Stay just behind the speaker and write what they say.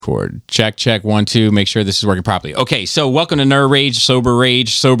Chord. Check 1 2. Make sure this is working properly. Okay, so welcome to Nerd Rage, Sober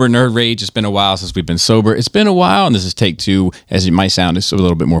Nerd Rage. It's been a while since we've been sober. It's been a while, and this is take 2. As it might sound, it's a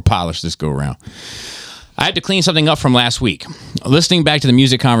little bit more polished this go around. I had to clean something up from last week. Listening back to the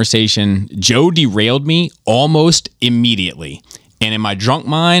music conversation, Joe derailed me almost immediately. And in my drunk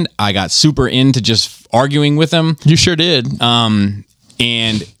mind, I got super into just arguing with him. You sure did.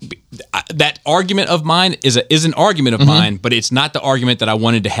 And that argument of mine is an argument of mine, but it's not the argument that I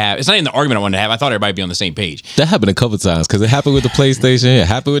wanted to have. It's not even the argument I wanted to have. I thought everybody would be on the same page. That happened a couple times because it happened with the PlayStation. It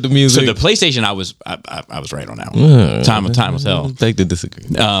happened with the music. So the PlayStation, I was right on that one. Time will tell. Beg to disagree.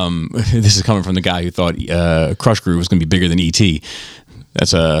 This is coming from the guy who thought Crush Groove was going to be bigger than E.T.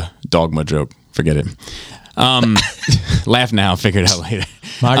 That's a Dogma joke. Forget it. Laugh now, figure it out later.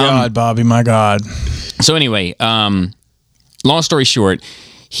 My God, Bobby, my God. So anyway, long story short,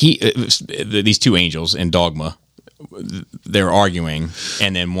 these two angels in Dogma, they're arguing,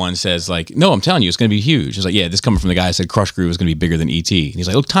 and then one says like, "No, I'm telling you, it's going to be huge." It's like, "Yeah, this coming from the guy who said Crush Groove is going to be bigger than E.T." And he's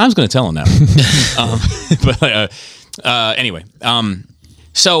like, "Look, time's going to tell him that." Anyway,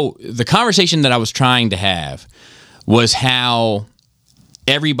 so the conversation that I was trying to have was how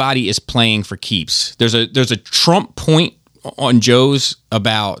everybody is playing for keeps. There's a Trump point on Joe's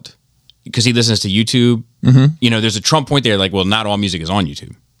about, because he listens to YouTube. You know, there's a Trump point there, like, well, not all music is on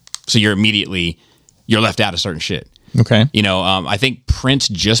YouTube, so you're left out of certain shit. Okay. You know, I think Prince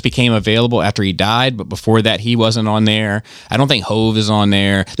just became available after he died, but before that, he wasn't on there. I don't think Hove is on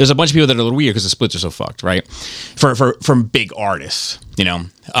there. There's a bunch of people that are a little weird because the splits are so fucked, right? From big artists, you know.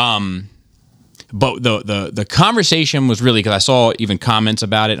 But the conversation was really, because I saw even comments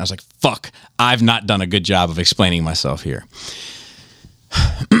about it, and I was like, fuck, I've not done a good job of explaining myself here.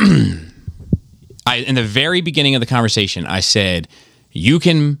 In the very beginning of the conversation, I said, you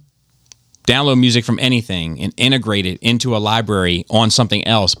can download music from anything and integrate it into a library on something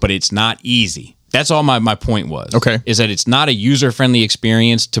else, but it's not easy. That's all my point was. Okay. Is that it's not a user-friendly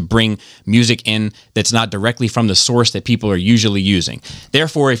experience to bring music in that's not directly from the source that people are usually using.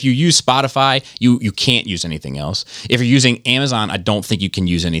 Therefore, if you use Spotify, you can't use anything else. If you're using Amazon, I don't think you can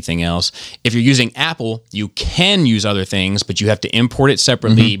use anything else. If you're using Apple, you can use other things, but you have to import it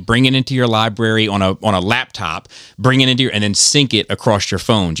separately, bring it into your library on a laptop, bring it into and then sync it across your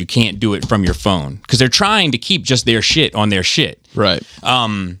phones. You can't do it from your phone because they're trying to keep just their shit on their shit. Right.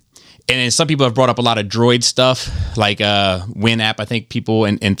 And then some people have brought up a lot of Droid stuff, like Winamp, I think, people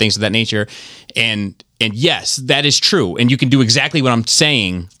and things of that nature. And yes, that is true. And you can do exactly what I'm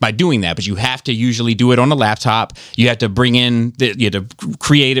saying by doing that, but you have to usually do it on a laptop. You have to bring in, you have to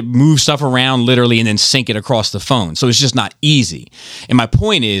create it, move stuff around literally, and then sync it across the phone. So it's just not easy. And my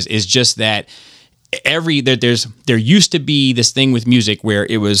point is just that there used to be this thing with music where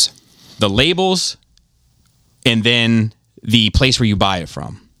it was the labels and then the place where you buy it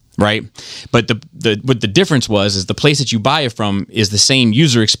from. Right, but what the difference is the place that you buy it from is the same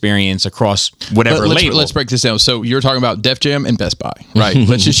user experience across whatever label. Let's break this down. So you're talking about Def Jam and Best Buy, right?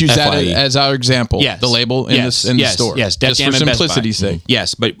 Let's just use that as our example. Yes. The label in the store. Yes, Def Jam and simplicity's Best Buy. sake.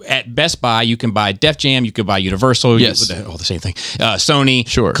 Yes, but at Best Buy you can buy Def Jam, you can buy Universal, yes, all the same thing. Sony,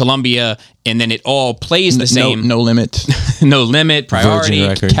 sure, Columbia, and then it all plays the same. No limit, no limit,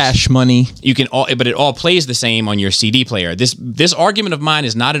 priority, Cash Money. You can but it all plays the same on your CD player. This argument of mine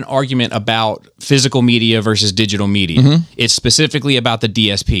is not an argument about physical media versus digital media. It's specifically about the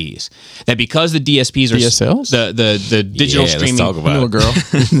DSPs. That because the DSPs are DSLs? the digital streaming, let's talk about girl.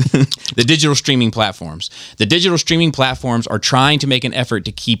 the digital streaming platforms. The digital streaming platforms are trying to make an effort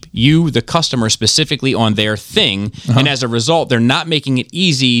to keep you, the customer, specifically on their thing, and as a result, they're not making it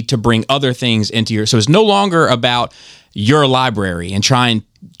easy to bring other things into your. So it's no longer about your library and trying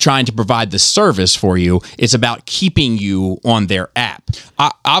to provide the service for you. It's about keeping you on their app.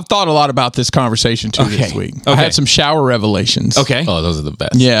 I've thought a lot about this conversation too this week. I had some shower revelations. Okay. Oh, those are the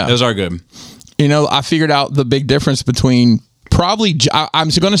best. Yeah. Those are good. You know, I figured out the big difference between probably, I'm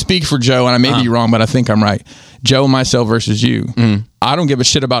going to speak for Joe, and I may be wrong, but I think I'm right. Joe, myself versus you. I don't give a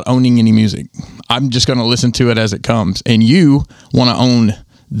shit about owning any music. I'm just going to listen to it as it comes. And you want to own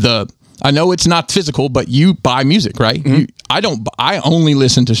I know it's not physical, but you buy music, right? I only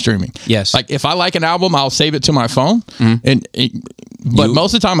listen to streaming. Yes. Like if I like an album, I'll save it to my phone. But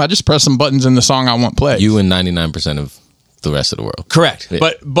most of the time I just press some buttons in the song I want played. You and 99% of the rest of the world. Correct. Yeah.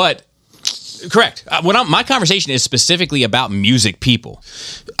 But correct. My conversation is specifically about music people.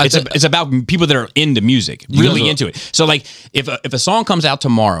 It's about people that are into music, really into it. So like if a song comes out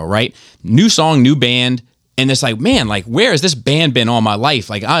tomorrow, right? New song, new band, and it's like, man, like where has this band been all my life?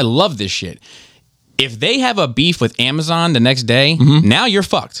 Like I love this shit. If they have a beef with Amazon the next day, now you're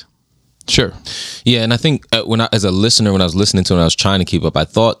fucked. Sure. Yeah, and I think as a listener, when I was listening to it, and I was trying to keep up, I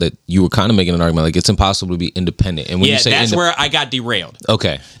thought that you were kind of making an argument like it's impossible to be independent. And when you say that's where I got derailed.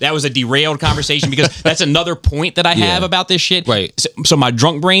 Okay. That was a derailed conversation because that's another point that I have about this shit. Right. So my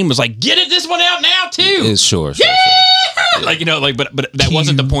drunk brain was like, get this one out now too. Sure. Like, but that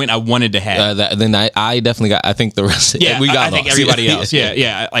wasn't the point I wanted to have. Then I definitely got. I think the rest. Yeah, we got. I think everybody else.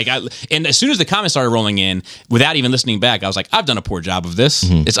 Yeah. And as soon as the comments started rolling in, without even listening back, I was like, I've done a poor job of this.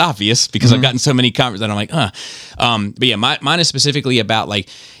 Mm-hmm. It's obvious because I've gotten so many comments that I'm like, But yeah, mine is specifically about like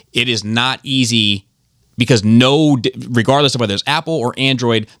it is not easy. Because regardless of whether it's Apple or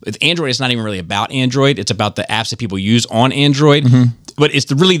Android, with Android, it's not even really about Android. It's about the apps that people use on Android. But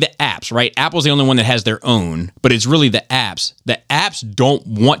it's really the apps, right? Apple's the only one that has their own, but it's really the apps. The apps don't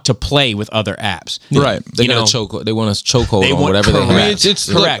want to play with other apps. Right. They want a chokehold on whatever they have. I mean,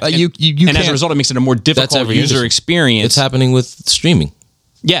 it's correct. Look, and as a result, it makes it a more difficult user experience. It's happening with streaming.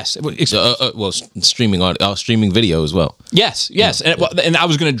 Yes. Streaming video as well. Yes. And I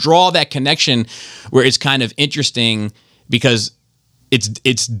was going to draw that connection where it's kind of interesting because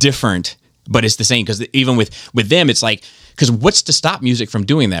it's different, but it's the same. Because even with them, it's like, because what's to stop music from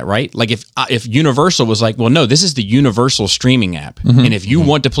doing that, right? Like if Universal was like, well, no, this is the Universal streaming app. And if you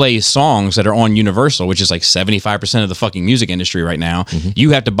want to play songs that are on Universal, which is like 75% of the fucking music industry right now,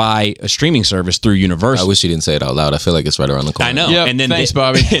 you have to buy a streaming service through Universal. I wish you didn't say it out loud. I feel like it's right around the corner. I know. Yep, and then thanks,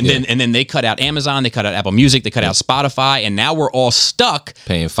 Bobby. And then they cut out Amazon, they cut out Apple Music, they cut out Spotify, and now we're all stuck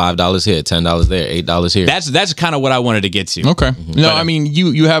paying $5 here, $10 there, $8 here. That's kind of what I wanted to get to. Okay. No, I mean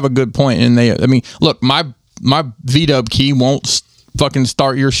you have a good point, and look, my VDub key won't fucking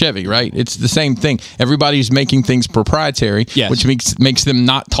start your Chevy, right? It's the same thing. Everybody's making things proprietary, which makes them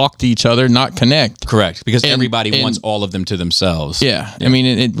not talk to each other, not connect. Correct, because everybody wants all of them to themselves. Yeah. I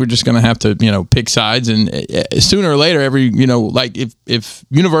mean, we're just gonna have to pick sides, and sooner or later, like if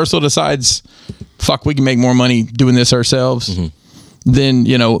Universal decides, fuck, we can make more money doing this ourselves, then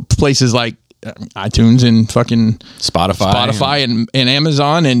places like iTunes and fucking Spotify and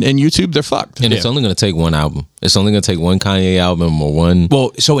Amazon and YouTube, they're fucked. And it's only going to take one album. It's only going to take one Kanye album or one.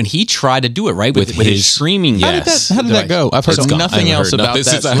 Well, so when he tried to do it right with his streaming, how did that go? I've heard nothing else about that.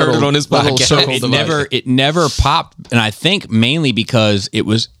 Since I heard it on this podcast. It never popped, and I think mainly because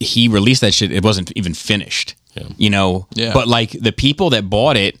he released that shit. It wasn't even finished. Yeah. But like the people that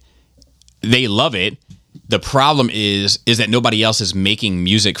bought it, they love it. The problem is that nobody else is making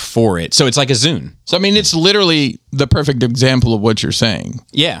music for it. So it's like a Zune. So, I mean, it's literally the perfect example of what you're saying.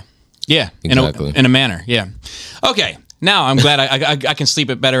 Yeah. Exactly. In a manner. Yeah. Okay. Now I'm glad I can sleep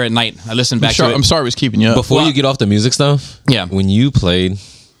it better at night. I listened back to it. I'm sorry I was keeping you up. Before you get off the music stuff, when you played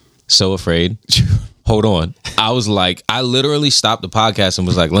So Afraid, hold on. I literally stopped the podcast and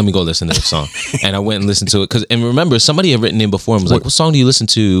was like, let me go listen to this song. And I went and listened to it. And remember, somebody had written in before and was like, what song do you listen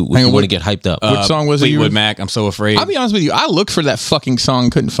to when you want to get hyped up? What song was it? Fleetwood Mac, I'm So Afraid. I'll be honest with you. I looked for that fucking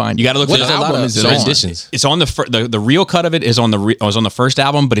song, couldn't find it. You got to look for what album is it on? Renditions. It's on the real cut of it is on the first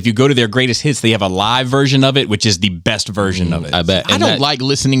album, but if you go to their greatest hits, they have a live version of it, which is the best version of it. I bet. I don't like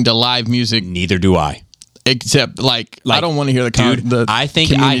listening to live music. Neither do I. Except, like I don't want to hear the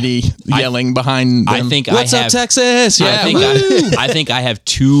community yelling behind them. I think What's up, Texas? Yeah, I think I have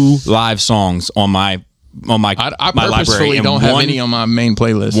 2 live songs on my I my purposefully library. And don't have any on my main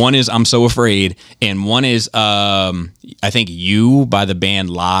playlist. One is I'm So Afraid, and one is I think You by the band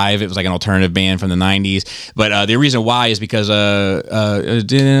Live. It was like an alternative band from the 90s. But the reason why is because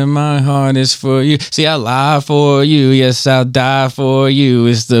my heart is for you. See, I lie for you. Yes, I'll die for you.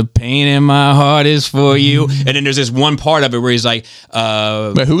 It's the pain in my heart is for you. And then there's this one part of it where he's like,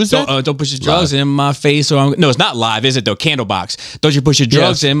 but who is that? Don't push your drugs in my face or I'm... No, it's not Live, is it though? Candlebox. Don't you push your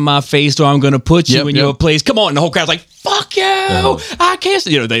drugs in my face or I'm going to put you in your place. Come on. And the whole crowd's like, fuck you. I can't.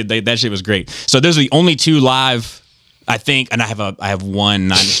 That shit was great. So those are the only 2 live, I think, and I have one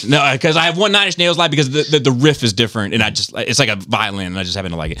because I have one Nine Inch Nails live because the riff is different and it's like a violin and I just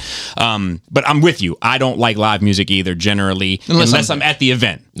happen to like it. But I'm with you. I don't like live music either generally unless I'm at the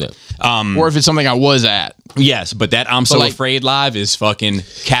event. Yeah. Or if it's something I was at. Yes, but that I'm So Afraid live is fucking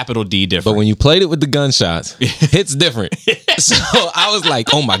capital D different. But when you played it with the gunshots, it's different. So I was like,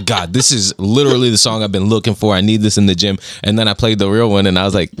 oh my God, this is literally the song I've been looking for. I need this in the gym. And then I played the real one and I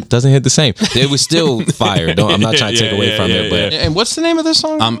was like, doesn't hit the same. It was still fire. I'm not trying to take away from it. But And what's the name of this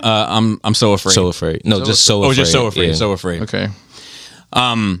song? I'm So Afraid. So Afraid. No, just So Afraid. Oh, just So Afraid. Yeah. So Afraid. Okay.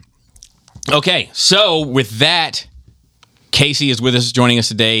 Okay, so with that, Casey is with us, joining us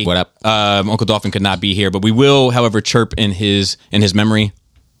today. What up? Uncle Dolphin could not be here, but we will, however, chirp in his memory.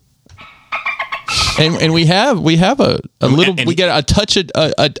 And we have a little. and we get a touch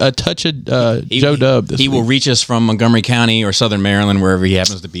of Joe Dub. This He week. will reach us from Montgomery County or Southern Maryland, wherever he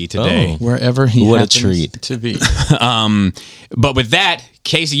happens to be today. Wherever he What a happens treat. to be. But with that,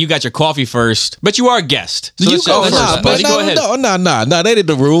 Casey, you got your coffee first, but you are a guest. So You let's- go let's- first, let's go ahead. No, that ain't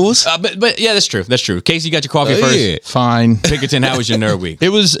the rules. But yeah, that's true. That's true. Casey, you got your coffee first. Yeah. Fine. Pinkerton, how was your nerd week? It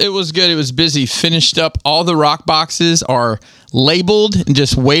was good. It was busy. Finished up. All the rock boxes are labeled and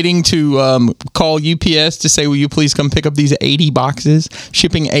just waiting to call UPS to say, will you please come pick up these 80 boxes?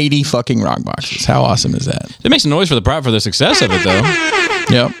 Shipping 80 fucking rock boxes. How awesome is that? It makes a noise for the success of it,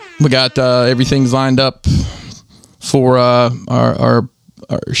 though. Yep. We got everything's lined up for our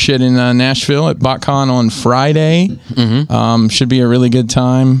shit in Nashville at BotCon on Friday. Mm-hmm. Should be a really good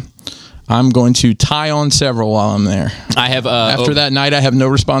time. I'm going to tie on several while I'm there. I have After that night, I have no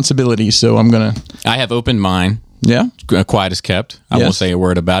responsibility, so I'm gonna. I have opened mine. Yeah. Quiet as kept. I won't say a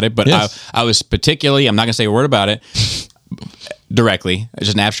word about it, but Yes. I was particularly. I'm not going to say a word about it directly. It's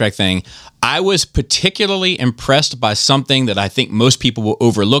just an abstract thing. I was particularly impressed by something that I think most people will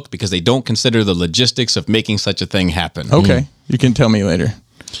overlook because they don't consider the logistics of making such a thing happen. Okay. You can tell me later.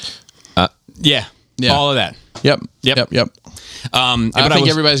 Yeah. All of that. Yep. Yep. I think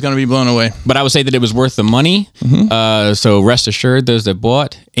everybody's going to be blown away. But I would say that it was worth the money. Mm-hmm. So rest assured, those that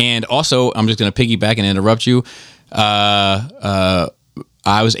bought. And also, I'm just going to piggyback and interrupt you. I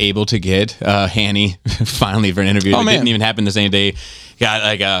was able to get Hanny finally for an interview. It didn't even happen the same day.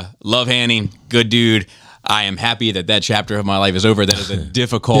 Got love Hanny, good dude. I am happy that chapter of my life is over. That is a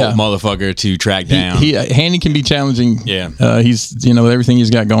difficult motherfucker to track down. Handy can be challenging. Yeah. He's with everything he's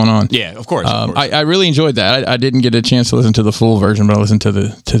got going on. Yeah, of course. I really enjoyed that. I didn't get a chance to listen to the full version, but I listened to the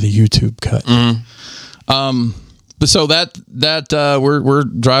YouTube cut. Mm-hmm. But so that we're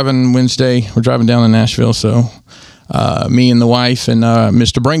driving Wednesday. We're driving down to Nashville. So me and the wife and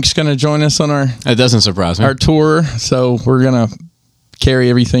Mr. Brink's going to join us on That doesn't surprise me. our tour. So we're going to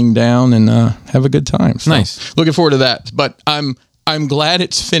carry everything down and have a good time. So Nice. Looking forward to that. But I'm glad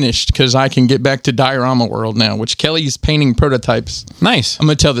it's finished because I can get back to diorama world now, which Kelly's painting prototypes. Nice. I'm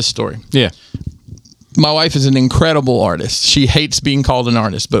going to tell this story. Yeah. My wife is an incredible artist. She hates being called an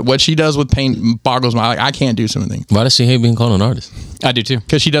artist, but what she does with paint boggles my. I can't do something Why does she hate being called an artist? I do too.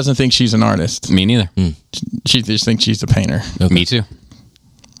 because she doesn't think she's an artist. Me neither. She just thinks she's a painter, Me too.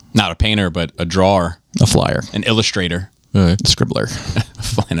 Not a painter, but a drawer, a flyer, an illustrator, All right. a scribbler.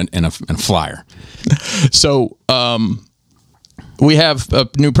 and a flyer. So we have a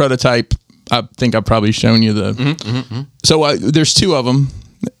new prototype. I think I've probably shown you the. So there's two of them,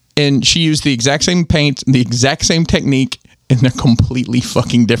 and she used the exact same paint, the exact same technique, and they're completely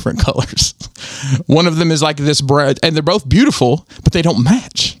fucking different colors. One of them is like this bright, and they're both beautiful, but they don't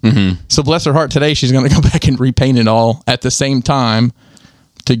match. So bless her heart, today she's going to go back and repaint it all at the same time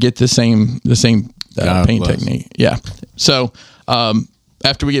to get the same God paint bless. technique. Yeah. So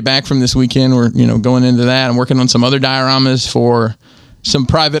after we get back from this weekend, we're going into that. I'm working on some other dioramas for some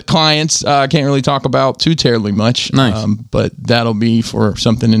private clients. I can't really talk about too terribly much. Nice. But that'll be for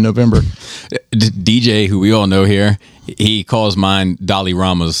something in November. DJ, who we all know here, he calls mine Dolly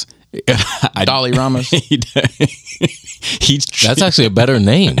Ramas. Dolly Ramas. That's actually a better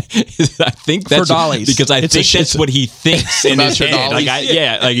name. I think that's For dollies. because I It's think a- that's what he thinks in About his your head. dollies?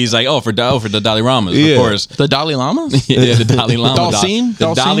 Like he's like, for the Dolly Ramas, Yeah. of course. The Dalai Lamas? Yeah, the Dalai Lama. Dalsim?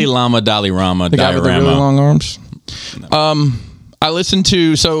 The Dalai Lama, Dalai Rama, The guy with the really diorama. long arms. I listened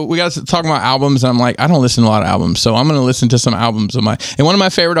to, so we got to talking about albums, and I'm like, I don't listen to a lot of albums, so I'm going to listen to some albums of and one of my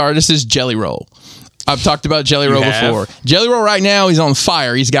favorite artists is Jelly Roll. I've talked about Jelly Roll have? before. Jelly Roll right now, he's on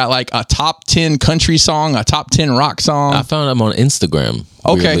fire. He's got like a top 10 country song, a top 10 rock song. I found him on Instagram.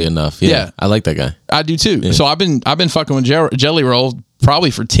 Okay. Weirdly enough. Yeah. I like that guy. I do too. So I've been fucking with Jelly Roll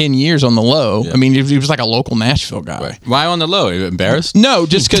probably for 10 years on the low. I mean, he was like a local Nashville guy. Why on the low? Are you embarrassed? No,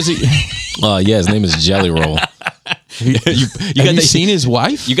 just because he. Yeah, his name is Jelly Roll. Have you seen his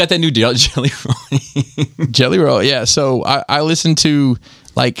wife? You got that new Jelly Roll? Jelly Roll, yeah. So I listened to,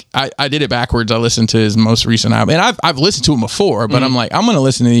 like, I did it backwards. I listened to his most recent album, and I've listened to him before, but I'm like, I'm gonna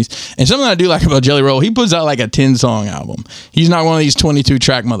listen to these. And something I do like about Jelly Roll, he puts out like a 10-song album. He's not one of these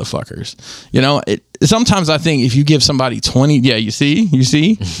 22-track motherfuckers. Sometimes I think if you give somebody 20, you see,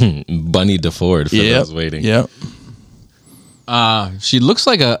 Bunny DeFord for those waiting. Yep. She looks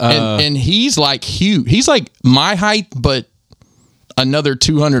like a. And he's like huge. He's like my height, but another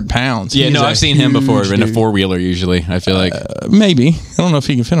 200 pounds. yeah, He's no, a I've seen him before huge in a dude. 4-wheeler. Usually, I feel like Maybe. I don't know if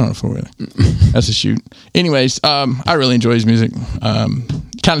he can fit on a 4-wheeler. That's a shoot. Anyways, I really enjoy his music.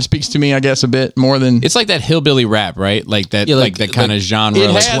 kind of speaks to me, I guess, a bit more than It's like that hillbilly rap, right? Like that, like that kind of genre, it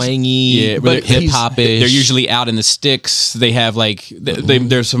like has- twangy, but hip hop They're ish. usually out in the sticks. They have like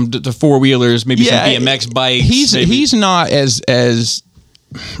there's some the four wheelers, maybe some BMX bikes. He's not as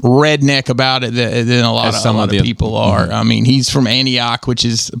redneck about it than a lot As of some of the- people are. I mean, he's from Antioch, which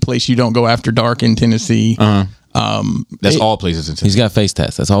is a place you don't go after dark in Tennessee. That's all places in He's got face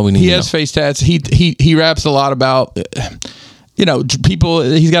tats. That's all we need. He to has know. face tats. He raps a lot about, people.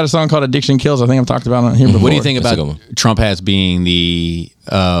 He's got a song called "Addiction Kills." I think I've talked about it here before. What do you think That's a about good one. Trump hats being the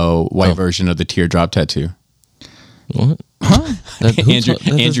white version of the teardrop tattoo? What?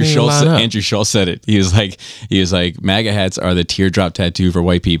 Andrew Schultz said it. He was like, MAGA hats are the teardrop tattoo for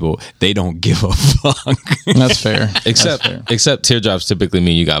white people. They don't give a fuck. That's fair. Except teardrops typically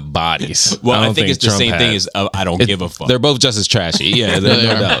mean you got bodies. Well, I don't think it's the Trump same thing has- as I don't give a fuck. They're both just as trashy. Yeah, They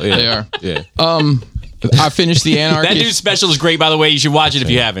no are. doubt. Yeah. They are. Yeah. I finished the That Anarchist. dude's special is great, by the way. You should watch it if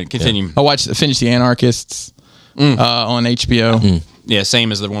you haven't. Continue. I finished the Anarchists on HBO. Yeah,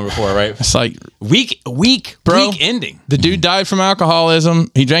 same as the one before, right? It's like Weak Bro. weak ending. the dude died from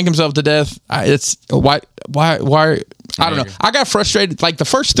alcoholism. He drank himself to death. It's why I don't know. I got frustrated. Like the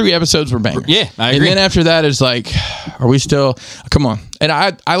first 3 episodes were bangers. Yeah, I And agree. then after that, it's like, are we still? Come on. And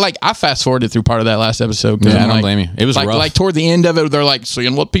I fast forwarded through part of that last episode. Yeah, I don't blame you. It was like, rough. Like toward the end of it, they're like, so you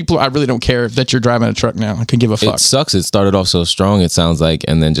know what, people, I really don't care that you're driving a truck now. I could give a fuck. It sucks. It started off so strong, it sounds like,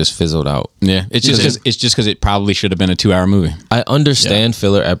 and then just fizzled out. Yeah, it's just because it probably should have been a 2-hour movie. I understand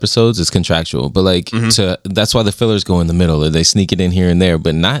filler episodes; it's contractual, but like that's why the fillers go in the middle, or they sneak it in here and there,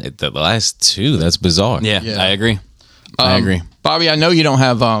 but not at the last 2. That's bizarre. Yeah, I agree. I agree. Bobby, I know you don't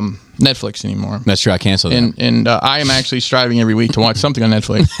have Netflix anymore. That's true. I canceled it And I am actually striving every week to watch something on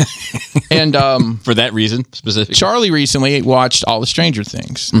Netflix. And for that reason specifically. Charlie recently watched all the Stranger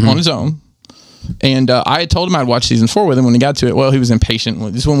Things on his own. And I had told him I'd watch season 4 with him when he got to it. Well, he was impatient.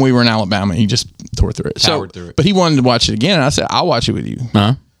 This is when we were in Alabama. He just tore through it. Powered through it. But he wanted to watch it again. And I said, I'll watch it with you.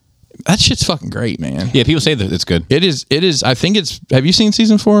 Uh-huh. That shit's fucking great, man. Yeah, people say that it's good. It is. I think it's. Have you seen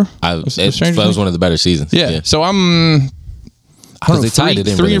season 4? That was one of the better seasons. Yeah. So I don't know, they tied it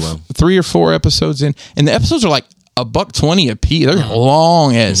in really well. 3 or 4 episodes in, and the episodes are like $1.20 a piece. They're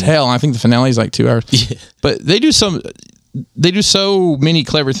long as hell. And I think the finale is like 2 hours. Yeah. But they do so many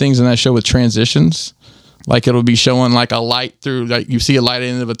clever things in that show with transitions. Like it'll be showing like a light through, like you see a light at the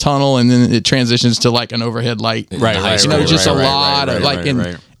end of a tunnel, and then it transitions to like an overhead light. Right, You know, just a lot of like,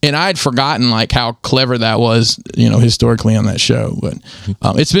 and I'd forgotten like how clever that was, historically on that show. But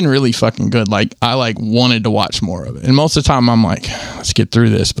it's been really fucking good. Like I like wanted to watch more of it, and most of the time I'm like, let's get through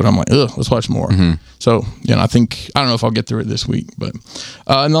this, but I'm like, ugh, let's watch more. So I don't know if I'll get through it this week, but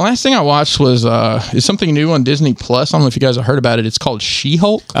and the last thing I watched was is something new on Disney Plus. I don't know if you guys have heard about it. It's called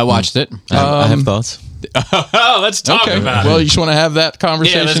She-Hulk. I watched it. I have thoughts. Oh, let's talk about Well, it. you just want to have that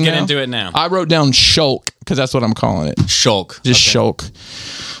conversation? Yeah, let's get now? into it now. I wrote down Shulk because that's what I'm calling it. Shulk. Just Shulk.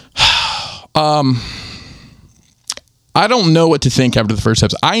 I don't know what to think after the first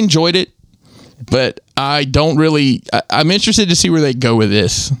episode. I enjoyed it, but I don't really. I'm interested to see where they go with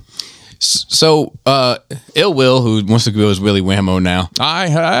this. So, Ill Will, who wants to go as Willy Whammo now,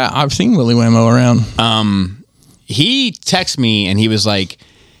 I've seen Willy Whammo around. he texted me and he was like,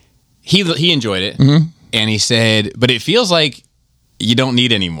 he enjoyed it, and he said, but it feels like you don't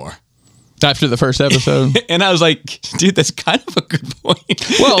need any more. After the first episode. And I was like, dude, that's kind of a good point.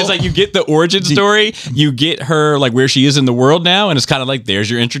 Well, it's like you get the origin story, you get her like where she is in the world now, and it's kind of like there's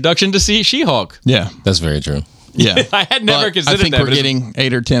your introduction to see She-Hulk. Yeah. That's very true. Yeah. I had never But considered I think that. we're but it's- getting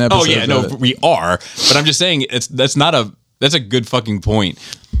 8 or 10 episodes. Oh yeah, no, of it. we are. But I'm just saying that's a good fucking point.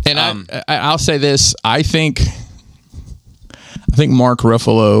 And I'll say this: I think Mark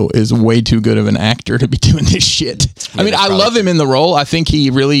Ruffalo is way too good of an actor to be doing this shit. I mean, I love him in the role. I think he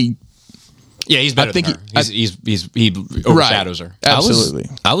really. Yeah, he's better than her. He overshadows her. Absolutely.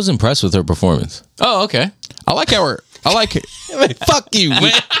 I was impressed with her performance. Oh, okay. I like it. Fuck you,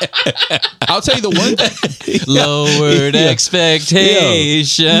 man. I'll tell you the one thing. Lowered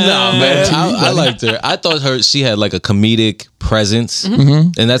expectations. Nah, man, I liked her. I thought she had like a comedic presence,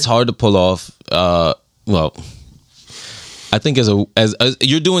 and that's hard to pull off. Well, I think as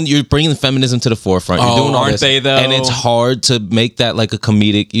you're bringing feminism to the forefront. You're doing all aren't this, they, though? And it's hard to make that like a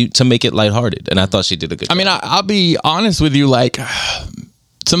comedic, to make it lighthearted. And I thought she did a good job. I mean, I'll be honest with you. Like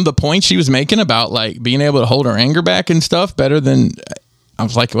some of the points she was making about like being able to hold her anger back and stuff better than. I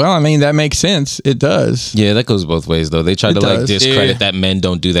was like, well, I mean, that makes sense. It does. Yeah, that goes both ways though. They try to like does. discredit that men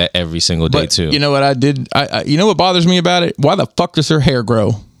don't do that every single day But too. you know what I did? You know what bothers me about it? Why the fuck does her hair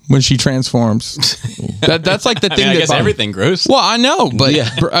grow when she transforms. That's like the thing. I guess everything gross. Well, I know, but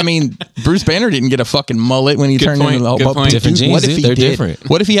I mean, Bruce Banner didn't get a fucking mullet when he turned into the Good point. Different genes, What if he they're did? different.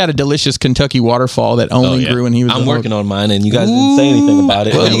 What if he had a delicious Kentucky waterfall that only grew when he was? I'm working on mine, and you guys didn't say anything about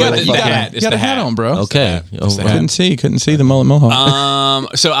it. Well, you got It's the the hat. hat. You It's got the a hat hat. on, bro. Okay. Couldn't see the mullet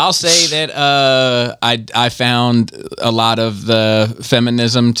mohawk. So I'll say that I found a lot of the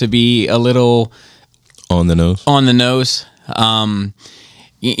feminism to be a little On the nose. on the nose.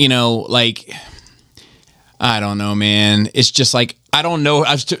 You know, like, I don't know, man. It's just like, I don't know.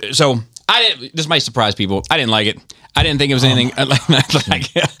 This might surprise people. I didn't like it. I didn't think it was anything like.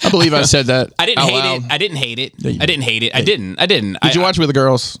 I believe I said that. I didn't out hate loud. it. I didn't hate it. I didn't hate it. I didn't. Did you watch it with the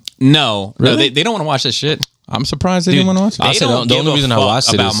girls? No. Really? No, they don't want to watch that shit. I'm surprised they didn't want to watch it. I said the give only a reason I fuck watched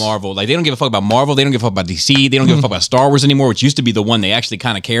it about is- Marvel. Like, they don't give a fuck about Marvel. They don't give a fuck about DC. They don't give a fuck about Star Wars anymore, which used to be the one they actually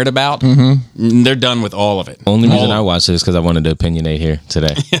kind of cared about. They're done with all of it. Only reason I watched it is because I wanted to opinionate here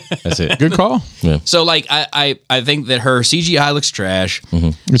today. That's it. Good call. Yeah. So, like, I think that her CGI looks trash.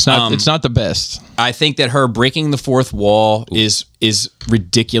 It's not. It's not the best. I think that her breaking the fourth wall is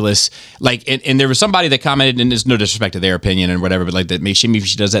ridiculous. Like, and there was somebody that commented, and there's no disrespect to their opinion and whatever, but like that maybe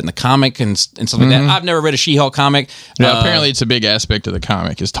she does that in the comic and stuff like that. I've never read a She-Hulk comic. Yeah, apparently it's a big aspect of the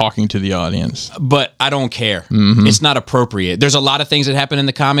comic is talking to the audience. But I don't care. It's not appropriate. There's a lot of things that happen in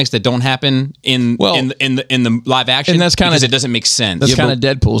the comics that don't happen in the live action, and that's kinda- because it doesn't make sense. That's kind of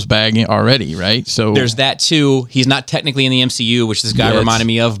Deadpool's bag already, right? So There's that too. He's not technically in the MCU, which this guy reminded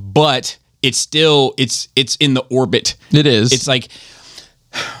me of, but it's still it's in the orbit. it is. It's like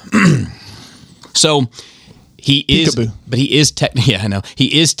so he is, Peekaboo. but he is yeah, I know.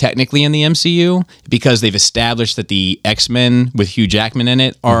 He is technically in the MCU because they've established that the X-Men with Hugh Jackman in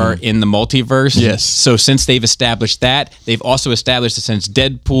it are in the multiverse. Yes. So since they've established that, they've also established that since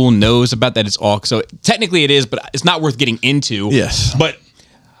Deadpool knows about that, it's all so technically it is, but it's not worth getting into. Yes. But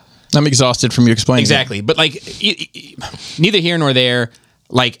I'm exhausted from you explaining. exactly. But like neither here nor there.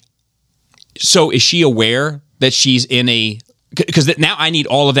 Like, so is she aware that she's in a? Because now I need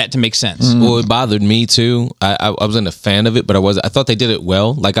all of that to make sense. Well, it bothered me too. I wasn't a fan of it, but I thought they did it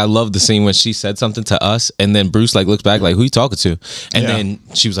well. Like, I loved the scene when she said something to us, and then Bruce like looks back like, "Who you talking to?" And then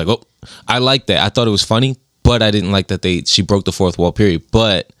she was like, "Oh, I like that." I thought it was funny, but I didn't like that she broke the fourth wall. Period.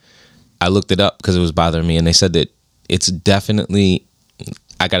 But I looked it up because it was bothering me, and they said that it's definitely.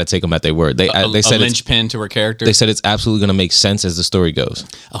 I got to take them at their word. They said a linchpin to her character. They said it's absolutely going to make sense as the story goes.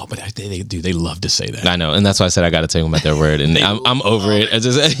 Oh, but they do. They love to say that. I know, and that's why I said I got to take them at their word, and I'm over it. I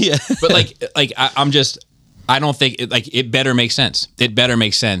just, yeah. But I don't think it better make sense. It better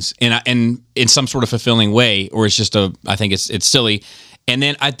make sense, and in some sort of fulfilling way, or it's just I think it's silly. And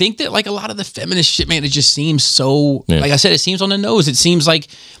then I think that like a lot of the feminist shit, man, it just seems so. Yeah. Like I said, it seems on the nose. It seems like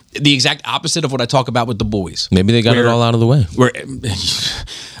the exact opposite of what I talk about with The Boys. Maybe they got it all out of the way.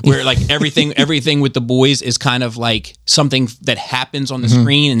 Where like everything with The Boys is kind of like something that happens on the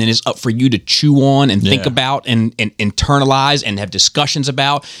screen and then is up for you to chew on and think about and internalize and have discussions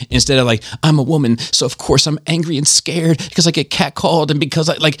about, instead of like, I'm a woman, so of course I'm angry and scared because I get catcalled and because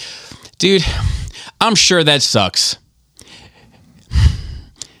I like, dude, I'm sure that sucks.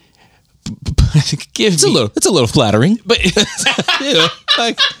 It's a little flattering, but you know,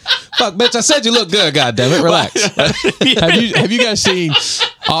 like, fuck, bitch, I said you look good. God damn it, relax. Have you guys seen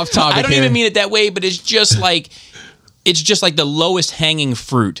off topic? I don't even mean it that way, but it's just like the lowest hanging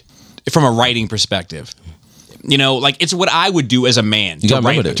fruit from a writing perspective. You know, like it's what I would do as a man to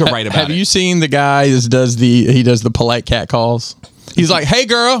write about it. Have you seen the guy that does the polite cat calls? He's like, "Hey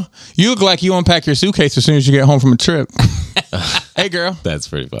girl, you look like you unpack your suitcase as soon as you get home from a trip." Hey girl, That's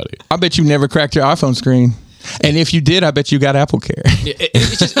pretty funny. I bet you never cracked your iPhone screen, and if you did, I bet you got Apple Care.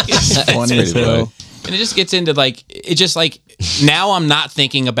 It's Funny as hell. And it just gets into like, it just like, now I'm not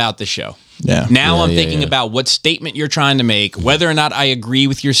thinking about the show. Yeah. Now I'm thinking about what statement you're trying to make, whether or not I agree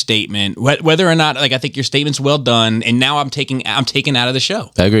with your statement, whether or not like I think your statement's well done, and now I'm taken out of the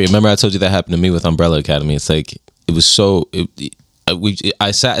show. I agree. Remember, I told you that happened to me with Umbrella Academy. It's like it was so.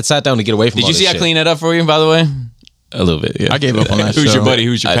 I sat down to get away from. Did all you this see I shit. cleaned it up for you, by the way? A little bit. Yeah, I gave up on that. Who's show. your buddy?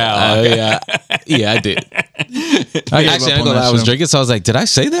 Who's your pal? yeah, I did. I gave Actually, up I on ain't gonna lie, that I was show. drinking, so I was like, "Did I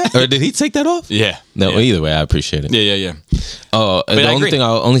say that, or did he take that off?" Yeah. No, either way, I appreciate it. Yeah. Oh, I the only agree.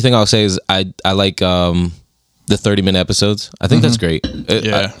 thing I'll say is I like the 30-minute episodes. I think that's great.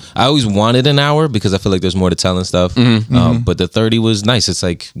 Yeah. I always wanted an hour because I feel like there's more to tell and stuff. But the 30 was nice. It's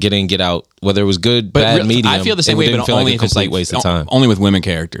like get in, get out. Whether it was good, bad, medium. I feel the same it way, didn't but feel only like if a it's complete like waste of time. only with women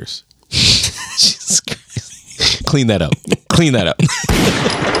characters. Jesus Christ. Clean that up. Clean that up.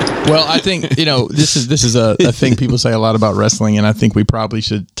 Well, I think this is a thing people say a lot about wrestling, and I think we probably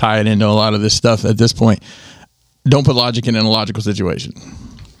should tie it into a lot of this stuff at this point. Don't put logic in an illogical situation.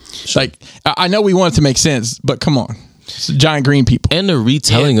 Like, I know we want it to make sense, but come on. It's giant green people. And they're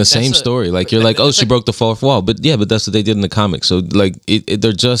retelling the same story. Like, you're like, oh, she broke the fourth wall. But yeah, but that's what they did in the comics. So, like,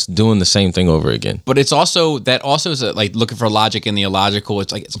 they're just doing the same thing over again. But it's also, that also is like looking for logic in the illogical.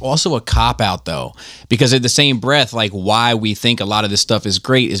 It's like, it's also a cop-out, though. Because in the same breath, like, why we think a lot of this stuff is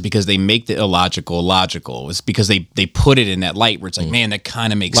great is because they make the illogical logical. It's because they put it in that light where it's like, man, that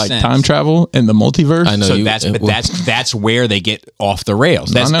kind of makes Like sense. time travel and the multiverse. I know. So that's where they get off the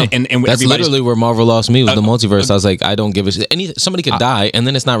rails. That's, I know. and That's everybody's- literally where Marvel lost me with the multiverse. I was like, I don't give a shit. Somebody could die, and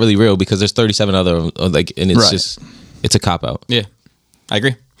then it's not really real because there's 37 other, like, and it's Right. just, it's a cop out. Yeah, I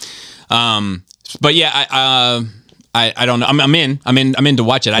agree. But yeah, I don't know. I'm in to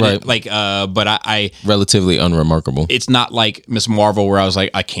watch it. I didn't like, but I Relatively unremarkable. it's not like Miss Marvel where I was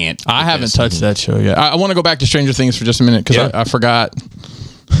like, I can't. I haven't touched that show yet. I want to go back to Stranger Things for just a minute because Yeah. I forgot.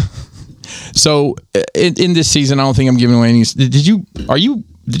 So in this season, I don't think I'm giving away any. Did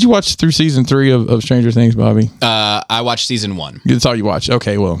you watch through season 3 of Stranger Things, Bobby? I watched season 1. That's all you watched.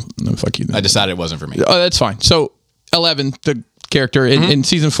 Okay, well, no, fuck you then. I decided it wasn't for me. Oh, that's fine. So 11, the character in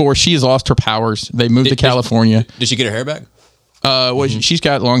season 4, she has lost her powers. They moved to California. Did she get her hair back? Well, she's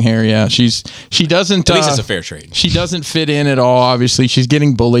got long hair. Yeah, she doesn't. At least it's a fair trade. She doesn't fit in at all. Obviously, she's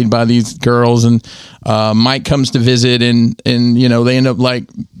getting bullied by these girls, and Mike comes to visit, and you know they end up like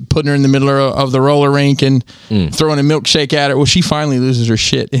putting her in the middle of the roller rink and throwing a milkshake at her. Well, she finally loses her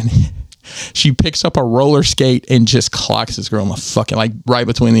shit, and she picks up a roller skate and just clocks this girl in the fucking like right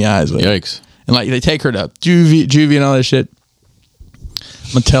between the eyes. With it. Yikes! And like they take her to juvie and all that shit.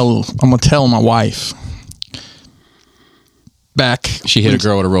 I'm gonna tell my wife. Back, She hit a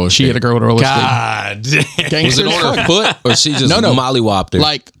girl with a roller skate. She hit a girl with a roller God. skate. Was Gangster it as on her fuck. foot, or she just No. mollywopped her?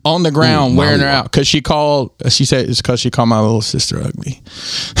 Like on the ground, wearing her mollywop. out because she said it's because she called my little sister ugly.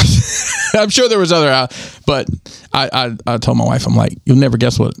 I'm sure there was other out, but I told my wife, I'm like, you'll never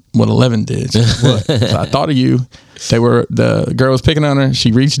guess what 11 did. She said, what? So I thought of you. The girl was picking on her.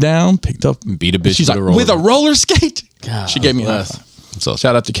 She reached down, picked up, Beat a bitch She's with like, a roller. with a roller skate. God She gave me a high bless. five. So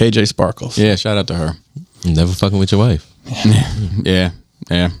shout out to KJ Sparkles. Yeah, shout out to her. Never fucking with your wife. Yeah.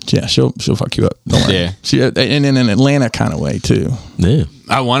 Yeah, she'll fuck you up. Don't worry. Yeah. She and in an Atlanta kind of way too. Yeah.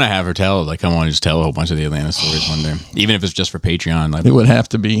 I want to have her tell, like, I want to just tell a whole bunch of the Atlanta stories one day, even if it's just for Patreon. Like, It would have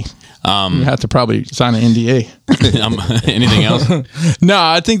to be. You have to probably sign an NDA. anything else? No,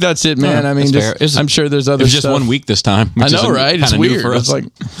 I think that's it, man. I mean, that's fair. I'm sure there's other It was just stuff. 1 week this time. I know, right? It's weird. For us.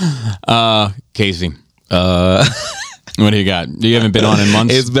 It's like Casey. What do you got? You haven't been on in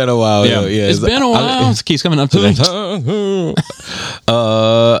months. It's been a while. yeah, Yeah. it's been a while. It keeps coming up today.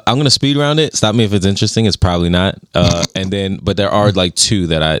 I'm gonna speed round it. Stop me if it's interesting. It's probably not. But there are like 2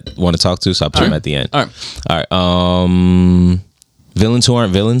 that I want to talk to, so I'll put them at the end. All right. Villains who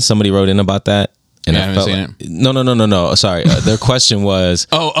aren't villains. Somebody wrote in about that. And Yeah, I haven't seen it. No. Sorry. Their question was.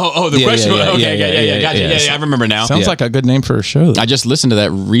 The question. Okay, gotcha. Yeah, I remember now. sounds like a good name for a show. I just listened to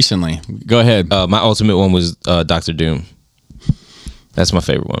that recently. Go ahead. My ultimate one was Dr. Doom. That's my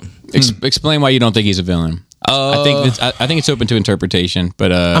favorite one. Explain why you don't think he's a villain. I think it's open to interpretation,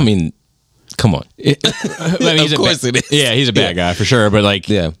 but I mean, come on. he's Of course it is. Yeah, he's a bad guy for sure. But like,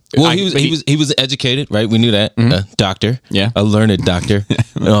 Yeah. Well, he was educated, right? We knew that. Doctor. Yeah. A learned doctor.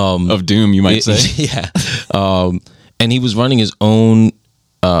 of doom, you might say. Yeah. And he was running his own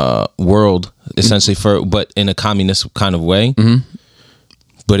world essentially but in a communist kind of way. Mm-hmm.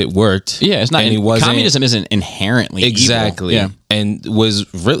 But it worked. Yeah, it's not. And he wasn't, communism isn't inherently exactly. evil. Yeah. And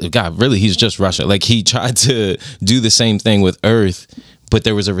was really, he's just Russia. Like he tried to do the same thing with Earth, but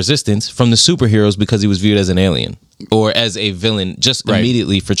there was a resistance from the superheroes because he was viewed as an alien or as a villain just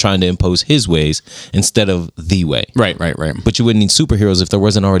immediately for trying to impose his ways instead of the way. Right. But you wouldn't need superheroes if there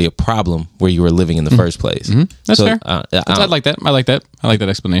wasn't already a problem where you were living in the first place. That's fair. I like that. I like that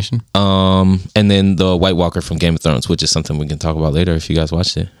explanation. And then the White Walker from Game of Thrones, which is something we can talk about later if you guys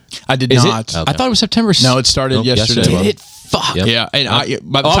watched it. I did Is not. it? I thought it was September. No, it started yesterday. yesterday. Did it? Fuck. Yep. Yeah,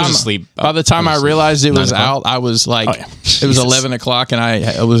 and by I was asleep. the time I realized it was 9 o'clock? out, I was like, Oh, yeah. it was 11 o'clock, and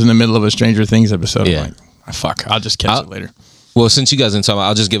I was in the middle of a Stranger Things episode. Yeah. I'm like, fuck, I'll just catch it later. Well, since you guys didn't talk about,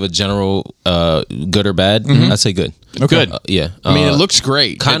 I'll just give a general good or bad. I'd say good. Okay. Good. Yeah. I mean, it looks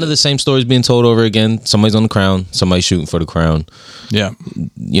great. kind of the same stories being told over again. Somebody's on the crown. Somebody's shooting for the crown. Yeah.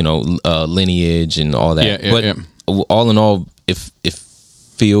 You know, lineage and all that. Yeah, but all in all, if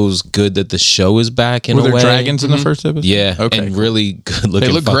feels good that the show is back in Were a there way. dragons in the first episode? Yeah. Okay. And really good looking.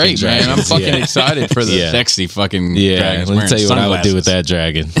 They look fucking great, dragons. man. I'm fucking Yeah. excited for the Yeah. Sexy fucking Yeah. dragons Let me wearing tell you what I would do with sunglasses. that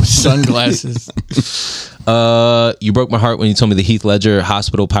dragon. sunglasses. You broke my heart when you told me the Heath Ledger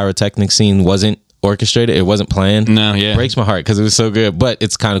hospital pyrotechnic scene wasn't orchestrated. It wasn't planned. No, yeah. Breaks my heart because it was so good, but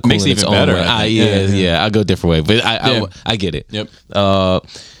it's kind of cool. Makes in it its even own better, way. I think. Yeah. I'll go a different way, but I get it. Yep.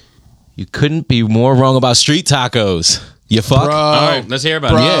 You couldn't be more wrong about street tacos. You fuck. Bro, All right, let's hear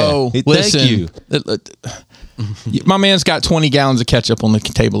about bro, it. Yeah. listen. Thank you. My man's got 20 gallons of ketchup on the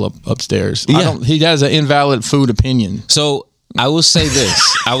table upstairs. Yeah. He has an invalid food opinion. So I will say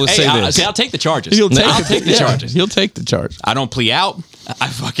this. I'll take the charges. I'll take the charges. He'll take the charge. I don't plea out. I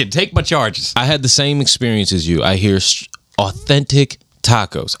fucking take my charges. I had the same experience as you. I hear authentic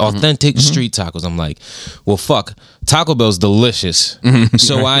tacos, authentic street tacos. I'm like, well, fuck. Taco Bell's delicious.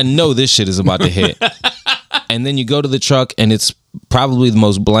 So I know this shit is about to hit. And then you go to the truck and it's probably the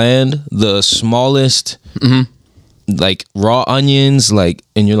most bland, the smallest, like raw onions, like,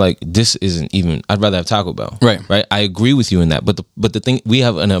 and you're like, this isn't even. I'd rather have Taco Bell, Right. I agree with you in that, but the thing, we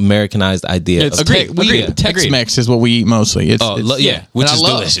have an Americanized idea. It's of Tex-Mex is what we eat mostly. It's, yeah, which and is I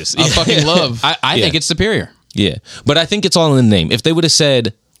love, delicious. I fucking love. I think it's superior. Yeah, but I think it's all in the name. If they would have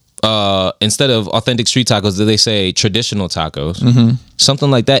said instead of authentic street tacos, did they say traditional tacos? Something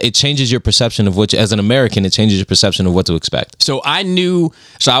like that. It changes your perception of what, as an American, it changes your perception of what to expect. So I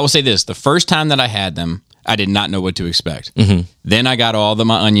will say this: the first time that I had them, I did not know what to expect. Then I got all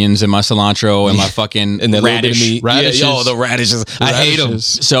my onions and my cilantro and my fucking And that little bit of radish. meat. Radishes. Yeah, the radishes. I hate them.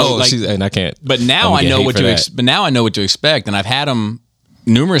 Radishes. So and I can't. But now I know what to but now I know what to expect, and I've had them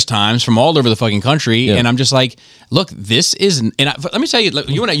numerous times from all over the fucking country, and I'm just like, look, this isn't. And let me tell you,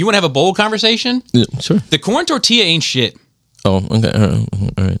 you want to have a bold conversation? Yeah, sure. The corn tortilla ain't shit. Oh, okay.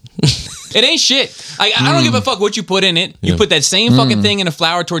 All right. It ain't shit. I don't give a fuck what you put in it. You put that same fucking thing in a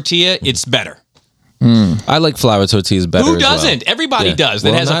flour tortilla, it's better. I like flour tortillas better. Who as well. doesn't? Everybody Yeah. does.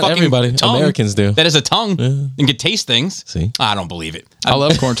 That Well, has a not fucking everybody. tongue. Americans do. That has a tongue and can taste things. See? I don't believe it. I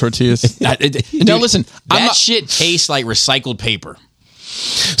love corn tortillas. Now listen, that shit tastes like recycled paper.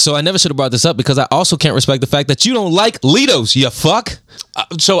 So I never should have brought this up because I also can't respect the fact that you don't like Litos, you fuck.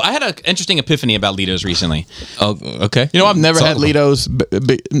 So I had an interesting epiphany about Litos recently. Oh, okay. You know, I've never had Litos.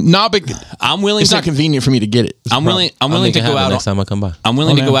 Not big. I'm willing. It's not convenient for me to get it. I'm willing to go out next time I come by. I'm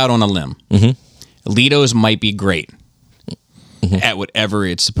willing to go out on a limb. Litos might be great at whatever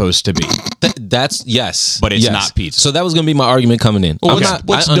it's supposed to be. That's yes, But it's yes. not pizza. So that was gonna be my argument coming in. Well, I'm not-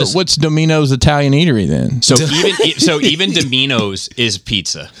 what's Domino's Italian eatery then? So even Domino's is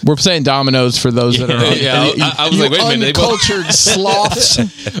pizza. We're saying Domino's for those that are I was like, wait a minute, they both- uncultured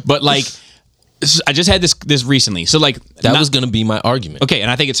sloths. But like, I just had this recently. So like that was gonna be my argument. okay, and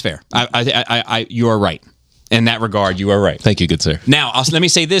I think it's fair. You are right in that regard. You are right. Thank you, good sir. Now, let me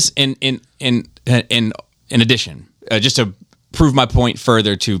say this in addition, just to prove my point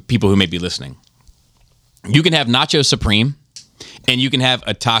further to people who may be listening. You can have Nacho Supreme, and you can have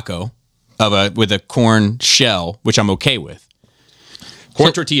a taco with a corn shell, which I'm okay with.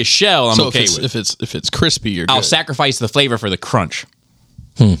 Corn tortilla shell, I'm okay with. If it's crispy, you're good. I'll sacrifice the flavor for the crunch.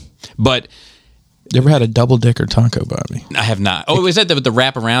 But You ever had a double decker taco, Bobby? I have not. Oh, is that the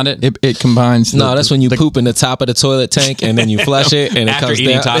wrap around it? It combines. No, that's when you poop in the top of the toilet tank and then you flush it and it After comes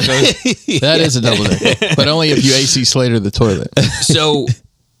eating down. tacos. That is a double decker, but only if you AC Slater the toilet. So,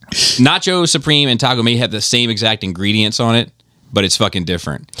 Nacho Supreme and taco may have the same exact ingredients on it, but it's fucking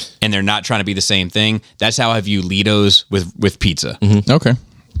different, and they're not trying to be the same thing. That's how I view Litos with pizza. Okay.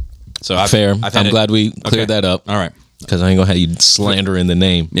 So Fair. I'm glad we cleared that up. All right. Because I ain't gonna have you slandering the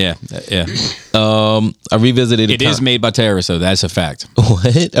name. Yeah. I revisited It is made by terrorists, so that's a fact.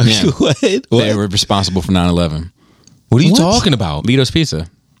 What? Yeah. What? They were responsible for 9/11. What are you talking about? Litos Pizza.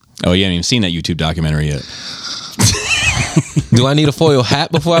 Oh, you haven't even seen that YouTube documentary yet. Do I need a foil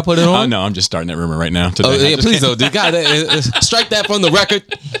hat before I put it Oh on? no, I'm just starting that rumor right now. Oh yeah, please don't. Dude. God, strike that from the record.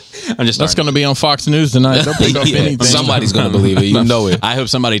 I'm just. That's going to be on Fox News tonight. They'll pick up Yeah, anything. somebody's gonna believe it. You know it. I hope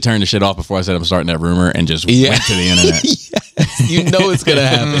somebody turned the shit off before I said I'm starting that rumor and just went to the internet. You know it's gonna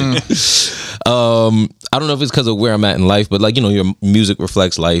happen. I don't know if it's because of where I'm at in life, but like your music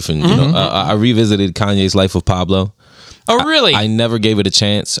reflects life, and I revisited Kanye's Life of Pablo. Oh really? I never gave it a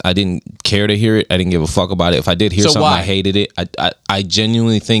chance. I didn't care to hear it. I didn't give a fuck about it. If I did hear something, why? I hated it. I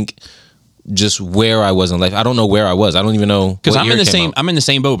genuinely think just where I was in life. I don't know where I was. I don't even know Because I'm in the same. I'm in the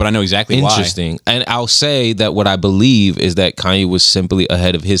same boat, but I know exactly why. Interesting. And I'll say that what I believe is that Kanye was simply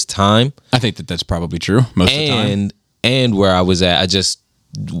ahead of his time. I think that's probably true most of the time. And where I was at,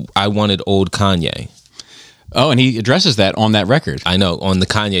 I wanted old Kanye. Oh, and he addresses that on that record. I know, on the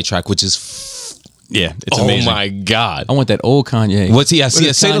Kanye track, which is Yeah, it's amazing. Oh my God. I want that old Kanye. What's he? Yeah, say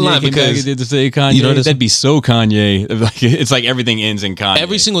the Kanye line came back because and did to say Kanye. You know this- That'd be so Kanye. It's like everything ends in Kanye.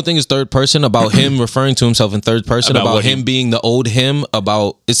 every single thing is third person about him referring to himself in third person, About about what him he- being the old him,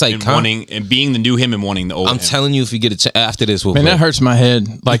 about it's like and wanting and being the new him and wanting the old I'm him. telling you, if you get it after this, we'll Man, play. that hurts my head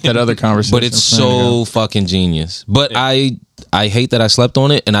like that other conversation. But it's so fucking genius. But I hate that I slept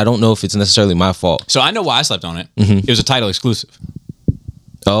on it, and I don't know if it's necessarily my fault. So I know why I slept on it. Mm-hmm. It was a title exclusive.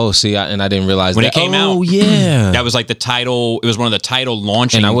 Oh, see, I didn't realize when that. it came out. Oh, yeah. That was like the title. It was one of the title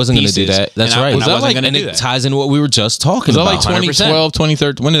launching. And I wasn't going to do pieces. that. That's And right. I wasn't going to and do it that. ties into what we were just talking Was that about. like 2012,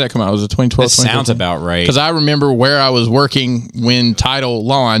 2013? When did that come out? Was it 2012, That sounds about right. Because I remember where I was working when Tidal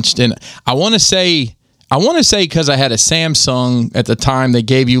launched, and I want to say because I had a Samsung at the time, they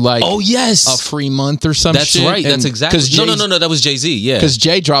gave you like Oh, yes. a free month or some That's shit. right. That's exactly. No. That was Jay-Z. Yeah. Because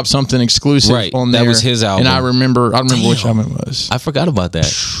Jay dropped something exclusive Right. on That there. was his album. And I remember which album it was. I forgot about that.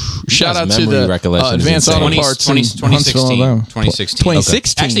 Shout out guys' to memory the recollection is Advanced insane. Auto Parts in 2016. Huntsville, 2016.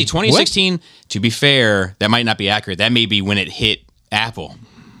 2016. Actually, 2016, to be fair, that might not be accurate. That may be when it hit Apple.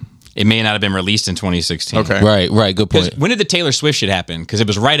 It may not have been released in 2016. Okay. Right. Good point. When did the Taylor Swift shit happen? Because it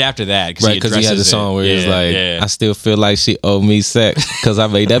was right after that. Right, because he had the song where he was like, I still feel like she owed me sex because I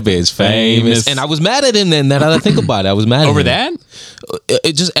made that bitch famous. And I was mad at him then, now that I think about it. I was mad over at him. that?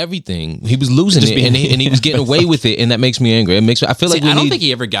 It just everything. He was losing it and he was getting away with it, and that makes me angry. It makes me, I feel like I don't think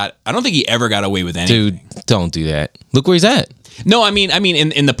he ever got away with anything. Dude, don't do that. Look where he's at. No, I mean,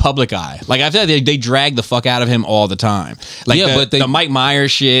 in the public eye, like I feel like they drag the fuck out of him all the time. Like the Mike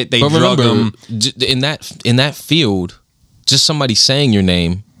Myers shit, they drug him. In that field, just somebody saying your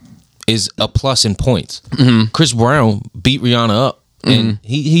name is a plus in points. Mm-hmm. Chris Brown beat Rihanna up, and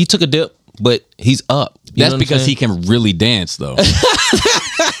he took a dip, but he's up. You That's because he can really dance, though.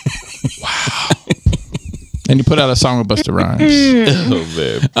 Wow. And you put out a song with Busta Rhymes. Oh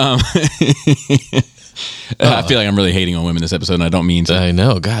man. I feel like I'm really hating on women this episode, and I don't mean to. I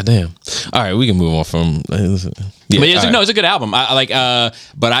know, goddamn. All right, we can move on from. But it's a good album. I like,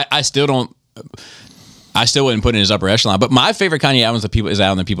 but I still don't. I still wouldn't put it in his upper echelon. But my favorite Kanye album is the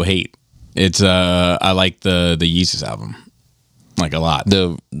album that people hate. It's I like the Yeezus album, like a lot.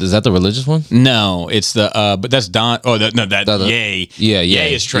 Is that the religious one? No, it's the but that's Don. Oh Yay. Yeah,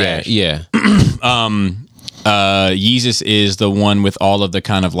 Yay is trash. Yeah. Yeezus is the one with all of the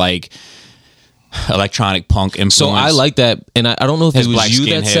kind of like electronic punk influence. So I like that, and I don't know if Has it Black was you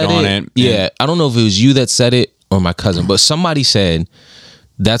that Skinhead said on it. it. Yeah, I don't know if it was you that said it or my cousin, but somebody said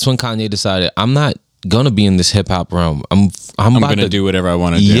that's when Kanye decided I'm not gonna be in this hip hop realm. I'm gonna do whatever I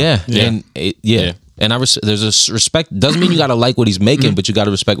want to do. Yeah, and and there's a respect. Doesn't mean you gotta like what he's making, but you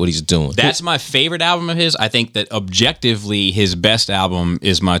gotta respect what he's doing. That's my favorite album of his. I think that objectively, his best album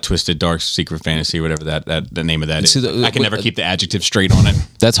is my Twisted Dark Secret Fantasy, whatever that the name of that is. I can never keep the adjective straight on it.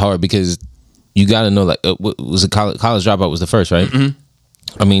 That's hard because you got to know, like, what was it? College Dropout was the first, right? Mm-hmm.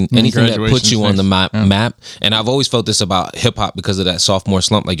 I mean, anything that puts you on the map, and I've always felt this about hip hop because of that sophomore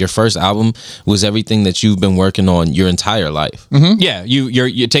slump. Like, your first album was everything that you've been working on your entire life. Mm-hmm. Yeah,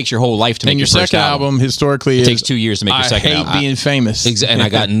 it takes your whole life to make your first second album. Historically, it takes 2 years to make your second album. I hate being famous, and I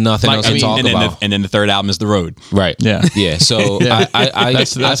got nothing else to talk about. And then the third album is The Road. Right? Yeah. So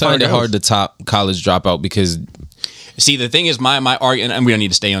I find it hard to top College Dropout because. See, the thing is, my argument, and we don't need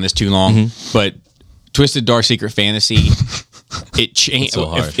to stay on this too long, but Twisted Dark Secret Fantasy, it changed. So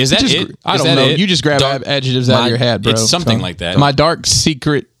hard. Is that it? I don't know. You just grab adjectives out of your head, bro. It's something like that. My Dark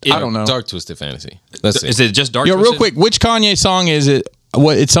Secret. I don't know. Dark Twisted Fantasy. Let's see. Is it just Dark? Yo, Twisted? real quick, which Kanye song is it?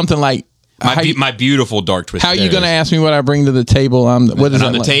 What? It's something like. My beautiful Dark Twisted. How are you going to ask me what I bring to the table? What is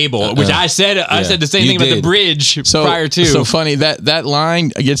on the table? Which I said the same thing about the bridge prior to. So funny that line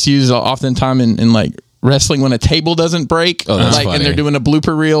gets used oftentimes in like wrestling when a table doesn't break. Oh, that's like, funny. And they're doing a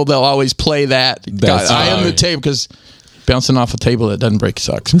blooper reel. They'll always play that. I am the table because bouncing off a table that doesn't break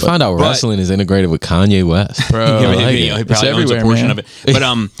sucks. Find out wrestling is integrated with Kanye West, bro. He probably owns a portion man. of it. But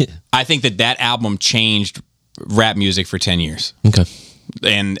I think that album changed rap music for 10 years. Okay.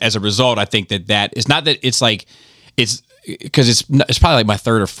 And as a result, I think that it's not that it's like it's because it's probably like my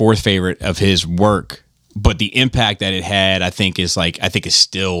third or fourth favorite of his work, but the impact that it had, I think is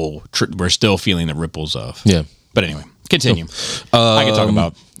still we're still feeling the ripples of. Yeah. But anyway, continue. I can talk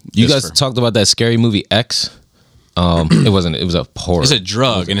about you guys talked about that scary movie X. It wasn't. It was a horror. It's a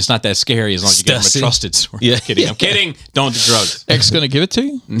drug, and it's not that scary as long as you get from a trusted source. Yeah. I'm kidding. Don't do drugs. X gonna give it to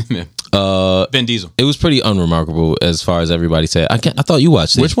you? Vin Diesel. It was pretty unremarkable as far as everybody said. I thought you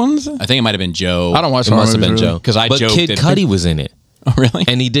watched it. Which one is it? I think it might have been Joe. I don't watch. It must have been Joe because I joked Kid that Cudi was in it. Oh, really?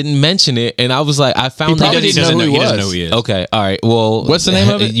 And he didn't mention it, and I was like, I found He out probably didn't know who he doesn't know was. who he is. Okay, all right. Well, What's the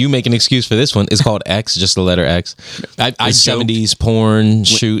name of it? You make an excuse for this one. It's called X, just the letter X. I It's joked 70s porn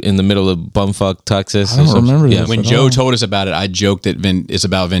shoot in the middle of bumfuck Texas. I don't remember this. when at Joe all. told us about it. I joked that it's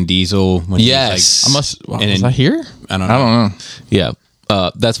about Vin Diesel. When he was Yes. I must. And Was then- I here? I don't I know. don't know. Yeah.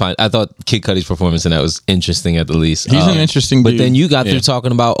 That's fine. I thought Kid Cudi's performance in that was interesting at the least. He's an interesting But dude. then you got through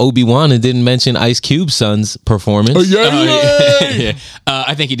talking about Obi-Wan and didn't mention Ice Cube's son's performance. Yeah.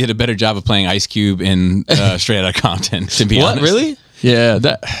 I think he did a better job of playing Ice Cube in Straight Outta Compton. To be What? honest, Really? Yeah,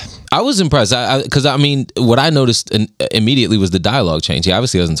 that I was impressed because I mean, what I noticed immediately was the dialogue change. He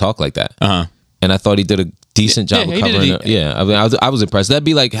obviously doesn't talk like that. And I thought he did a decent job of covering it. Yeah, I mean, I was impressed. That'd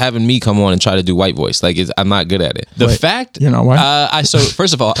be like having me come on and try to do white voice. Like, I'm not good at it. The fact, you're not white. So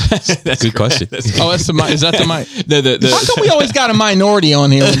first of all, that's a good question. That's the mic. Is that the mic? How come we always got a minority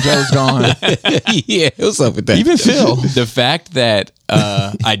on here when Joe's gone? Yeah, what's up with that? Even Phil. The fact that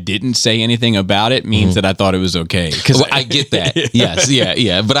I didn't say anything about it means that I thought it was okay. Because I get that. Yes,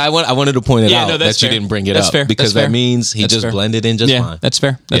 yeah. But I wanted to point it out that you didn't bring it up because that means he just blended in just fine. That's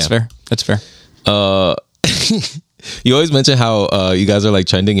fair. That's fair. You always mention how you guys are like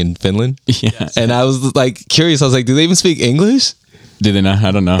trending in Finland. Yeah. And I was like curious. I was like, do they even speak English? Do they not? I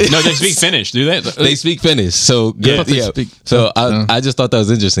don't know. No, they speak Finnish. Do they? They speak Finnish. So yeah. So I just thought that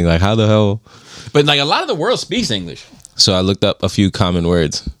was interesting. Like, how the hell? But like a lot of the world speaks English. So I looked up a few common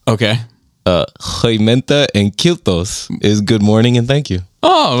words. Okay. Huimenta and kiltos is good morning and thank you.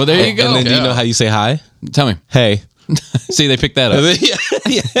 Oh, well, there you go. And then do you know how you say hi? Tell me. Hey. See, they picked that up.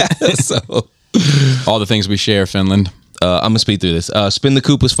 Yeah. So all the things we share, Finland. I'm gonna speed through this. Spin the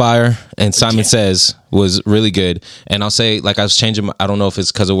Coop was fire, and Simon Says was really good. And I'll say, like, I was changing. I don't know if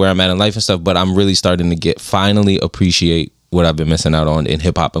it's because of where I'm at in life and stuff, but I'm really starting to finally appreciate what I've been missing out on in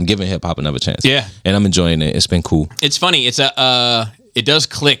hip hop. I'm giving hip hop another chance. Yeah, and I'm enjoying it. It's been cool. It's funny. It's it does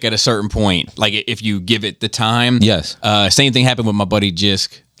click at a certain point. Like if you give it the time. Yes. Same thing happened with my buddy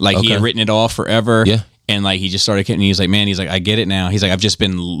Jisk. Like he had written it off forever. Yeah. And like he just started getting, he's like, man, I get it now. He's like, I've just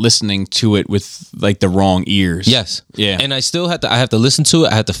been listening to it with like the wrong ears. Yes. Yeah. And I still have to listen to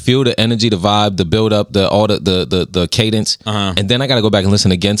it. I have to feel the energy, the vibe, the build up, the cadence. And then I got to go back and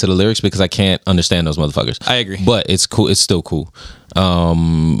listen again to the lyrics because I can't understand those motherfuckers. I agree. But it's cool. It's still cool.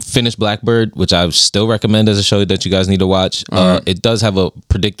 Finish Blackbird, which I still recommend as a show that you guys need to watch. It does have a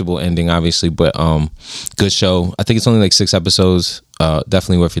predictable ending, obviously, but good show. I think it's only like 6 episodes.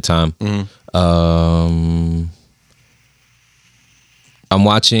 Definitely worth your time. I'm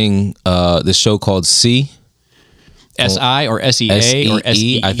watching this show called C. S-I or S-E-A or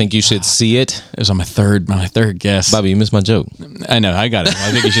S-E-E? I think you should see it. It was on my third guess. Bobby, you missed my joke. I know, I got it.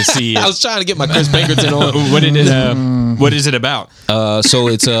 I think you should see it. I was trying to get my Chris Pinkerton on. What is it about? So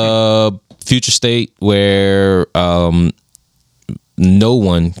it's a future state where no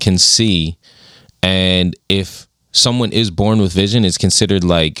one can see, and if someone is born with vision, it's considered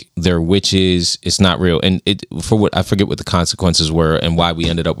like they're witches. It's not real. And I forget what the consequences were and why we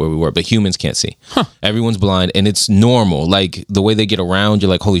ended up where we were, but humans can't see. Everyone's blind and it's normal. Like the way they get around, you're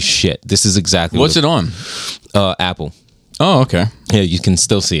like, holy shit, this is exactly what's it on? Apple. Oh, okay. Yeah, you can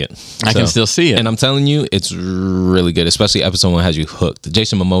still see it. I can still see it. And I'm telling you, it's really good, especially episode 1 has you hooked.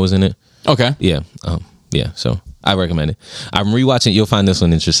 Jason Momoa is in it. Okay. Yeah. Yeah. So I recommend it. I'm rewatching. You'll find this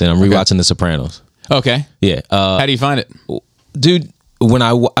one interesting. I'm rewatching The Sopranos. Okay. Yeah. How do you find it? Dude,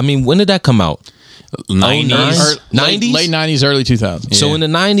 when did that come out? 90s? 90s? Late 90s, early 2000s. So in the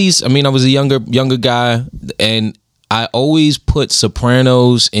 90s, I mean, I was a younger guy, and I always put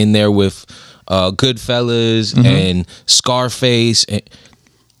Sopranos in there with Goodfellas and Scarface.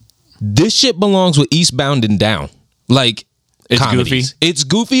 This shit belongs with Eastbound and Down. Like, it's comedies. goofy. It's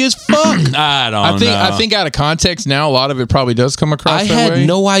goofy as fuck. I think out of context now, a lot of it probably does come across. I had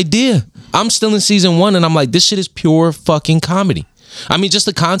no idea. I'm still in season 1, and I'm like, this shit is pure fucking comedy. I mean, just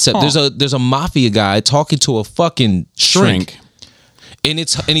the concept. There's a mafia guy talking to a fucking shrink. And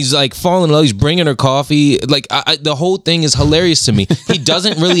he's like falling in love. He's bringing her coffee. Like the whole thing is hilarious to me. He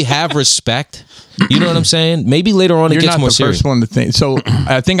doesn't really have respect. You know what I'm saying? Maybe later on it gets more serious. You're not the first one to think. So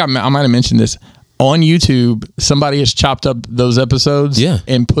I think I might have mentioned this. On YouTube, somebody has chopped up those episodes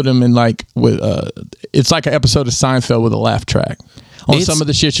and put them in like with it's like an episode of Seinfeld with a laugh track on some of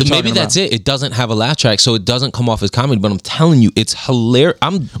the shit you're talking about. Maybe that's it. It doesn't have a laugh track, so it doesn't come off as comedy. But I'm telling you, it's hilarious.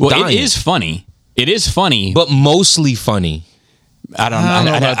 It is funny. It is funny, but mostly funny. I don't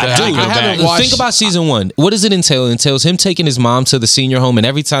know about that. Dude, think about season 1. What does it entail? It entails him taking his mom to the senior home, and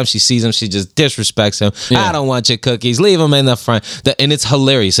every time she sees him, she just disrespects him. Yeah. I don't want your cookies. Leave them in the front. And it's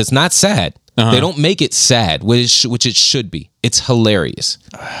hilarious. It's not sad. They don't make it sad, which it should be. It's hilarious.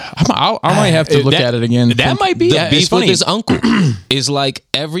 I might have to look at it again. That might be. The beef with his uncle is like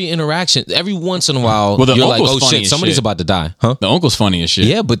every interaction, every once in a while, the you're like, oh funny shit, somebody's about to die. Huh? The uncle's funny as shit.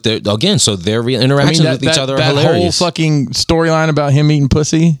 Yeah, but their interactions with each other are hilarious. That whole fucking storyline about him eating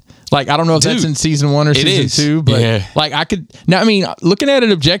pussy. Like, I don't know if that's in season 1 or season 2, but like I could now. I mean, looking at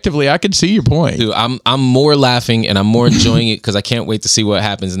it objectively, I could see your point. Dude, I'm more laughing and I'm more enjoying it because I can't wait to see what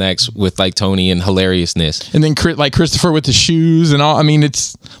happens next with like Tony and hilariousness. And then like Christopher with the shoes and all. I mean,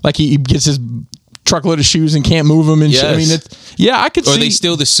 it's like he gets his truckload of shoes and can't move them and shit. I mean, I could see. Or they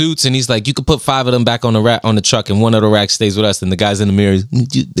steal the suits and he's like, you could put 5 of them back on the rack on the truck and one of the racks stays with us. And the guys in the mirror,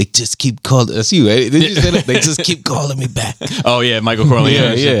 they just keep calling. That's you, eh? They just keep calling me back. Oh yeah, Michael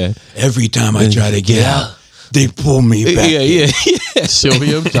Corleone. Yeah. Every time I try to get out, they pull me back. Yeah.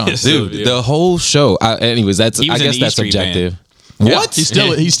 Silvio Johnson. Dude, the whole show. Anyways, I guess that's subjective. What?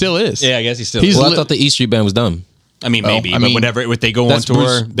 He still is. Yeah, I guess he still He's is. Well, I thought the E Street Band was done. I mean, maybe, I but mean, whatever. If they go on that's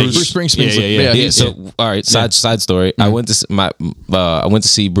tour, Bruce Springsteen. Yeah. So, all right. Side story. I went to I went to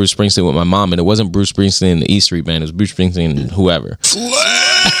see Bruce Springsteen with my mom, and it wasn't Bruce Springsteen and the E Street Band. It was Bruce Springsteen and whoever.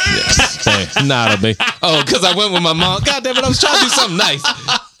 Nah, me. Oh, because I went with my mom. God damn it! I was trying to do something nice.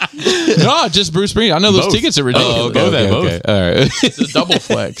 No, just Bruce Springsteen. I know those tickets are ridiculous. Oh, okay. All right. It's a double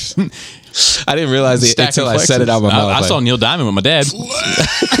flex. I didn't realize it until I said it out my mouth. I saw Neil Diamond with my dad.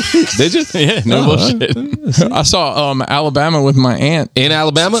 Did you? Yeah, no bullshit. I saw Alabama with my aunt. In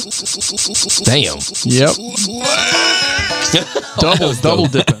Alabama? Damn. Yep. double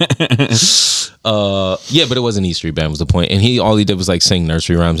dipping. Yeah, but it wasn't E Street Band was the point. And all he did was like sing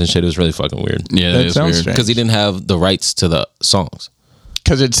nursery rhymes and shit. It was really fucking weird. Yeah, That that is sounds weird. strange. Because he didn't have the rights to the songs.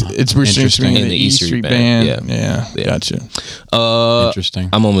 Because it's Bruce Springsteen and the E Street Band. Yeah, gotcha. Interesting.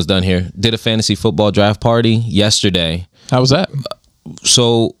 I'm almost done here. Did a fantasy football draft party yesterday. How was that?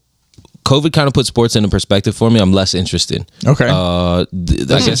 So COVID kind of put sports into perspective for me. I'm less interested. Okay. I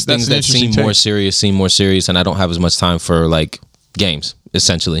guess things an that seem interesting more serious, and I don't have as much time for like games,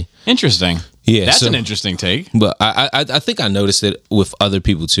 essentially. Interesting. Yeah, That's so- an interesting take. But I think I noticed it with other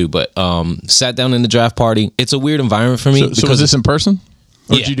people too. But sat down in the draft party. It's a weird environment for me. So was this in person?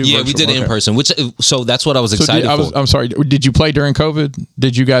 Or yeah, did you do we virtual? did it in Okay. person. So that's what I was So excited for. I'm sorry. Did you play during COVID?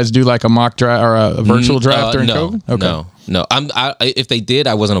 Did you guys do like a mock draft or a virtual draft during COVID? Okay. No. If they did,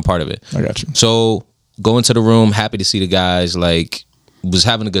 I wasn't a part of it. I got you. So go into the room, happy to see the guys. Like was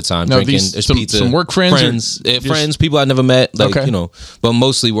having a good time drinking. There's pizza. Some work friends, friends, people I never met. Like Okay. but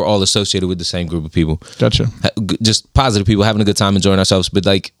mostly we're all associated with the same group of people. Gotcha. Just positive people having a good time, enjoying ourselves. But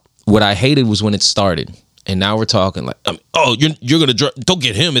like what I hated was when it started. And now we're talking like, you're gonna don't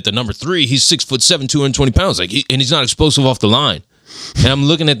get him at the number 3. He's 6'7", 220 pounds, and he's not explosive off the line. And I'm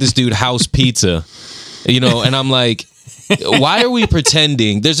looking at this dude, House Pizza, and I'm like, why are we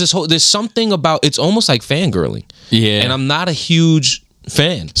pretending? There's something about it's almost like fangirling. Yeah. And I'm not a huge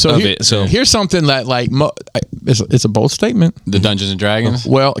fan of it. So here's something that like it's a bold statement. The Dungeons and Dragons.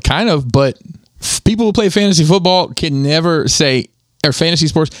 Well, kind of, but people who play fantasy football can never say. Or fantasy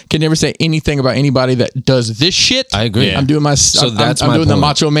sports can never say anything about anybody that does this shit. I agree. Yeah. I'm doing my. So I'm, that's I'm my doing the point.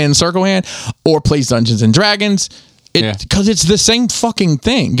 Macho Man circle hand, or plays Dungeons and Dragons. Because it's the same fucking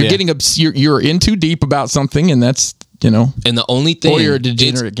thing. You're getting you're in too deep about something, and that's and the only thing, or you're a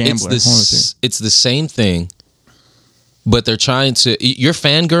degenerate gambler. It's the same thing. But they're trying to. You're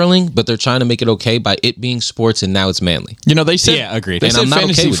fangirling, but they're trying to make it okay by it being sports, and now it's manly. They said. Yeah, agreed. They And said I'm not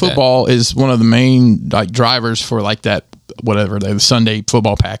fantasy okay with football is one of the main like drivers for like that whatever the Sunday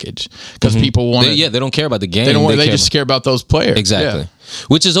football package because people want. They don't care about the game. They don't. They care just care about those players. Exactly. Yeah.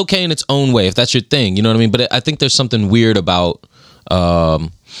 Which is okay in its own way if that's your thing. You know what I mean? But I think there's something weird about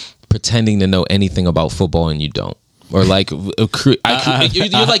pretending to know anything about football and you don't. Or like, you're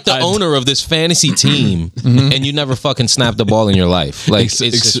like the owner of this fantasy team, and you never fucking snapped the ball in your life. Like it's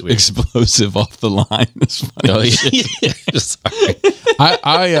just weird. Explosive off the line. It's funny. Oh, yeah. Sorry.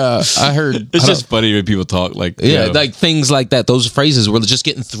 I heard. It's just funny when people talk like Like things like that. Those phrases were just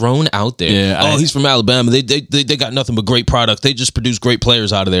getting thrown out there. Yeah, he's from Alabama. They got nothing but great product. They just produce great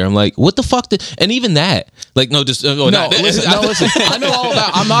players out of there. I'm like, what the fuck? And even that, like, listen. I know all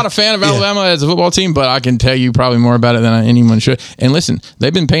about. I'm not a fan of Alabama as a football team, but I can tell you probably more about it than anyone should. And listen,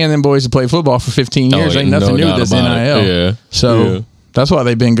 they've been paying them boys to play football for 15 years. Ain't nothing new with this NIL. Yeah. So that's why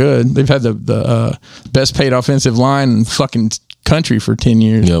they've been good. They've had the best paid offensive line in fucking country for 10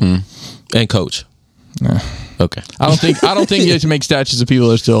 years. Yep. And coach. Okay. I don't think you have to make statues of people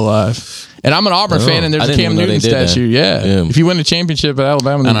that are still alive. And I'm an Auburn fan, and there's a Cam Newton statue. Yeah. If you win a championship at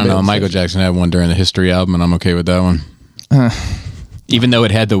Alabama, I don't know. Michael Jackson had one during the History album, and I'm okay with that one. Even though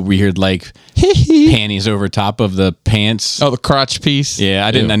it had the weird like panties over top of the pants. Oh, the crotch piece. Yeah,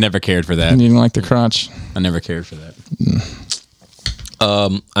 I didn't. Yeah. I never cared for that. You didn't like the crotch. I never cared for that.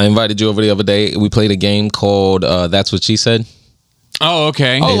 I invited you over the other day. We played a game called That's What She Said. Oh,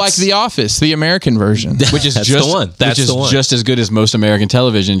 okay. Oh, like The Office, the American version, which is That's just the one. Which is just as good as most American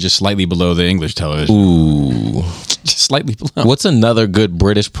television, just slightly below the English television. Ooh, just slightly below. What's another good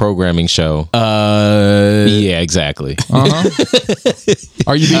British programming show? Yeah, exactly.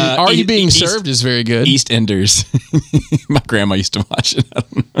 Are you being served is very good. EastEnders. My grandma used to watch it. I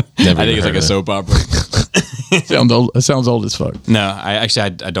think it's like a soap opera. It sounds old as fuck. No, I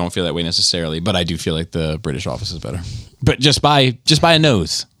don't feel that way necessarily, but I do feel like the British Office is better. But just by a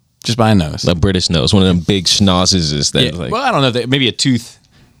nose. Just by a nose. The British nose. One of them big schnozzes is that. Yeah. Like, Well, I don't know. Maybe a tooth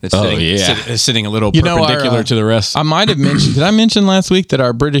that's sitting a little perpendicular to the rest. I might have mentioned. Did I mention last week that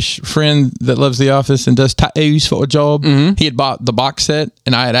our British friend that loves The Office and does tattoos for a job? He had bought the box set,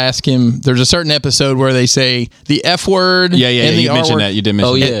 and I had asked him. There's a certain episode where they say the F word. Yeah. And the You R mentioned word. that. You did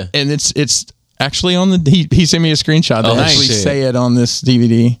mention that. And it's actually on the. He sent me a screenshot. They actually shit. say it on this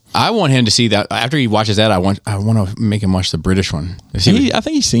DVD. I want him to see that. After he watches that, I want to make him watch the British one. I think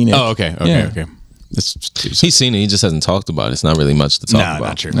he's seen it. Oh, okay. Yeah. he's seen it. He just hasn't talked about it. It's not really much to talk about.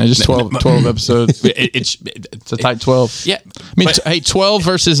 Not true. No, just 12 episodes. It's a tight 12. Yeah. I mean, 12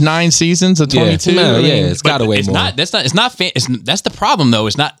 versus 9 seasons of 22. Yeah, I mean, it's got away more. That's the problem though.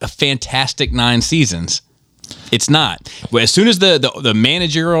 It's not a fantastic 9 seasons. It's not. But as soon as the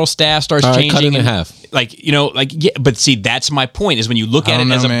managerial staff starts All right, changing, cut it in half. But see, that's my point. Is when you look I at it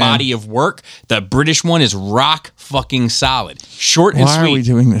don't as know, a man. body of work, the British one is rock fucking solid, short and Why are we sweet.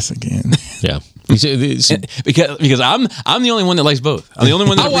 doing this again? Yeah. Because I'm the only one that likes both. I'm the only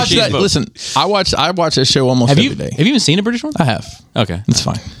one that I watch appreciates that. both. Listen, I watch that show almost have every you day. have you even seen a British one? I have. Okay, It's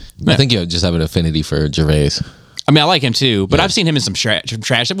fine. I think you just have an affinity for Gervais. I mean, I like him too, but I've seen him in some trash.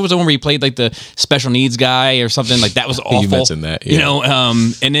 That was the one where he played like the special needs guy or something. Like that was awful. You mentioned that, You yeah. know,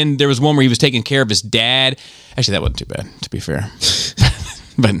 and then there was one where he was taking care of his dad. Actually, that wasn't too bad, to be fair.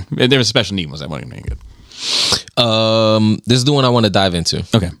 But there was special need ones that wasn't any good. This is the one I want to dive into.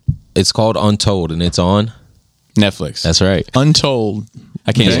 Okay, It's called Untold, and it's on. Netflix. That's right. Untold.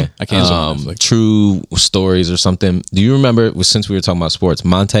 I can't. I can't. True stories or something. Do you remember? Since we were talking about sports,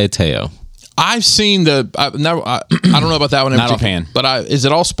 Monte Teo. I've seen I don't know about that one. In Not particular, offhand. but is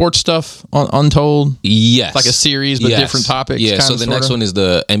it all sports stuff on Untold? Yes, Like a series, but different topics, Yeah. kinda, So the next sorta? one is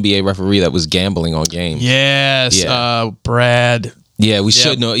the NBA referee that was gambling on games. Yes. Yeah. Brad. Yeah, we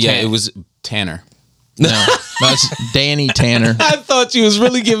should know. Yeah, Tan- it was. Tanner. No, that's Danny Tanner. I thought you was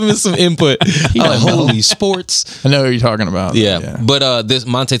really giving me some input. Holy sports. I know who you're talking about. Yeah. But this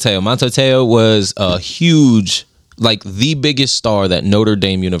Monte Teo was a huge, like the biggest star that Notre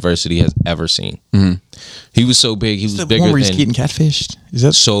Dame University has ever seen. Mm-hmm. He was so big. He was the bigger one where he's than. getting catfished. Is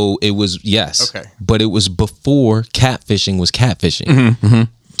that So it was, yes. Okay. But it was before catfishing was catfishing.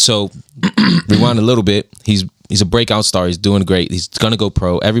 So rewind a little bit. He's a breakout star. He's doing great. He's going to go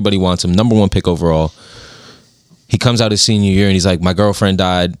pro. Everybody wants him. Number 1 pick overall. He comes out his senior year and he's like, my girlfriend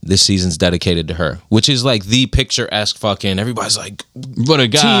died. This season's dedicated to her, which is like the picturesque fucking, everybody's like, What a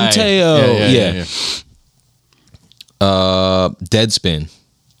guy. Team Teo. Yeah. Deadspin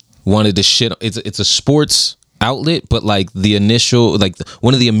wanted to shit. It's a sports outlet, but like the initial, like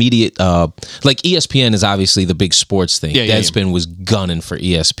one of the immediate, like ESPN is obviously the big sports thing. Yeah, Deadspin was gunning for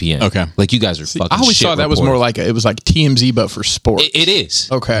ESPN. Okay. Like you guys are fucking. I always shit thought that was more reporters. like it was like TMZ, but for sports. It is.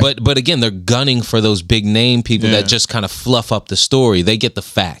 Okay. But again, they're gunning for those big name people Yeah. that just kind of fluff up the story. They get the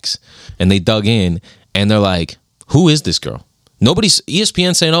facts and they dug in and they're like, who is this girl? Nobody's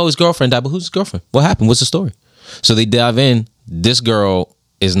ESPN saying, oh, his girlfriend died, but who's his girlfriend? What happened? What's the story? So they dive in. This girl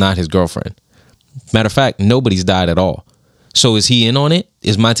is not his girlfriend. Matter of fact, nobody's died at all. So is he in on it?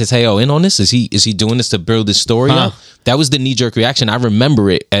 Is Monte Teo in on this? Is he doing this to build this story up? That was the knee jerk reaction. I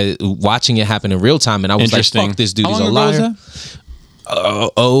remember it watching it happen in real time, and I was like, Interesting. "Fuck this dude! How He's a long ago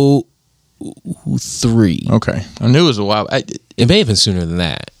was liar." 03. Okay, I knew it was a while. It may have been sooner than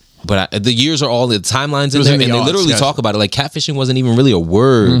that, but the years are all the timelines in was there, in and the they odds, literally gotcha. talk about it. Like catfishing wasn't even really a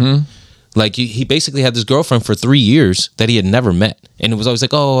word. Like he basically had this girlfriend for 3 years that he had never met, and it was always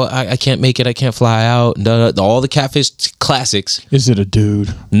like, "Oh, I can't make it. I can't fly out." All the catfish classics. Is it a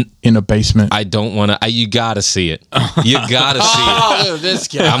dude in a basement? I don't want to. You gotta see it. You gotta see it. This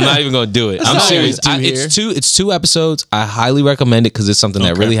guy. I'm not even gonna do it. I'm not serious. what we do It's two episodes. I highly recommend it because it's something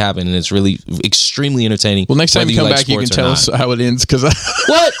that really happened and it's really extremely entertaining. Well, next time whether you come like back, you can sports or tell not. us how it ends because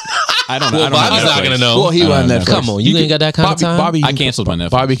What? I don't know. Well, I don't have Bobby's not Netflix. gonna know. well, he won Netflix. Come on, you ain't got that kind of time? Bobby, I canceled my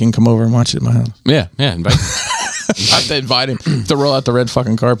Netflix. Bobby can come over and watch it at my house. Yeah. Invite. I have to invite him to roll out the red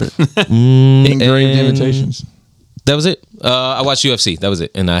fucking carpet. Engraved and- invitations. That was it. I watched UFC. That was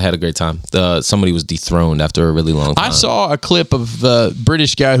it, and I had a great time. Somebody was dethroned after a really long time. I saw a clip of the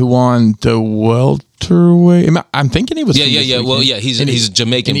British guy who won the welterweight. I'm thinking he was. Yeah, from yeah, this yeah. weekend. Well, yeah, he's And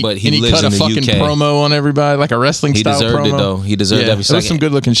Jamaican, but he and lives cut in a the fucking UK. promo on everybody, like a wrestling He style deserved it promo. though. He deserved every It was second. some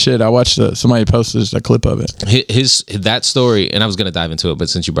good looking shit. I watched somebody posted a clip of it. His that story, and I was gonna dive into it, but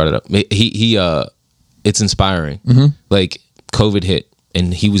since you brought it up, it's inspiring. Like COVID hit,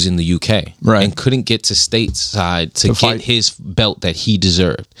 and he was in the UK, Right. and couldn't get to stateside to get fight. his belt that he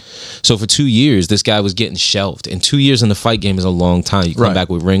deserved. So for 2 years, this guy was getting shelved. And 2 years in the fight game is a long time. You come Right. back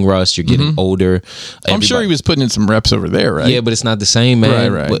with ring rust. You're getting older. I'm sure he was putting in some reps over there, right? Yeah, but it's not the same,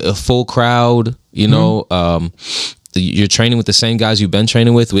 man. Right. With a full crowd, you know. You're training with the same guys you've been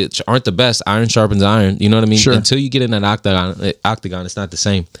training with, which aren't the best. Iron sharpens iron. You know what I mean? Sure. Until you get in that octagon, it's not the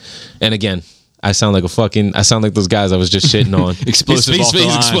same. And again, I sound like those guys I was just shitting on. Explosive His off the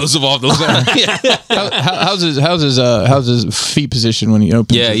line. explosive off the line. How's his feet position when he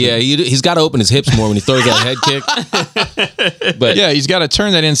opens? Yeah, he's got to open his hips more when he throws that head kick. But Yeah, he's got to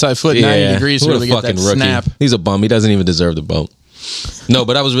turn that inside foot 90 degrees to what a really get that fucking rookie. snap. He's a bum. He doesn't even deserve the belt. No,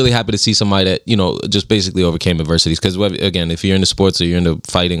 but I was really happy to see somebody that, you know, just basically overcame adversities. Because, again, if you're into sports or you're into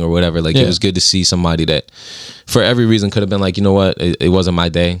fighting or whatever, like, it was good to see somebody that, for every reason, could have been like, you know what, it wasn't my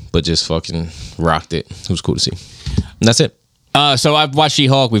day, but just fucking rocked it. It was cool to see. And that's it. So I've watched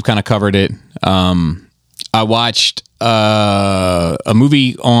She-Hulk. We've kind of covered it. I watched a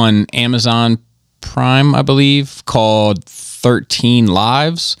movie on Amazon Prime, I believe, called 13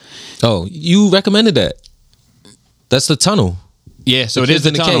 Lives. Oh, you recommended that. That's the tunnel. Yeah, so The it is kids the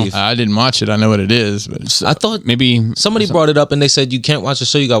in the tunnel. cave. I didn't watch it. I know what it is, but it's, I thought Maybe somebody brought it up and they said you can't watch the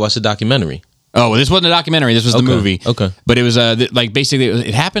show, you got to watch the documentary. Oh, well, this wasn't a documentary. This was the Okay, movie. okay. But it was like basically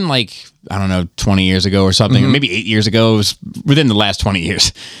it happened like, I don't know, 20 years ago or something, or maybe 8 years ago. It was within the last 20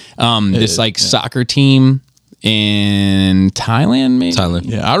 years. This like soccer team in Thailand, maybe. Thailand.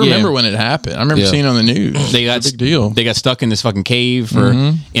 yeah, I remember when it happened. I remember Yeah. seeing it on the news. They got It's a big deal. They got stuck in this fucking cave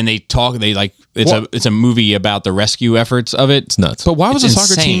and they talk. They like it's a movie about the rescue efforts of it. It's nuts. But why was It's the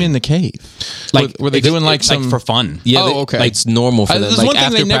soccer insane. team in the cave? Like were they it's- doing like it's some for fun? Yeah, Oh, okay. Like, it's normal for them. there's Like one thing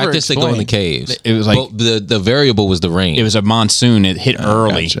after they never practice, they go in the explained. caves. It was like- well, the variable was the rain. It was a monsoon. It hit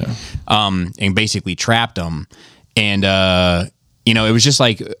early, gotcha. and basically trapped them. And you know, it was just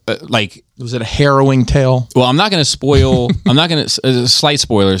like Was it a harrowing tale? well, I'm not going to spoil. I'm not going to slight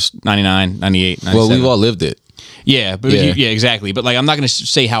spoilers. 99, 98, 97. well, we've all lived it. yeah, but Yeah. yeah, exactly. But like, I'm not going to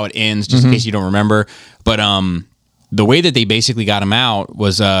say how it ends, just in case you don't remember. But the way that they basically got him out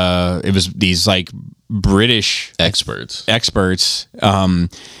was it was these like British Experts.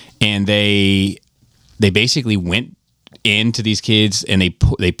 and they basically went into these kids and they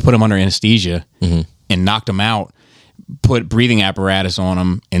put them under anesthesia and knocked them out, put breathing apparatus on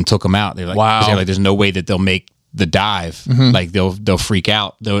them and took them out. They're like, Wow. they're like, there's no way that they'll make the dive. Like they'll freak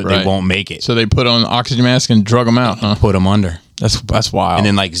out. They Right. won't make it. So they put on oxygen mask and drug them out, huh? Put them under. That's wild. And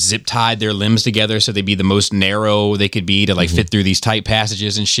then like zip tied their limbs together so they'd be the most narrow they could be to like fit through these tight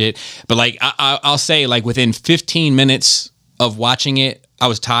passages and shit. But like I'll say like within 15 minutes of watching it, I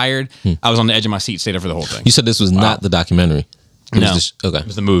was tired. I was on the edge of my seat, stayed there for the whole thing. You said this was not the documentary. It No. was okay. It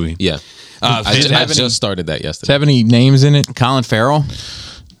was the movie. Yeah. Uh, I does it have any- just started that Does it yesterday. have any names in it? Colin Farrell.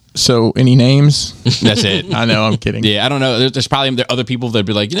 So any names? That's it. I know, I'm kidding. Yeah, I don't know. There's probably there are other people that'd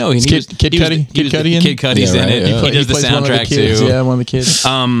be like, you know, he Kid- was, Kid he was- Cudi? he was Kid the- Cudi in Kid it? Cudi's Yeah, in right, it. yeah. He does the plays one of soundtrack kids. too. Yeah, one of the kids.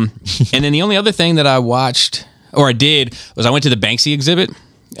 And then the only other thing that I watched or I did was I went to the Banksy exhibit.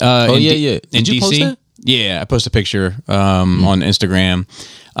 Oh, in yeah. in Did you DC. post that? Yeah, I posted a picture on Instagram,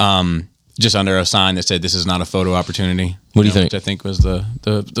 just under a sign that said, "This is not a photo opportunity." What do you think? Which I think was the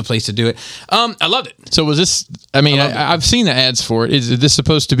place to do it. I loved it. So was this? I mean, I've seen the ads for it. Is this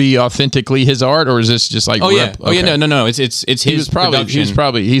supposed to be authentically his art, or is this just like? Oh yeah, rep? oh yeah, Okay. no. It's his He was probably production.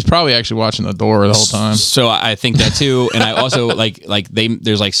 he's probably actually watching the door the whole time. So I think that too, and I also like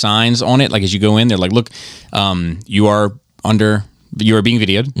there's like signs on it, like as you go in, they're like, look, you are being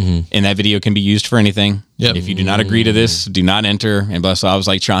videoed, and that video can be used for anything. Yep. If you do not agree to this, do not enter. And so I was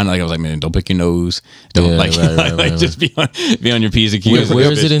like I was like, man, don't pick your nose, don't Yeah, like, right. just be on your P's and Q's.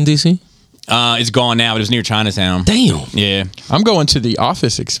 Where is it in DC? It's gone now, but it was near Chinatown. Damn. Yeah. I'm going to the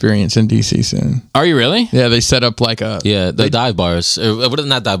Office experience in DC soon. Are you really? Yeah, they set up like a Yeah, the dive bars.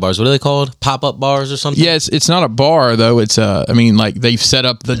 Not dive bars. What are they called? Pop-up bars or something? Yeah, it's not a bar though. It's I mean, like they've set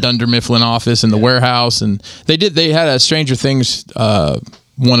up the Dunder Mifflin office and the warehouse, and they had a Stranger Things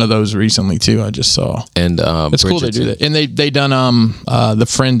one of those recently too. I just saw. And It's cool they do that, and they done the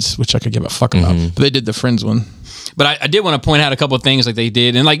Friends, which I could give a fuck about, but they did the Friends one. But I did want to point out a couple of things like they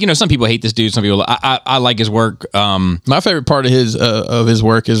did, and like, you know, some people hate this dude, some people I like his work. My favorite part of his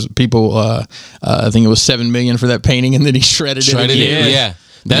work is people. I think it was $7 million for that painting, and then he shredded it. Shredded again. it, yeah.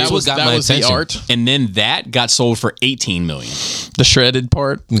 That's what got my attention. The art, And then that got sold for $18 million the shredded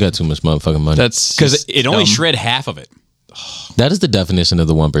part. You got too much motherfucking money. That's because it only dumb. shred half of it. That is the definition of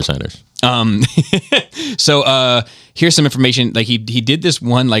the 1%ers. So here's some information. Like he did this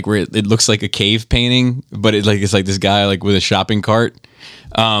one like where it looks like a cave painting, but it's like this guy like with a shopping cart.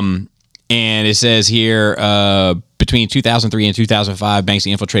 And it says here between 2003 and 2005, Banksy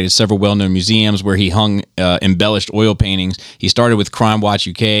infiltrated several well-known museums where he hung embellished oil paintings. He started with Crime Watch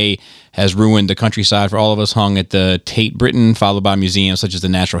UK, has ruined the countryside for all of us, hung at the Tate Britain, followed by museums such as the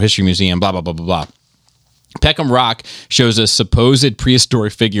Natural History Museum, blah, blah, blah, blah, blah. Peckham Rock shows a supposed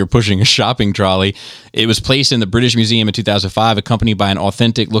prehistoric figure pushing a shopping trolley. It was placed in the British Museum in 2005, accompanied by an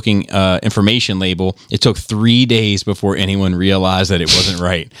authentic-looking information label. It took 3 days before anyone realized that it wasn't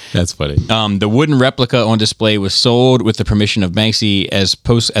right. That's funny. The wooden replica on display was sold with the permission of Banksy as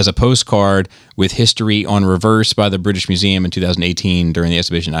a postcard with history on reverse by the British Museum in 2018 during the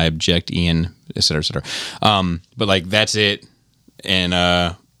exhibition. I object, Ian, et cetera, et cetera. But like that's it,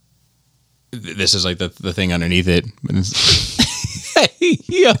 and this is like the thing underneath it. Hey,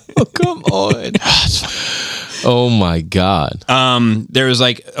 yo, come on. Oh my God. There was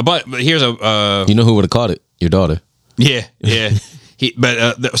like but here's a you know who would have caught it? Your daughter. Yeah.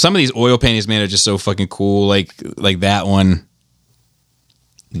 Some of these oil paintings, man, are just so fucking cool. Like that one.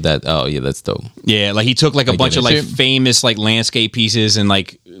 That's dope. Yeah, like he took like a bunch of like famous like landscape pieces and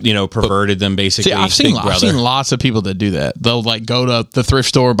like perverted them basically. See, I've seen lots of people that do that. They'll like go to the thrift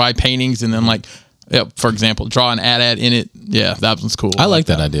store, buy paintings, and then like, for example, draw an ad in it. Yeah, that one's cool. I like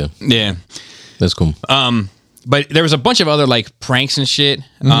that idea. Yeah, that's cool. But there was a bunch of other like pranks and shit.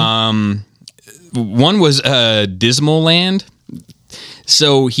 One was Dismal Land.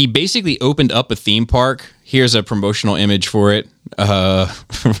 So he basically opened up a theme park. Here's a promotional image for it. Yeah,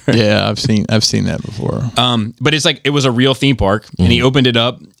 I've seen that before. But it's like it was a real theme park, and he opened it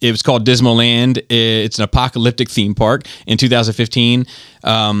up. It was called Dismal Land. It's an apocalyptic theme park. In 2015,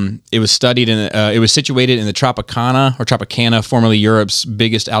 it was studied in. It was situated in the Tropicana, formerly Europe's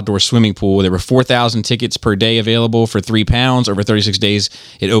biggest outdoor swimming pool. There were 4,000 tickets per day available for £3. Over 36 days,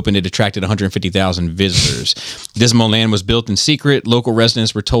 it opened. It attracted 150,000 visitors. Dismal Land was built in secret. Local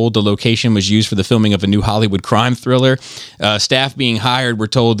residents were told the location was used for the filming of a new Hollywood crime thriller. Staff being hired were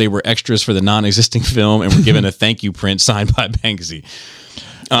told they were extras for the non-existing film and were given a thank you print signed by Banksy.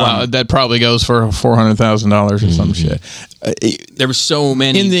 Wow, that probably goes for $400,000 or some shit. There were so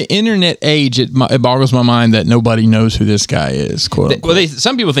many. In the internet age, it boggles my mind that nobody knows who this guy is. Quote unquote. Well,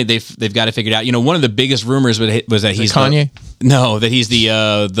 some people think they've got it figured out. One of the biggest rumors was that he's Kanye. That he's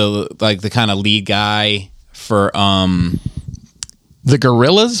the kind of lead guy for the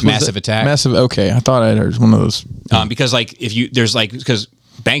Gorillas, Massive Attack. Okay, I thought I'd heard one of those. Because because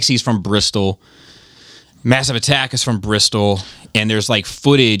Banksy's from Bristol. Massive Attack is from Bristol, and there's like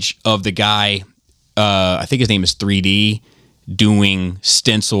footage of the guy, I think his name is 3D, doing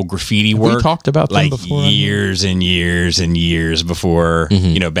stencil graffiti work. We talked about them like before. Years and years and years before,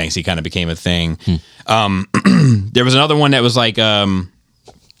 Banksy kind of became a thing. There was another one that was like,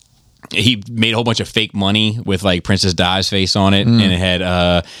 he made a whole bunch of fake money with like Princess Di's face on it, and it had,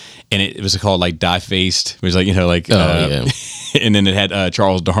 and it was called like Die Faced. It was like, and then it had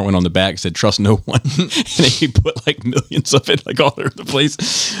Charles Darwin on the back, said trust no one. And then he put like millions of it like all over the place.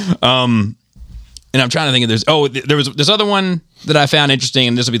 And I'm trying to think of there was this other one that I found interesting,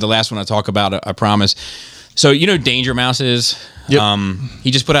 and this will be the last one I talk about, I promise. So Danger Mouse is? Yep.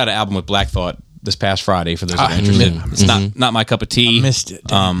 He just put out an album with Black Thought this past Friday, for those that are interested. It's not my cup of tea. I missed it.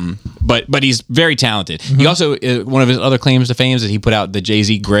 But he's very talented. He also, one of his other claims to fame is that he put out the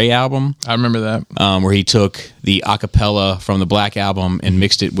Jay-Z Grey album. I remember that. Where he took the acapella from the Black album and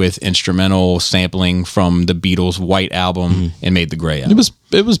mixed it with instrumental sampling from the Beatles' White album and made the Grey album.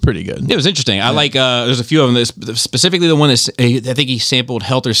 It was pretty good. It was interesting. I like, there's a few of them, specifically the one I think he sampled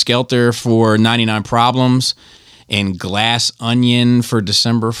Helter Skelter for 99 Problems. And Glass Onion for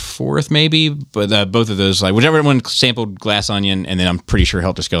December 4th, maybe. But both of those, like, whichever one sampled Glass Onion, and then I'm pretty sure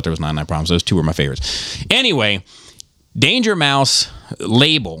Helter Skelter was 99 Problems. Those two were my favorites. Anyway, Danger Mouse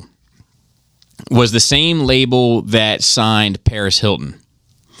label was the same label that signed Paris Hilton.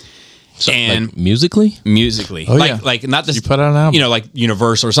 So, and like musically, oh, like not this. You put out an album, like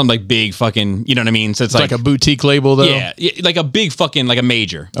Universal or something like big fucking. You know what I mean? So it's like a boutique label, though. Yeah, like a big fucking like a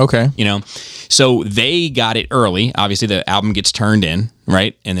major. Okay, so they got it early. Obviously, the album gets turned in,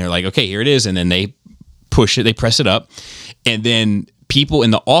 right? And they're like, okay, here it is, and then they push it, they press it up, and then people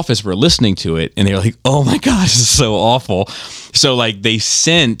in the office were listening to it, and they're like, oh my god, this is so awful. So like they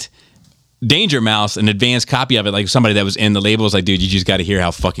sent Danger Mouse an advanced copy of it, like somebody that was in the label was like, dude, you just got to hear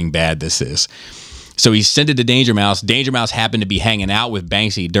how fucking bad this is. So he sent it to Danger Mouse. Danger Mouse happened to be hanging out with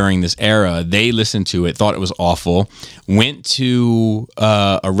Banksy during this era. They listened to it, thought it was awful, went to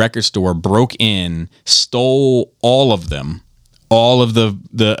a record store, broke in, stole all of them, all of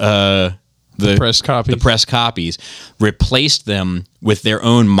the the press copies, replaced them with their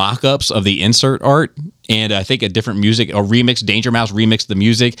own mock-ups of the insert art, and I think a different music, a remix. Danger Mouse remixed the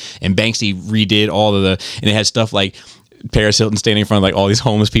music, and Banksy redid all of and it had stuff like Paris Hilton standing in front of like all these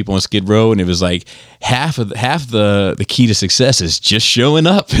homeless people on Skid Row, and it was like half the key to success is just showing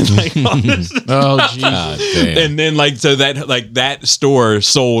up and like all this and then like so that store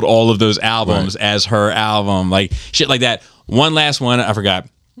sold all of those albums as her album, like shit like that. One last one, I forgot.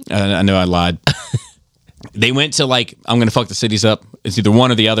 I know I lied. They went to like, I'm gonna fuck the cities up. It's either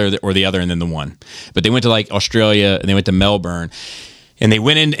one or the other, and then the one. But they went to like Australia, and they went to Melbourne, and they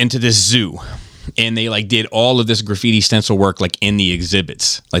went into this zoo. And they like did all of this graffiti stencil work like in the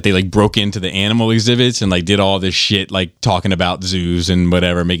exhibits. Like they like broke into the animal exhibits and like did all this shit, like talking about zoos and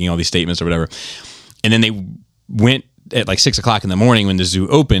whatever, making all these statements or whatever. And then they went at like 6 o'clock in the morning when the zoo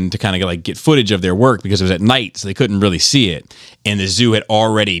opened to kind of like get footage of their work because it was at night, so they couldn't really see it. And the zoo had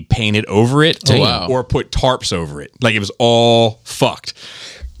already painted over it or put tarps over it. Like it was all fucked.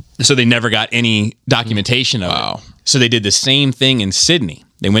 So they never got any documentation of it. So they did the same thing in Sydney.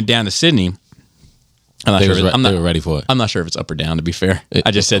 They went down to Sydney. They were ready for it. I'm not sure if it's up or down, to be fair. I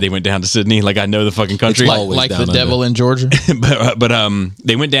just said they went down to Sydney. Like I know the fucking country. Like the devil in Georgia. but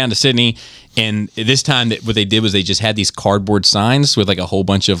they went down to Sydney, and this time what they did was they just had these cardboard signs with like a whole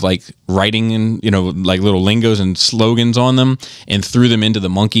bunch of like writing and, like little lingos and slogans on them, and threw them into the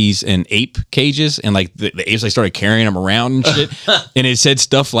monkeys and ape cages, and like the apes like started carrying them around and shit. And it said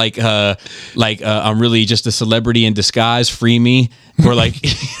stuff like I'm really just a celebrity in disguise, free me. Or like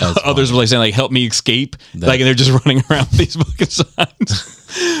others were like saying like help me escape. Like, and they're just running around with these fucking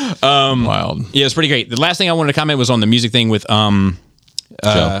signs. Wild. Yeah, it's pretty great. The last thing I wanted to comment was on the music thing with I'm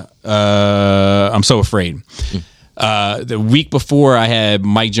So Afraid. The week before, I had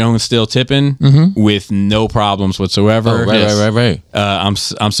Mike Jones Still Tipping with no problems whatsoever. Right. I'm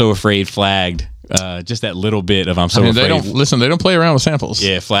So Afraid flagged. Just that little bit of I'm So Afraid. They don't play around with samples.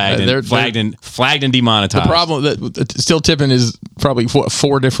 Yeah, flagged and demonetized. The problem that Still Tipping is probably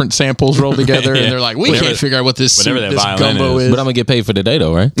 4 different samples rolled together, and they're like, we can't figure out what this gumbo is. But I'm gonna get paid for the day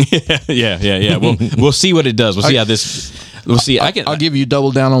though, right? Yeah. We'll see what it does. We'll see how this. We'll see. I'll give you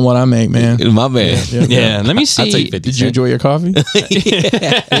double down on what I make, man. My man. Yeah. Let me see. Did you enjoy your coffee?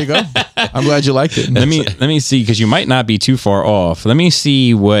 There you go. I'm glad you liked it. Let me see, because you might not be too far off. Let me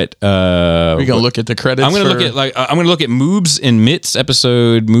see what. We're gonna look at the credits. I'm gonna look at Moobs and Mitts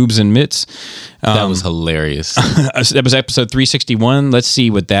episode. Moobs and Mitts. That was hilarious. That was episode 361. Let's see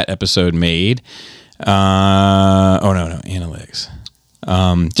what that episode made. No, analytics.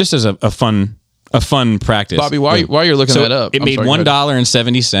 Just as a fun practice. Bobby, while you're looking that up, it made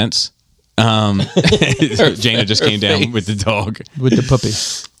 $1.70. Jana just came down with the dog. With the puppy.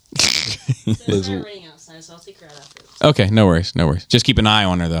 Outside, so I'll take her out after. Okay, no worries. Just keep an eye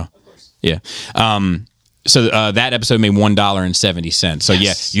on her, though. Of course. Yeah. So that episode made $1.70. So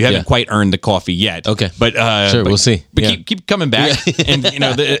yes. You haven't quite earned the coffee yet. Okay. But sure, we'll see. But keep coming back, and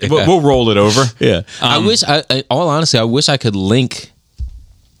we'll roll it over. Yeah. I wish I could link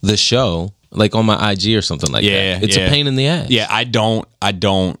the show like on my IG or something like that. It's a pain in the ass. Yeah, I don't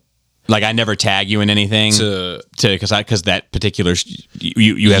like, I never tag you in anything because that particular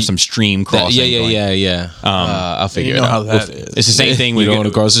you have some stream crossing. Yeah. I'll figure it out. How that is. It's the same thing with going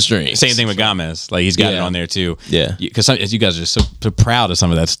across the stream. Same thing with Gomez. Like he's got it on there too. Yeah, because you guys are so proud of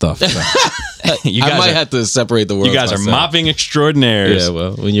some of that stuff. So. I might have to for the world. You guys are mopping extraordinaires. Yeah,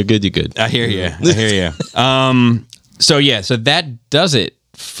 well, when you're good, you're good. I hear you. So that does it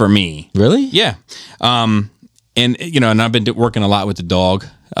for me. Really? Yeah. And I've been working a lot with the dog.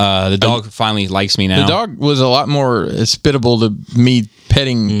 The dog finally likes me now. The dog was a lot more hospitable to me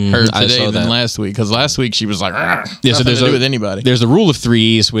petting her today than last week, because last week she was like, so there's to do with anybody. There's the rule of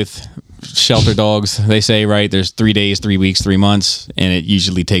 3s with shelter dogs. They say, right, there's 3 days, 3 weeks, 3 months, and it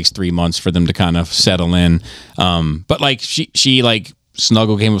usually takes 3 months for them to kind of settle in. But like she like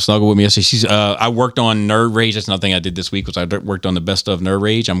snuggle with me yesterday. She's I worked on Nerd Rage. That's another thing I did this week, was I worked on the best of Nerd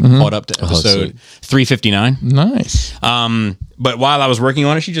Rage. I'm caught up to episode 359. Nice. But while I was working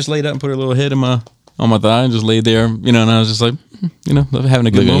on it, she just laid up and put her little head on my thigh and just laid there, and I was just like, having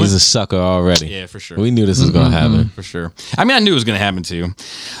a good moment. He's a sucker already. Yeah, for sure. We knew this was going to happen. For sure. I mean, I knew it was going to happen too.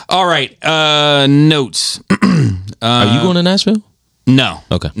 All right. Notes. Are you going to Nashville? No.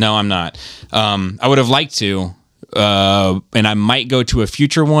 Okay. No, I'm not. I would have liked to, and I might go to a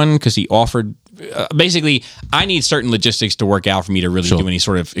future one, because he offered. Basically, I need certain logistics to work out for me to really do any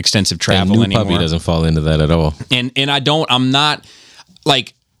sort of extensive travel anymore. Puppy doesn't fall into that at all. And I'm not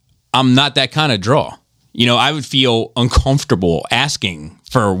that kind of draw. I would feel uncomfortable asking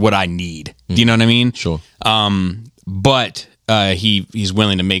for what I need. Do you know what I mean? Sure. But he's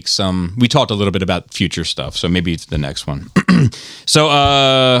willing to make some. We talked a little bit about future stuff, so maybe it's the next one. So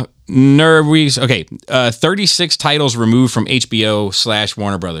Nerd Weeks. Okay, 36 titles removed from HBO /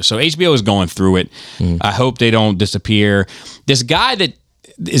 Warner Brothers. So HBO is going through it. I hope they don't disappear. This guy that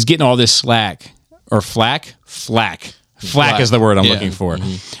is getting all this slack or flack is the word I'm looking for.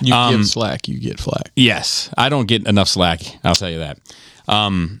 You give slack, you get flack. Yes, I don't get enough slack. I'll tell you that.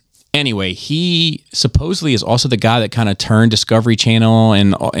 Anyway, he supposedly is also the guy that kind of turned Discovery Channel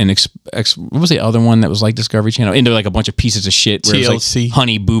and what was the other one that was like Discovery Channel into like a bunch of pieces of shit. Where TLC. it was like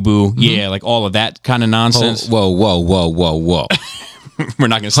Honey Boo Boo. Yeah, like all of that kind of nonsense. Whoa. We're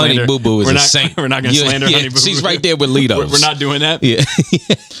not going to slander. Honey Boo Boo is a saint. We're not going to slander Honey Boo Boo. She's right there with Litos. We're not doing that. Yeah.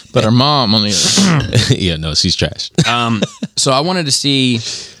 But her mom on the other. Yeah, no, she's trash. So I wanted to see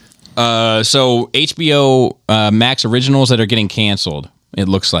so HBO Max originals that are getting canceled, it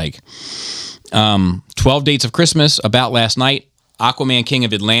looks like. 12 Dates of Christmas, About Last Night, Aquaman King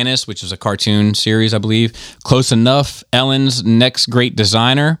of Atlantis, which is a cartoon series, I believe. Close Enough, Ellen's Next Great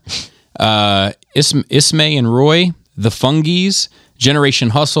Designer, Ismay and Roy, The Fungies, Generation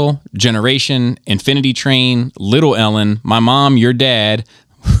Hustle, Generation, Infinity Train, Little Ellen, My Mom, Your Dad.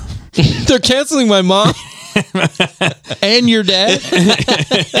 They're canceling my mom. And your dad?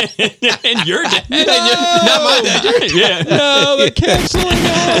 And your dad. Not my dad. Yeah. No, they're canceling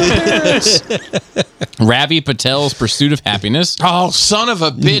us. Ravi Patel's Pursuit of Happiness. Oh, son of a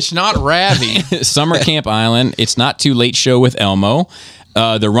bitch, not Ravi. Summer Camp Island. It's Not Too Late Show with Elmo.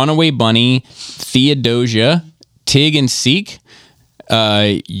 The Runaway Bunny. Theodosia. Tig and Seek.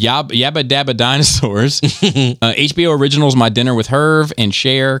 Yabba Dabba Dinosaurs, HBO Originals, My Dinner with Herv and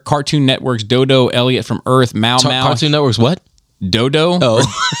Cher, Cartoon Network's Dodo, Elliot from Earth, Mau Mau. Cartoon Network's what? Dodo. Oh.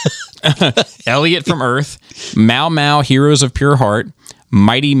 Elliot from Earth, Mau Mau, Heroes of Pure Heart,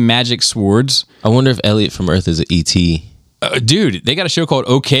 Mighty Magic Swords. I wonder if Elliot from Earth is an ET. Dude, they got a show called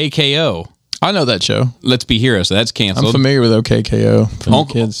OKKO. I know that show. Let's Be Heroes, so that's canceled. I'm familiar with OKKO from the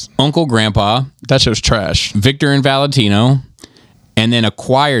kids. Uncle Grandpa. That show's trash. Victor and Valentino. And then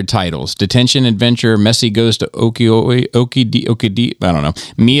acquired titles: Detention Adventure, Messi Goes to Okidi, I don't know.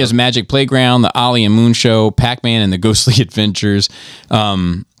 Mia's Magic Playground, The Ollie and Moon Show, Pac-Man and the Ghostly Adventures,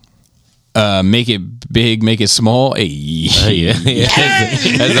 Make It Big, Make It Small. Hey. Yeah.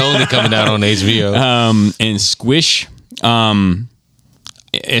 That's only coming out on HBO. And Squish. So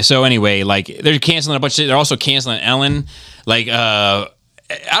anyway, like they're canceling a bunch of shit. They're also canceling Ellen. Like, I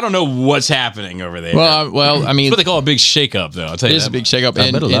don't know what's happening over there. Well, I mean, it's what they call a big shakeup, though. I'll tell you, it is a big shakeup. I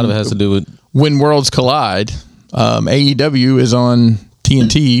bet a lot of it has to do with when worlds collide. AEW is on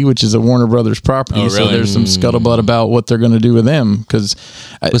TNT, which is a Warner Brothers property. Oh, really? So there's some scuttlebutt about what they're going to do with them because.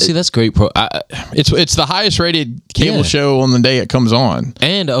 But see, that's great. It's the highest rated cable show on the day it comes on.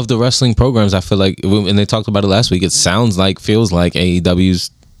 And of the wrestling programs, I feel like, and they talked about it last week, it feels like AEW's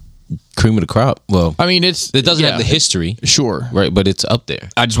cream of the crop. Well, I mean, it doesn't have the history, sure, right? But it's up there.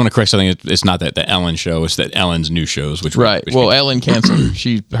 I just want to correct something. It's not that the Ellen show; it's that Ellen's new shows. Which Ellen canceled.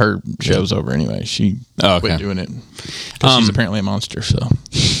 Her show's over anyway. She quit doing it because she's apparently a monster. So.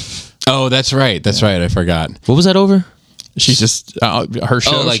 Oh, that's right. That's right. I forgot. What was that over? She's just her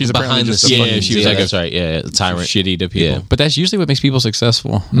show. Like she's behind the scenes. She was like that's right. Yeah, a tyrant, shitty to people. Yeah. But that's usually what makes people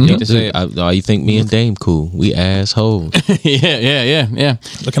successful. Mm-hmm. You to say it. You think me and Dame cool? We assholes. Yeah.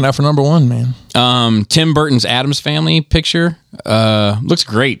 Looking out for number one, man. Tim Burton's Addams Family picture looks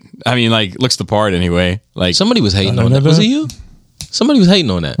great. I mean, like looks the part anyway. Like somebody was hating on that. Was it you? Somebody was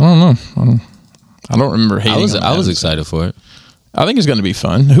hating on that. I don't know. I don't remember hating. I was excited for it. I think it's going to be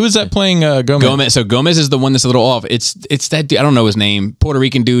fun. Who is that playing Gomez? So Gomez is the one that's a little off. It's that dude, I don't know his name. Puerto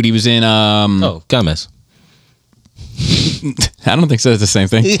Rican dude. He was in Gomez. I don't think so. It's the same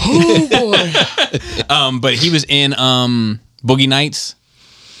thing. Oh boy. But he was in Boogie Nights.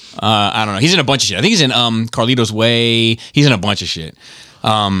 I don't know. He's in a bunch of shit. I think he's in Carlito's Way. He's in a bunch of shit.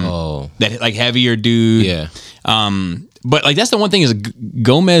 That like heavier dude. Yeah. But like that's the one thing is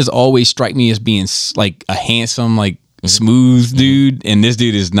Gomez always strike me as being like a handsome like smooth dude, and this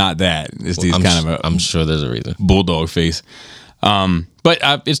dude is not that. This dude's I'm sure there's a reason. Bulldog face. But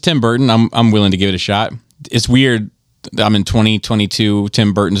it's Tim Burton. I'm willing to give it a shot. It's weird. I'm in 2022.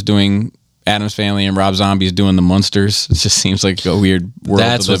 Tim Burton's doing Addams Family and Rob Zombie's doing the Monsters. It just seems like a weird world.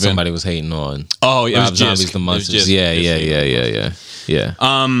 That's to what live somebody was hating on. Oh, it Rob was Zombie's the Monsters. Yeah.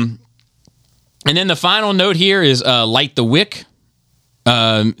 And then the final note here is Light the Wick,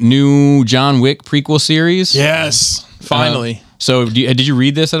 new John Wick prequel series. Yes, finally. So did you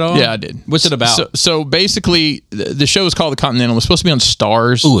read this at all? Yeah, I did. What's it about? So basically, the show is called The Continental. It's supposed to be on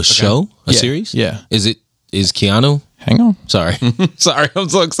Starz. Ooh, a show? A Yeah, series? yeah. Is Keanu? Hang on. Sorry. Sorry, I'm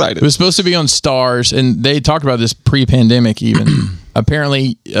so excited. It was supposed to be on Stars, and they talked about this pre-pandemic even.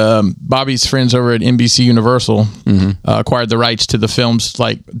 Apparently, Bobby's friends over at NBC Universal acquired the rights to the films.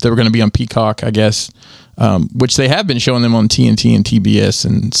 Like, they were going to be on Peacock, I guess, which they have been showing them on TNT and TBS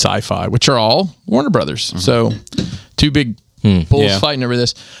and Sci-Fi, which are all Warner Brothers. So, two big bulls fighting over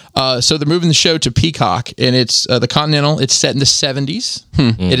this. So they're moving the show to Peacock, and it's the Continental. It's set in the 70s.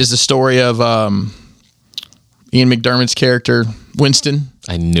 It is the story of Ian McDermott's character, Winston.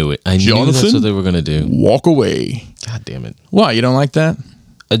 I knew it. I knew that's what they were going to do. Walk away. God damn it. Why? You don't like that?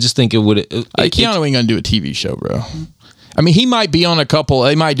 I just think it would... Keanu ain't going to do a TV show, bro. I mean, he might be on a couple.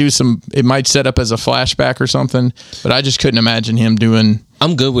 They might do some... It might set up as a flashback or something, but I just couldn't imagine him doing...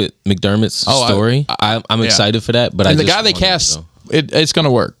 I'm good with McDermott's story. I'm excited for that, but and the guy they cast... It's going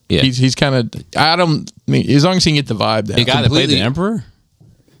to work. Yeah. He's kind of... I mean, as long as he can get the vibe down. The guy that played the Emperor?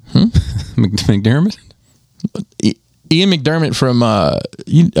 McDermott? Ian McDermott from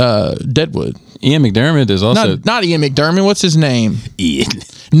Deadwood. Ian McDermott is also... Not Ian McDermott. What's his name? Ian.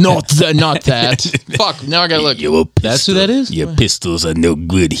 Not that. Fuck, now I gotta look. That's who that is? Your pistols are no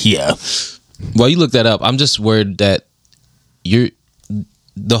good here. While you look that up, I'm just worried that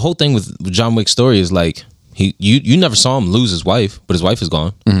the whole thing with John Wick's story is like, you never saw him lose his wife, but his wife is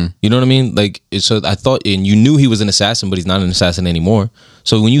gone. You know what I mean? Like, so I thought, and you knew he was an assassin, but he's not an assassin anymore.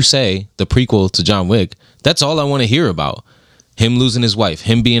 So when you say the prequel to John Wick, that's all I want to hear about. Him losing his wife,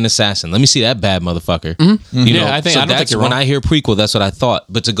 him being an assassin. Let me see that bad motherfucker. You know, I think so I don't think you're when wrong. I hear prequel, that's what I thought.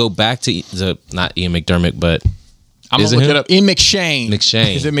 But to go back to not Ian McDermott, but I'm gonna look it up. Ian McShane.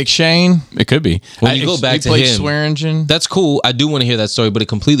 McShane. Is it McShane? It could be. When you go back to played him, Swearingen. that's cool. I do want to hear that story, but it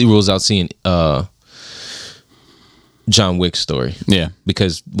completely rules out seeing John Wick's story. Yeah.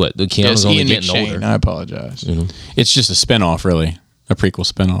 Because the Keanu's only Ian getting McShane. older. I apologize. It's just a spinoff, really. A prequel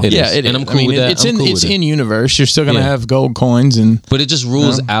spinoff. It Yeah, is. it is. And I'm cool with that. It's I'm cool it's with it. in universe. You're still gonna have gold coins and. But it just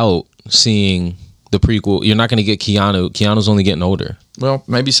rules out seeing the prequel. You're not going to get Keanu. Keanu's only getting older. Well,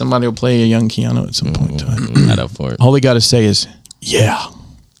 maybe somebody will play a young Keanu at some point in time. Not up for it. All he got to say is, yeah,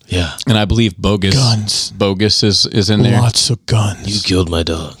 Yeah. And I believe Bogus. Guns. Bogus is in there. lots of guns. You killed my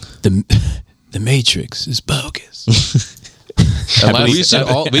dog. The Matrix is bogus.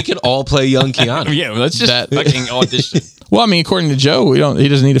 We can all play young Keanu. Yeah, well, let's just fucking audition. Well, I mean, according to Joe, he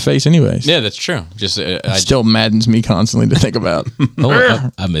doesn't need a face anyways. Yeah, that's true. Just It still maddens me constantly to think about.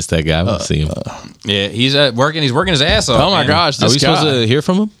 I missed that guy. I want to see him. yeah, he's working. He's working his ass off. Oh my man. gosh, Are this we guy. supposed to hear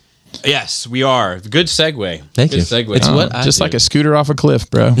from him? Yes, we are. Good segue. Thank Good you. Segue. It's what I just do. like a scooter off a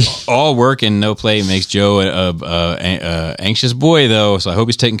cliff, bro. All work and no play makes Joe a anxious boy, though. So I hope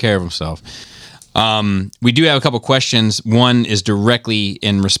he's taking care of himself. We do have a couple questions. One is directly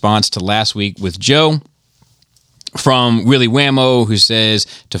in response to last week with Joe from Willie Whammo, who says,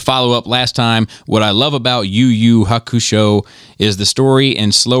 to follow up last time, what I love about Yu Yu Hakusho is the story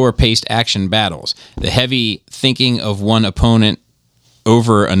and slower paced action battles. The heavy thinking of one opponent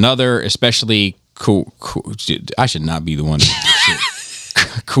over another, especially I should not be the one.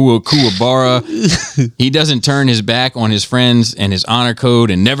 Kuwabara. He doesn't turn his back on his friends and his honor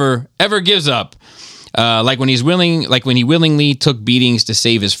code and never ever gives up. Like when he willingly took beatings to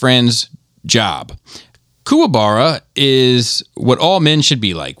save his friend's job. Kuwabara is what all men should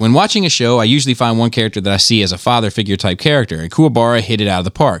be like. When watching a show, I usually find one character that I see as a father figure type character, and Kuwabara hit it out of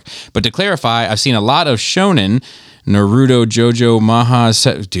the park. But to clarify, I've seen a lot of shonen, Naruto, JoJo, Maha,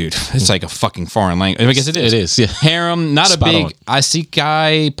 dude, it's like a fucking foreign language. I guess it is. It is, yeah. Harem, not Spot a big on.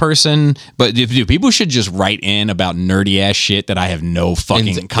 isekai person, but dude, people should just write in about nerdy ass shit that I have no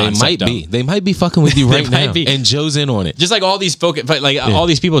fucking And concept of. They might be fucking with you They right might now. be. And Joe's in on it. Just like all these all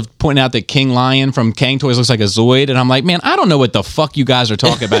these people pointing out that King Lion from Kang Toys looks like a Zoid, and I'm like, man, I don't know what the fuck you guys are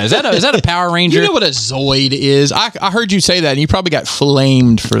talking about. Is that a Power Ranger? You know what a Zoid is? I heard you say that, and you probably got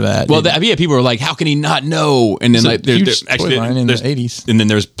flamed for that. Well, yeah, people were like, "How can he not know?" And then like, huge toy line in the 80s. and then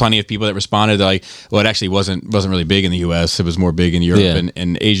there's plenty of people that responded. They're like, "Well, it actually wasn't really big in the U.S. It was more big in Europe Yeah.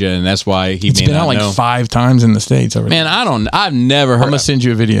 and Asia, and that's why he it's may been not out like know." 5 times in the States already. Man, I've never heard. I'm gonna send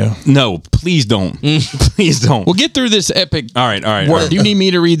you a video. No, please don't. Please don't. We'll get through this epic. all right. Word. Do you need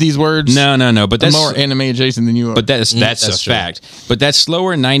me to read these words? No. But I'm that's more anime adjacent than you are. But that's that's a true. fact. But that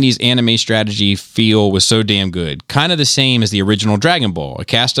slower 90s anime strategy feel was so damn good. Kind of the same as the original Dragon Ball. A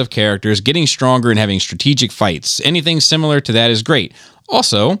cast of characters getting stronger and having strategic fights. Anything similar to that is great.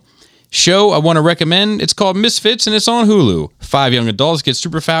 Also, show I want to recommend, it's called Misfits and it's on Hulu. 5 young adults get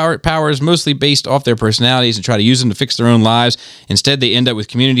superpowers mostly based off their personalities and try to use them to fix their own lives. Instead, they end up with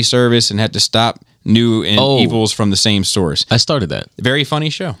community service and have to stop new and evils from the same source. I started that. Very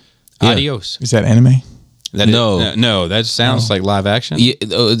funny show. Yeah. Adios. is that anime? That No. that sounds like live action.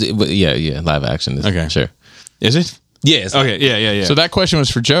 Yeah, live action. Is, Okay. Sure. Is it? Yes. Okay. Yeah. So that question was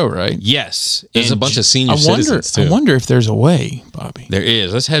for Joe, right? Yes. There's a And bunch of senior I wonder. citizens too. I wonder if there's a way, Bobby. There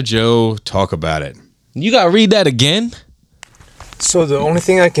is. Let's have Joe talk about it. You got to read that again? So the only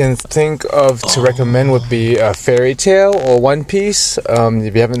thing I can think of to recommend would be Fairy Tail or One Piece.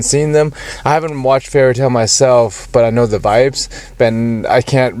 If you haven't seen them, I haven't watched Fairy Tail myself, but I know the vibes. And I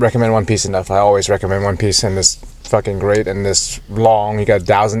can't recommend One Piece enough. I always recommend One Piece, and it's fucking great and it's long. You got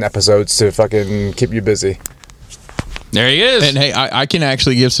 1,000 episodes to fucking keep you busy. There he is. And hey, I can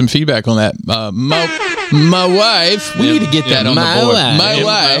actually give some feedback on that. My wife, we need to get that on the board. wife. My Yeah,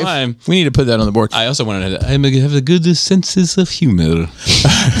 wife, my wife. we need to put that on the board. I also wanted to have a good senses of humor.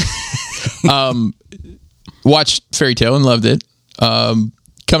 Watched Fairy Tale and loved it.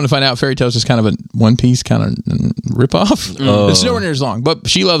 Come to find out, Fairy Tale is just kind of a One Piece kind of ripoff. It's nowhere near as long, but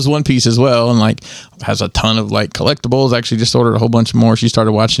she loves One Piece as well, and like has a ton of like collectibles. Actually, just ordered a whole bunch more. She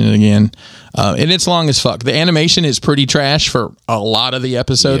started watching it again, and it's long as fuck. The animation is pretty trash for a lot of the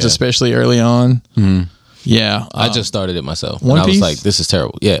episodes, Yeah. especially early on. Yeah, I just started it myself. One and I was Piece? like, this is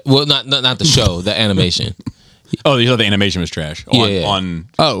terrible. Yeah. Well, not the show, the animation. Oh, you thought the animation was trash Yeah. on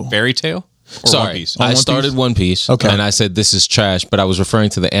Oh. Fairy Tale? Or Sorry. One Piece? I started One Piece. Okay. And I said, this is trash, but I was referring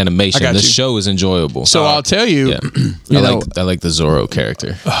to the animation. I got The you. show is enjoyable. So I'll tell you, yeah. you I know, like the Zorro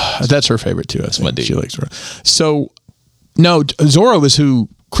character. that's her favorite too. That's my dude. She likes Zorro. So, no, Zorro is who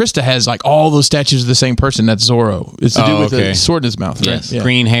Krista has. Like all those statues of the same person. That's Zorro. It's to do with okay. the sword in his mouth. Right? Yes. Yeah.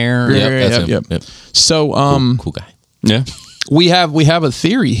 Green hair. Green Yep, hair, that's yep. him. Yep. So, Cool guy. Yeah. we have a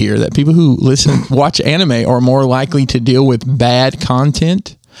theory here that people who watch anime are more likely to deal with bad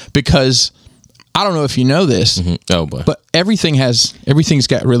content because I don't know if you know this, Oh, boy. but everything's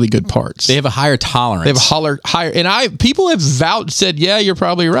got really good parts. They have a higher tolerance. They have higher, and people have said, yeah, you're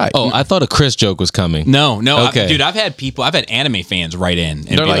probably right. Oh, I thought a Chris joke was coming. No. Okay. Dude, I've had anime fans write in. And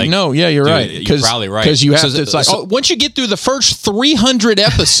They're be like, no, yeah, you're dude, right. You're probably right. Because you have So- to, it's like, so- once you get through the first 300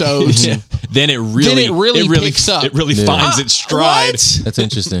 episodes, then it really picks up. It really finds its stride. What? That's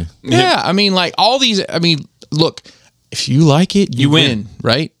interesting. Yeah, I mean, like all these. I mean, look, if you like it, you win.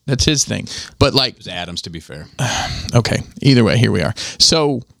 right? That's his thing. But like, It was Adams, to be fair. okay, either way, here we are.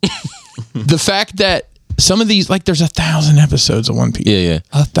 So the fact that some of these, like, there's 1,000 episodes of One Piece. Yeah.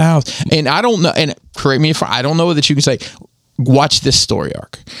 1,000, and I don't know. And correct me if I don't know that you can say, watch this story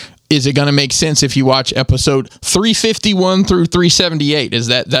arc. Is it going to make sense if you watch episode 351 through 378?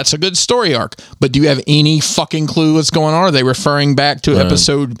 That's a good story arc, but do you have any fucking clue what's going on? Are they referring back to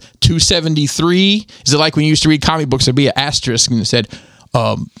episode 273? Is it like when you used to read comic books, there'd be an asterisk and it said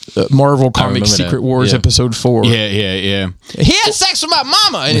Marvel Comics remember Secret that. Wars Yeah. episode 4. Yeah. He had sex with my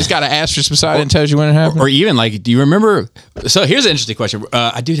mama, and it's got an asterisk beside it and tells you when it happened. Or even like, do you remember? So here's an interesting question.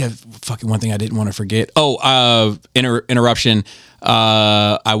 I do have fucking one thing I didn't want to forget. Oh, interruption.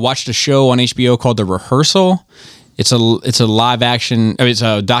 I watched a show on HBO called The Rehearsal. It's a live action. I mean, it's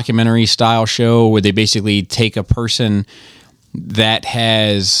a documentary style show where they basically take a person that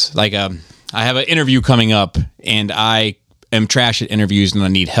has like I have an interview coming up, and I am trash at interviews and I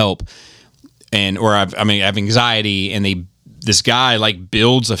need help, or I have anxiety, and this guy like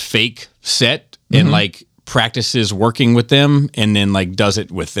builds a fake set and like practices working with them and then like does it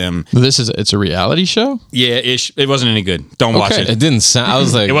with them. It's a reality show? Yeah, it wasn't any good. Don't watch Okay. it. It didn't sound. I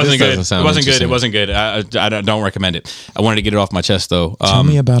was like, It wasn't this good. doesn't sound It wasn't good. It interesting. wasn't good. I don't recommend it. I wanted to get it off my chest though. Tell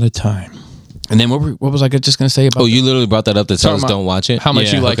me about a time. And then what was I just going to say about? Oh, you literally brought that up to tell us Talking about don't watch it? How much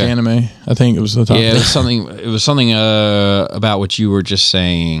Yeah, you like okay. anime? I think it was the topic. Yeah, it was something about what you were just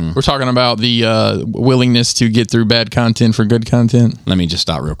saying. We're talking about the willingness to get through bad content for good content. Let me just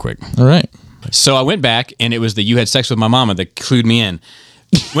stop real quick. All right. So I went back, and it was the "you had sex with my mama" that clued me in.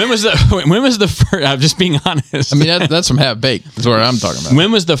 When was the first? I'm just being honest. I mean, that's from Half Baked. That's what I'm talking about.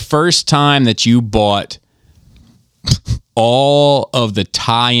 When was the first time that you bought all of the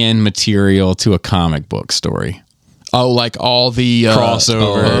tie-in material to a comic book story? Oh, like all the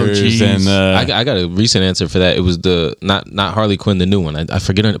Crossovers geez. and I got a recent answer for that. It was the not Harley Quinn, the new one. I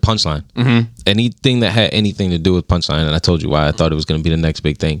forget her Punchline. Mm-hmm. Anything that had anything to do with Punchline, and I told you why I thought it was going to be the next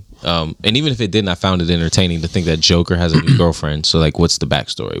big thing. And even if it didn't, I found it entertaining to think that Joker has a new girlfriend. So like, what's the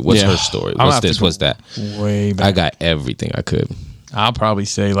backstory? What's her story? I'll What's have to this? go What's that? way back. I got everything I could. I'll probably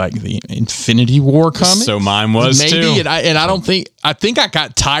say like the Infinity War comic. so mine was maybe, too. and I don't think I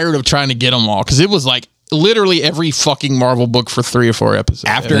got tired of trying to get them all because it was like literally every fucking Marvel book for 3 or 4 episodes.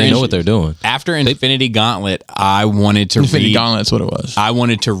 After They know what they're doing. After Infinity Gauntlet, I wanted to Infinity read. Gauntlet's what it was. I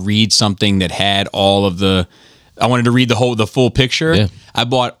wanted to read something that had all of the. I wanted to read the full picture. Yeah. I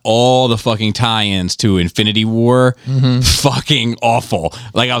bought all the fucking tie-ins to Infinity War. Fucking awful.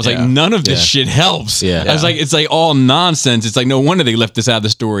 Like I was like, none of this Yeah. shit helps. Yeah. I was like, it's like all nonsense. It's like no wonder they left this out of the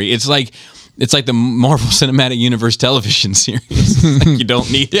story. It's like It's like the Marvel Cinematic Universe television series. Like you don't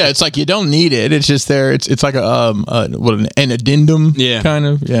need it. Yeah, it's like you don't need it. It's just there. It's like an addendum. Yeah. Kind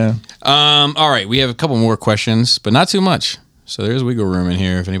of. Yeah. All right, we have a couple more questions, but not too much. So there's wiggle room in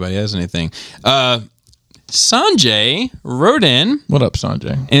here if anybody has anything. Sanjay wrote in What up,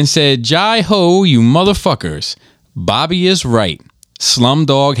 Sanjay? and said, "Jai ho, you motherfuckers. Bobby is right.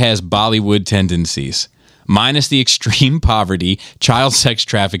 Slumdog has Bollywood tendencies. Minus the extreme poverty, child sex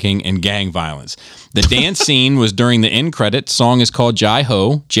trafficking, and gang violence. The dance scene was during the end credits. Song is called Jai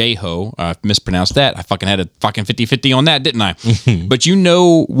Ho. J-Ho. I mispronounced that. I fucking had a fucking 50-50 on that, didn't I? But you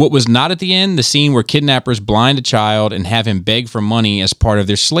know what was not at the end? The scene where kidnappers blind a child and have him beg for money as part of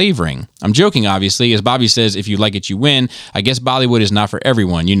their slave ring. I'm joking, obviously. As Bobby says, if you like it, you win. I guess Bollywood is not for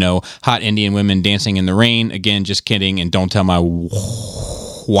everyone. You know, hot Indian women dancing in the rain. Again, just kidding. And don't tell my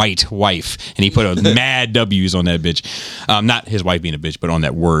white wife." And he put a mad W's on that bitch. Not his wife being a bitch, but on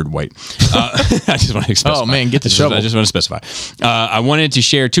that word white. I just want to specify. Oh, man, get the shovel. I just want to specify. I wanted to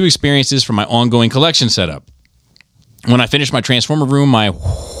share 2 experiences from my ongoing collection setup. When I finished my Transformer room, my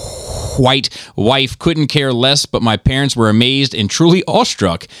white wife couldn't care less, but my parents were amazed and truly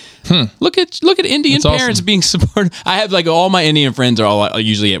awestruck. Look at Indian That's parents awesome. being supportive. I have like all my Indian friends are all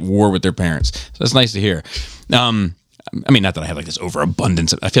usually at war with their parents. So that's nice to hear. I mean, not that I have like this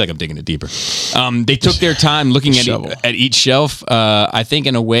overabundance. I feel like I'm digging it deeper. They took their time looking at each shelf. I think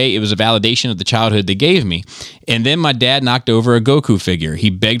in a way it was a validation of the childhood they gave me. And then my dad knocked over a Goku figure. He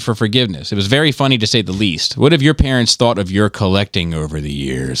begged for forgiveness. It was very funny to say the least. What have your parents thought of your collecting over the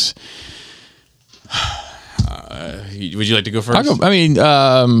years? Would you like to go first? I mean,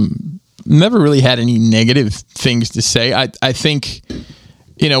 never really had any negative things to say. I think,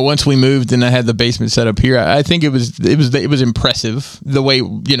 you know, once we moved and I had the basement set up here, I think it was impressive the way,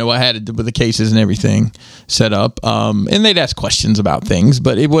 you know, I had it with the cases and everything set up. And they'd ask questions about things,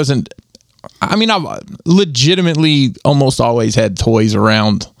 but it wasn't. I mean, I've legitimately almost always had toys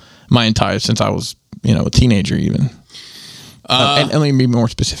around my entire since I was, you know, a teenager even. And let me be more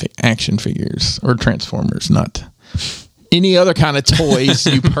specific: action figures or Transformers, not any other kind of toys.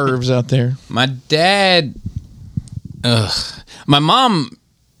 You pervs out there. My dad, my mom,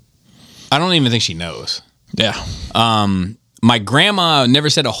 I don't even think she knows. Yeah. My grandma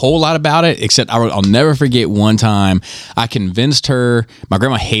never said a whole lot about it, except I'll never forget one time I convinced her. My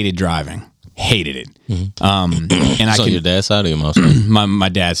grandma hated driving, hated it. And I So your dad's side or your mom's side? my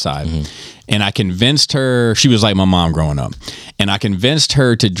dad's side. And I convinced her, she was like my mom growing up, and I convinced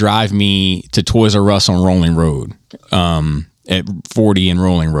her to drive me to Toys R Us on Rolling Road, at 40 and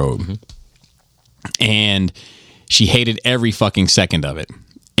Rolling Road. And she hated every fucking second of it.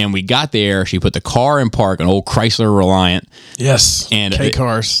 And we got there, she put the car in park, an old Chrysler Reliant. Yes. And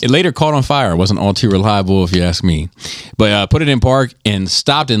K-cars. It later caught on fire. It wasn't all too reliable, if you ask me. But put it in park and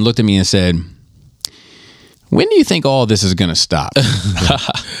stopped and looked at me and said, "When do you think all this is going to stop?"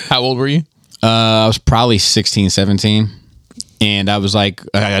 How old were you? I was probably 16, 17. And I was like,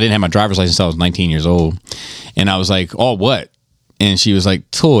 I didn't have my driver's license until I was 19 years old. And I was like, "Oh, what?" And she was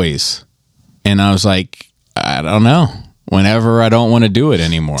like, "Toys." And I was like, "I don't know. Whenever I don't want to do it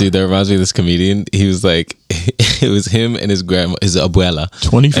anymore." Dude, that reminds me of this comedian. He was like, it was him and his grandma, his abuela,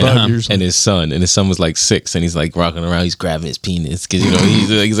 25 years and his son. And his son was like 6, and he's like rocking around. He's grabbing his penis because, you know,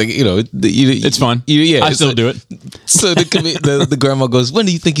 he's like, you know, It's fun. Yeah, I still do it. So the grandma goes, "When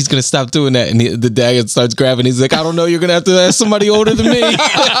do you think he's gonna stop doing that?" And the dad starts grabbing. He's like, "I don't know. You're gonna have to ask somebody older than me."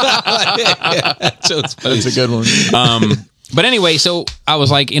 That's a good one. But anyway, so I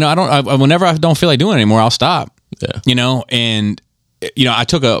was like, you know, whenever I don't feel like doing it anymore, I'll stop. Yeah. You know, and, you know, I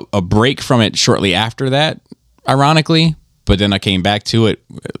took a break from it shortly after that, ironically, but then I came back to it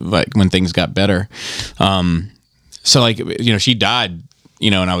like when things got better. So like, you know, she died, you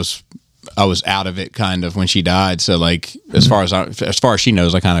know, and I was out of it kind of when she died. So like, as far as she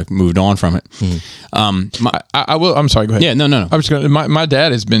knows, I kind of moved on from it. I will. I'm sorry. Go ahead. Yeah, no. I was going. My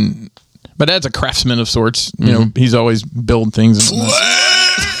dad has been. My dad's a craftsman of sorts. You know, he's always build things.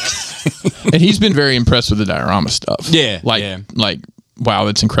 And he's been very impressed with the diorama stuff. Yeah, like, wow,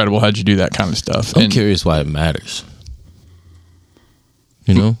 that's incredible. How'd you do that kind of stuff? I'm curious why it matters.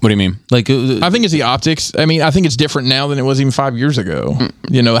 You know, What do you mean? like I think it's the optics. I mean, I think it's different now than it was even 5 years ago.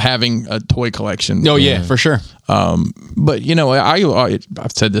 You know, having a toy collection. Oh yeah, for sure. But you know,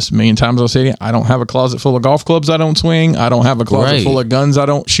 I've said this a million times. I'll say it. I don't have a closet full of golf clubs I don't swing. I don't have a closet Right. full of guns I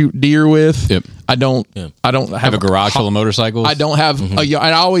don't shoot deer with. Yep. I don't Have a garage full of motorcycles. I don't have.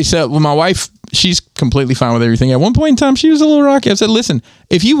 I always said, well, my wife, she's completely fine with everything. At one point in time, she was a little rocky. I said, "Listen,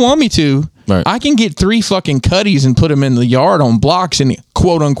 if you want me to, Right. I can get 3 fucking cuddies and put them in the yard on blocks and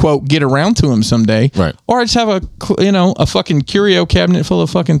quote unquote get around to them someday. Right. Or I just have a fucking curio cabinet full of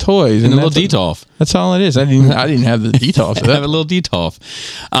fucking toys And a little Detolf. That's all it is. I didn't have the Detolf. So Have a little Detolf.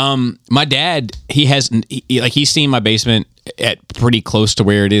 My dad, he's seen my basement at pretty close to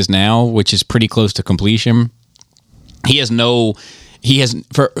where it is now, which is pretty close to completion. He has no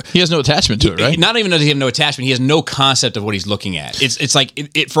attachment to it, right? Not even does he have no attachment. He has no concept of what he's looking at. It's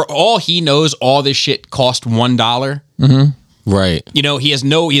like for all he knows, all this shit cost $1. Mm-hmm. Right. You know, he has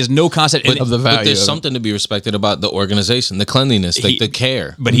no concept of the value. But there's something to be respected about the organization, the cleanliness, the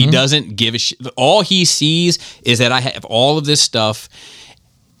care. But he doesn't give a shit. All he sees is that I have all of this stuff.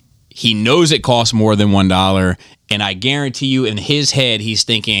 He knows it costs more than $1, and I guarantee you, in his head, he's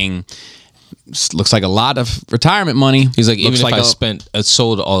thinking, looks like a lot of retirement money. He's like, even looks if I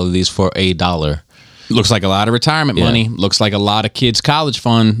sold all of these for $1. Looks like a lot of retirement money. Looks like a lot of kids' college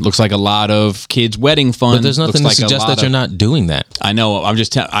fund. Looks like a lot of kids' wedding fund. But there's nothing to suggest that you're not doing that. I know. I'm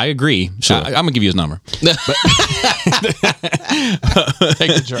just I agree. Sure. I'm going to give you his number. Take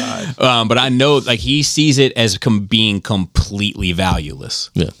the drive. But I know, like, he sees it as being completely valueless.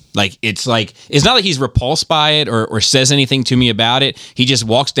 Yeah. It's not like he's repulsed by it or says anything to me about it. He just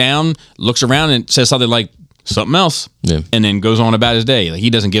walks down, looks around, and says something like, something else, and then goes on about his day. Like, he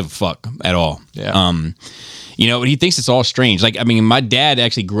doesn't give a fuck at all. Yeah. You know, he thinks it's all strange. Like, I mean, my dad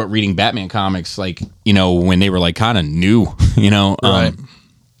actually grew up reading Batman comics, like, you know, when they were like kind of new, you know. Right.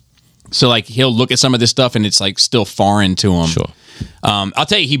 So like, he'll look at some of this stuff and it's like still foreign to him. Sure. I'll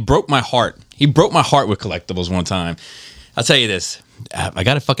tell you, he broke my heart. He broke my heart with collectibles one time. I'll tell you this. I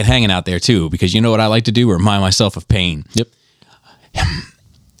got it fucking hanging out there too, because you know what I like to do? Remind myself of pain. Yep.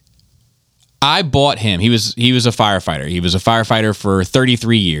 I bought him. He was a firefighter. He was a firefighter for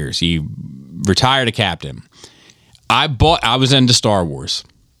 33 years. He retired a captain. I was into Star Wars.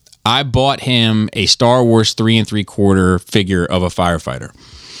 I bought him a Star Wars 3 3/4 figure of a firefighter.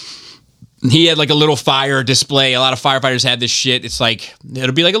 He had like a little fire display. A lot of firefighters had this shit. It's like,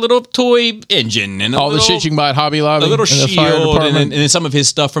 it'll be like a little toy engine and all the shit you can buy at Hobby Lobby. A little shield, and then some of his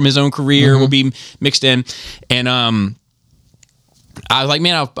stuff from his own career will be mixed in. And I was like,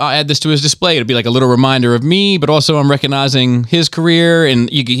 man, I'll add this to his display. It'll be like a little reminder of me, but also I'm recognizing his career, and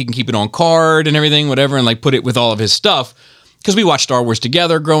he can keep it on card and everything, whatever, and like put it with all of his stuff. Because we watched Star Wars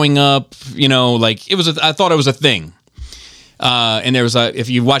together growing up, you know, like I thought it was a thing. And there was if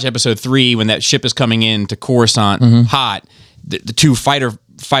you watch episode 3, when that ship is coming in to Coruscant hot, the two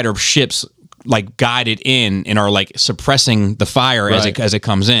fighter ships like guided in and are like suppressing the fire as it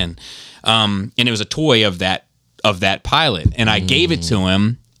comes in. And it was a toy of that pilot, and I gave it to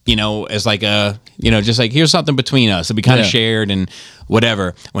him, you know, as like just like, here's something between us that we kind of shared and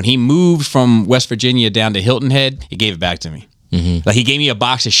whatever. When he moved from West Virginia down to Hilton Head, he gave it back to me. Like, he gave me a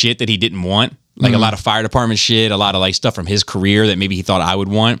box of shit that he didn't want, like a lot of fire department shit, a lot of like stuff from his career that maybe he thought I would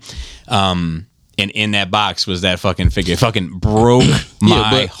want. And in that box was that fucking figure. It fucking broke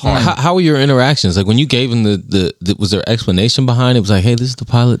my heart. How were your interactions? Like, when you gave him the was there explanation behind it? It was like, hey, this is the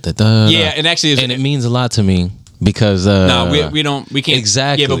pilot. Yeah, and actually, it means a lot to me. Because we can't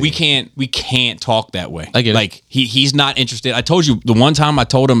exactly. Yeah, but we can't talk that way. I get it. Like, he's not interested. I told you the one time I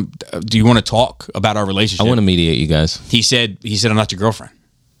told him, do you want to talk about our relationship? I want to mediate you guys. He said I'm not your girlfriend.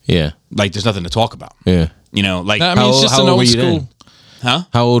 Yeah. Like, there's nothing to talk about. Yeah. You know, like, I mean, it's just an old school. Huh?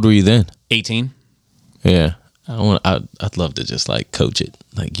 How old were you then? 18. Yeah. I'd love to just like coach it.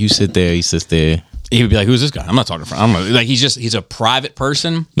 Like, you sit there, he sits there. He would be like, "Who's this guy? I'm not talking to him." Like, he's a private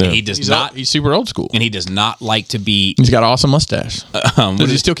person. Yeah. And he's super old school, and he does not like to be. He's got an awesome mustache. Does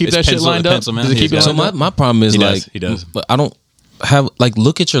he still keep that shit lined up? Does he keep it so my problem is, he does. But I don't have, like,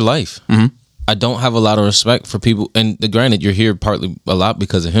 look at your life. I don't have a lot of respect for people, and granted, you're here partly a lot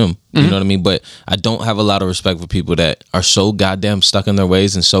because of him. You know what I mean? But I don't have a lot of respect for people that are so goddamn stuck in their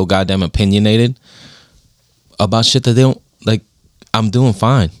ways and so goddamn opinionated about shit that they don't like. I'm doing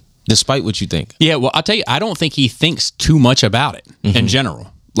fine. Despite what you think. Yeah, well, I'll tell you, I don't think he thinks too much about it in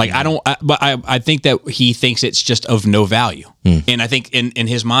general. Like, I think that he thinks it's just of no value. And I think in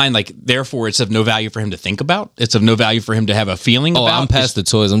his mind, like, therefore, it's of no value for him to think about. It's of no value for him to have a feeling about. I'm past the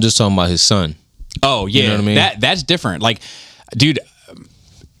toys. I'm just talking about his son. Oh, yeah. You know what I mean? That's different. Like, dude,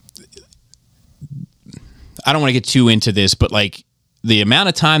 I don't want to get too into this, but, like, the amount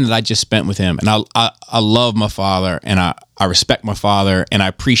of time that I just spent with him, and I love my father, and I respect my father, and I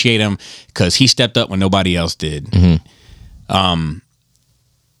appreciate him because he stepped up when nobody else did. But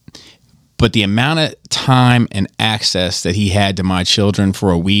the amount of time and access that he had to my children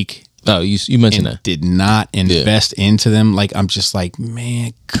for a week, you mentioned that, did not invest into them. Like, I'm just like,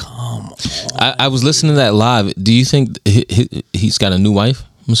 man, come on. I was listening to that live. Do you think he's got a new wife?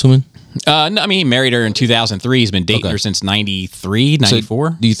 I'm assuming. No, I mean, he married her in 2003. He's been dating her since 93, 94.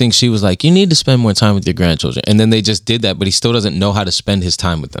 So do you think she was like, you need to spend more time with your grandchildren? And then they just did that, but he still doesn't know how to spend his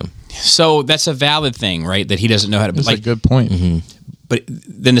time with them. So that's a valid thing, right? That he doesn't know how to. That's a good point. But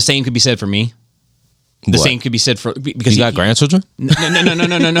then the same could be said for me. The same could be said for because he got grandchildren. No.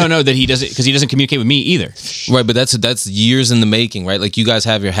 That he doesn't because he doesn't communicate with me either. Right, but that's years in the making, right? Like you guys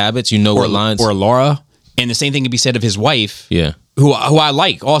have your habits, you know what lines. Or Laura, and the same thing could be said of his wife. Yeah, who I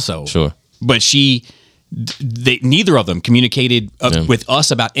like also. Sure, but neither of them communicated with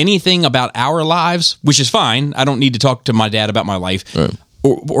us about anything about our lives, which is fine. I don't need to talk to my dad about my life. Right.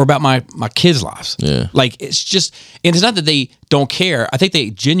 Or about my kids' lives. Yeah. Like, it's just, and it's not that they don't care. I think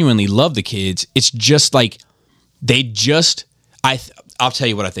they genuinely love the kids. It's just like, I'll tell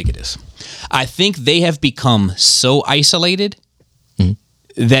you what I think it is. I think they have become so isolated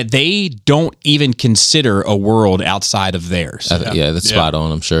that they don't even consider a world outside of theirs. That's spot on,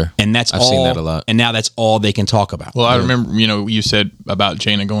 I'm sure. And I've seen that a lot. And now that's all they can talk about. Well, I remember, you said about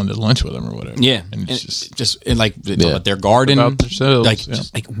Jana going to lunch with him or whatever. Yeah. And it's just like their garden. About themselves.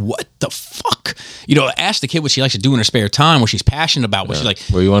 Like what the fuck? Ask the kid what she likes to do in her spare time, what she's passionate about, what she like.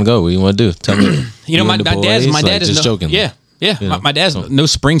 Where you want to go? What you want to do? Tell me. My dad is just joking. Yeah. My dad's no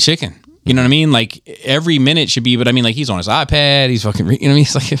spring chicken. You know what I mean? Like every minute should be, but I mean, like he's on his iPad. He's fucking, you know what I mean?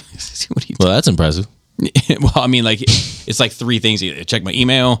 It's like, what are you well, that's impressive. Well, I mean, like it's like three things. Check my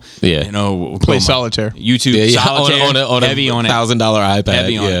email. Yeah. Play solitaire. YouTube. Solitaire. On heavy on it. $1,000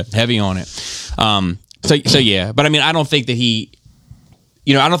 iPad. Heavy on it. So yeah, but I mean, I don't think that he.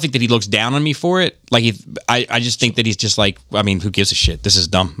 I don't think that he looks down on me for it. Like I just think that he's just like, I mean, who gives a shit? This is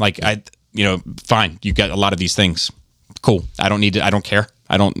dumb. Like fine. You got a lot of these things. Cool. I don't care.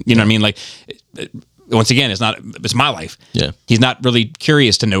 I don't, what I mean? Like, once again, it's my life. Yeah. He's not really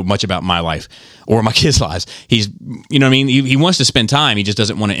curious to know much about my life or my kids' lives. He's, you know what I mean? He wants to spend time. He just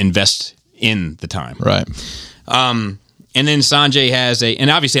doesn't want to invest in the time. Right. And then Sanjay has and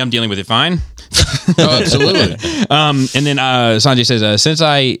obviously I'm dealing with it fine. Oh, absolutely. And then Sanjay says, since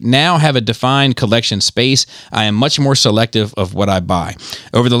I now have a defined collection space, I am much more selective of what I buy.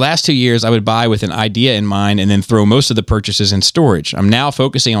 Over the last 2 years, I would buy with an idea in mind and then throw most of the purchases in storage. I'm now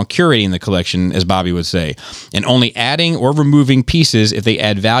focusing on curating the collection, as Bobby would say, and only adding or removing pieces if they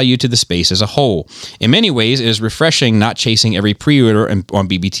add value to the space as a whole. In many ways, it is refreshing not chasing every pre-order on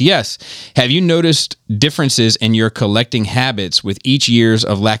BBTS. Have you noticed differences in your collecting habits with each year's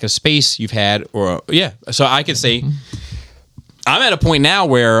of lack of space you've had? So I could say I'm at a point now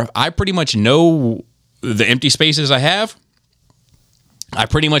where I pretty much know the empty spaces I have. I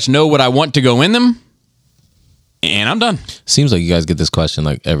pretty much know what I want to go in them, and I'm done. Seems like you guys get this question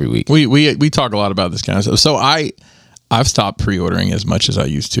like every week. We talk a lot about this kind of stuff. So I've stopped pre-ordering as much as I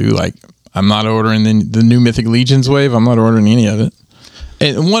used to. Like I'm not ordering the new Mythic Legions wave. I'm not ordering any of it.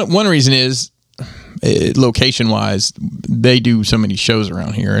 And one reason is, location wise, they do so many shows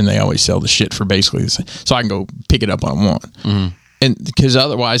around here and they always sell the shit for basically the same. So I can go pick it up when I want. Mm-hmm. And because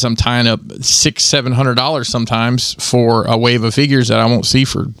otherwise I'm tying up $600-700 sometimes for a wave of figures that I won't see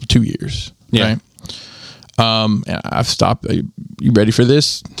for 2 years. Yeah. Right? And I've stopped. You ready for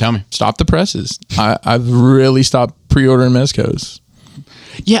this? Tell me. Stop the presses. I've really stopped pre-ordering Mezcos.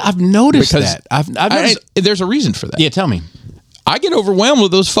 Yeah, I've noticed that. I've noticed. There's a reason for that. Yeah, tell me. I get overwhelmed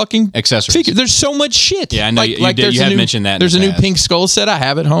with those fucking accessories. Figures. There's so much shit. Yeah, I know. You have mentioned that. There's a new Pink Skull set I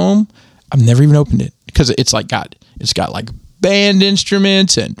have at home. I've never even opened it because it's got like band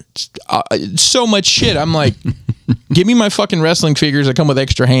instruments and so much shit. I'm like, give me my fucking wrestling figures that come with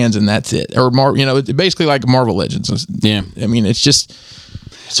extra hands and that's it. Or basically like Marvel Legends. Yeah, I mean,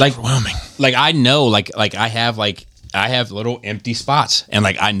 it's like overwhelming. Like I know, like I have little empty spots and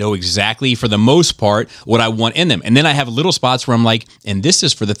like I know exactly for the most part what I want in them. And then I have little spots where I'm like, and this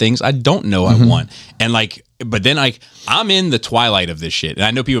is for the things I don't know I want. And like, but then I'm in the twilight of this shit. And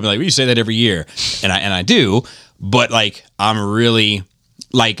I know people be like, well, you say that every year. And I do, but like, I'm really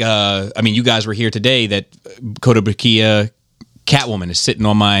like, I mean, you guys were here today that Kotobukiya Catwoman is sitting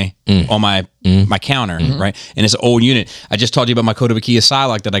on my counter, right? And it's an old unit. I just told you about my Kotobukiya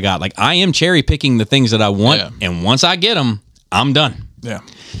Psylocke that I got. Like I am cherry picking the things that I want, and once I get them, I'm done. Yeah,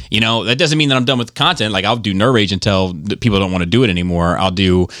 that doesn't mean that I'm done with the content. Like I'll do Nerd Rage until people don't want to do it anymore. I'll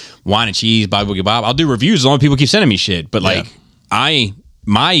do Wine and Cheese, Bob Boogie Bob. I'll do reviews as long as people keep sending me shit. But like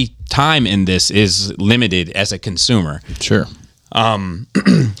my time in this is limited as a consumer. Sure.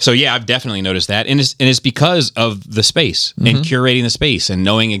 So yeah, I've definitely noticed that, and it's because of the space and curating the space and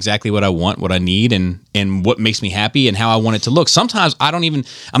knowing exactly what I want, what I need, and what makes me happy and how I want it to look. Sometimes I'm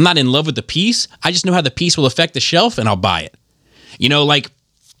not in love with the piece. I just know how the piece will affect the shelf, and I'll buy it.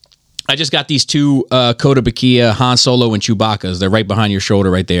 I just got these two Coda Bakia Han Solo and Chewbacca's. They're right behind your shoulder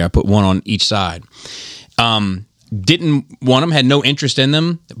right there. I put one on each side. Didn't want them, had no interest in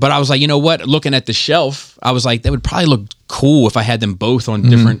them, but I was like, you know what? Looking at the shelf, I was like, that would probably look cool if I had them both on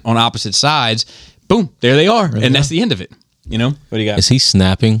different, on opposite sides. Boom, there they are. And that's the end of it. You know? What do you got? Is he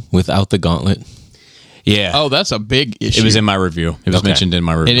snapping without the gauntlet? Yeah. Oh, that's a big issue. It was in my review. It was mentioned in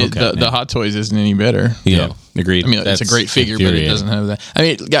my review. And the Hot Toys isn't any better. Yeah. Agreed. I mean, it's a great figure, but it doesn't have that. I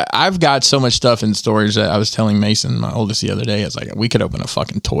mean, I've got so much stuff in storage that I was telling Mason, my oldest, the other day. It's like, we could open a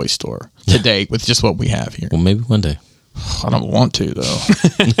fucking toy store today with just what we have here. Well, maybe one day. I don't want to, though.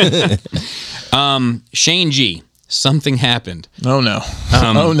 Shane G. Something happened. Oh, no.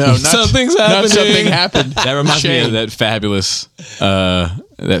 Oh, no. Something's happening. Something happened. That reminds me of that fabulous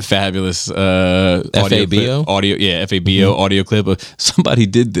FABO? audio. Yeah, FABO audio clip of somebody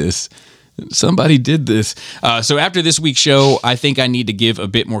did this. Somebody did this. So after this week's show, I think I need to give a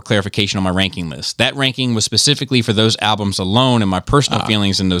bit more clarification on my ranking list. That ranking was specifically for those albums alone and my personal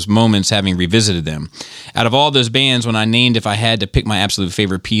feelings in those moments having revisited them. Out of all those bands, when I named if I had to pick my absolute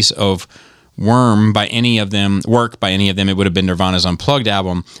favorite piece of work by any of them, it would have been Nirvana's Unplugged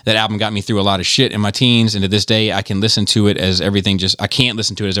album. That album got me through a lot of shit in my teens, and to this day, I can't listen to it as everything just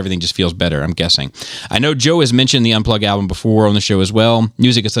feels better, I'm guessing. I know Joe has mentioned the Unplugged album before on the show as well.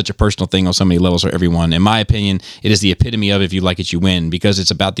 Music is such a personal thing on so many levels for everyone. In my opinion, it is the epitome of if you like it, you win, because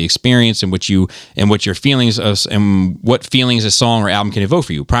it's about the experience and what your feelings of, and what feelings a song or album can evoke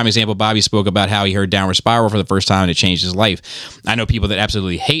for you. Prime example, Bobby spoke about how he heard Downward Spiral for the first time and it changed his life. I know people that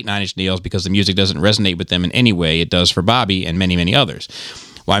absolutely hate Nine Inch Nails because the music doesn't resonate with them in any way it does for Bobby and many, many others.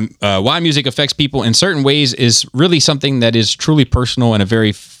 Why music affects people in certain ways is really something that is truly personal and a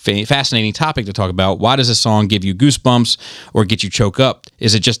very fascinating topic to talk about. Why does a song give you goosebumps or get you choke up?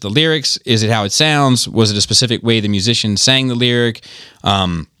 Is it just the lyrics? Is it how it sounds? Was it a specific way the musician sang the lyric?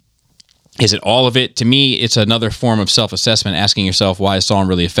 Is it all of it? To me, it's another form of self-assessment, asking yourself why a song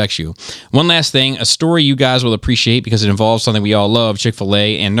really affects you. One last thing, a story you guys will appreciate because it involves something we all love,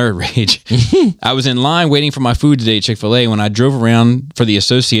 Chick-fil-A and Nerd Rage. I was in line waiting for my food today at Chick-fil-A when I drove around for the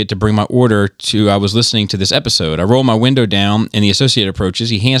associate to bring my order I was listening to this episode. I roll my window down and the associate approaches.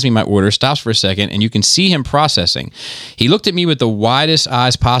 He hands me my order, stops for a second, and you can see him processing. He looked at me with the widest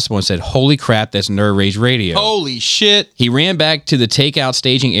eyes possible and said, "Holy crap, that's Nerd Rage Radio." Holy shit. He ran back to the takeout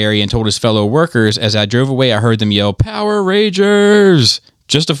staging area and told his fellow workers. As I drove away, I heard them yell, "Power Ragers!"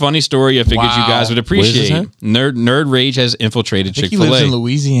 Just a funny story I figured you guys would appreciate. Nerd Rage has infiltrated Chick-fil-A. He lives in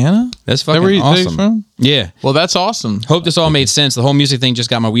Louisiana? That's fucking awesome. From? Yeah. Well, that's awesome. Hope this all made sense. The whole music thing just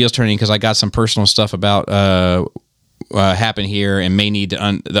got my wheels turning because I got some personal stuff about happen here and may need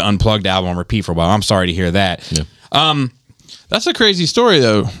the Unplugged album on repeat for a while. I'm sorry to hear that. Yeah. That's a crazy story,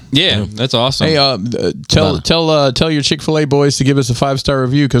 though. Yeah, that's awesome. Hey, tell your Chick-fil-A boys to give us a 5-star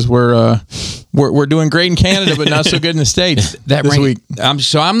review because we're doing great in Canada, but not so good in the States this week. I'm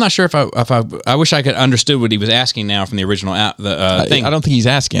not sure if I wish I could understood what he was asking now from the original thing. I don't think he's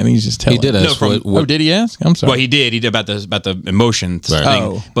asking. I think he's just telling. He did ask. Did he ask? I'm sorry. Well, he did. He did about the emotion thing.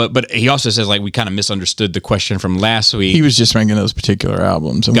 Oh. But he also says like we kind of misunderstood the question from last week. He was just ranking those particular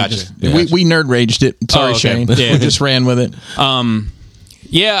albums. And gotcha. We nerd raged it. Sorry, Shane. Yeah. We just ran with it.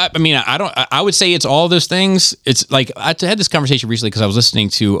 Yeah, I mean, I would say it's all those things. It's like I had this conversation recently because I was listening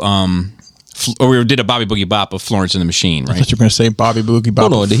to we did a Bobby Boogie Bop of Florence and the Machine, right? I thought you were going to say Bobby Boogie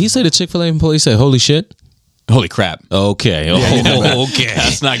Bop. Hold on, did he say the Chick-fil-A employee said "Holy shit"? Holy crap! Okay, okay.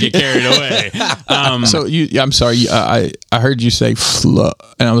 Let's not get carried away. So I'm sorry. I heard you say "flow,"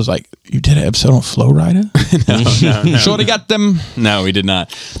 and I was like, "You did an episode on Flow Rider?" No. Shorty got them. No, we did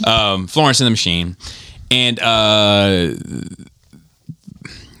not. Florence and the Machine, and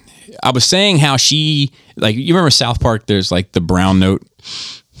I was saying how she, like, you remember South Park? There's like the brown note,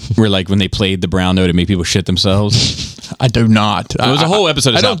 where like when they played the brown note, it made people shit themselves. I do not. There was a whole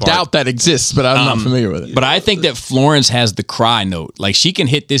episode of I South don't doubt that exists, but I'm not familiar with it. But I think that Florence has the cry note. Like she can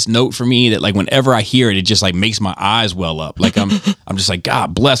hit this note for me that like whenever I hear it, it just like makes my eyes well up. Like I'm just like,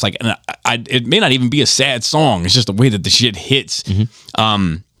 God bless. Like, and it may not even be a sad song. It's just the way that the shit hits.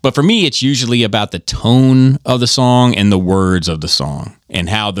 Mm-hmm. But for me, it's usually about the tone of the song and the words of the song and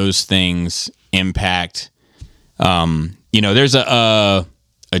how those things impact. There's a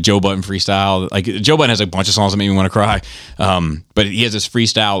Joe Budden freestyle. Like Joe Budden has a bunch of songs that make me want to cry. But he has this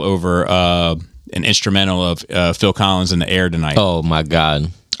freestyle over an instrumental of Phil Collins in the Air Tonight. Oh my God.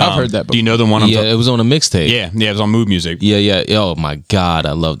 I've heard that before. Do you know the one? It was on a mixtape. Yeah, it was on Mood Music. Yeah. Oh my God,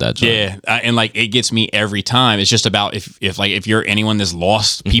 I love that joint. Yeah, and like it gets me every time. It's just about if you're anyone that's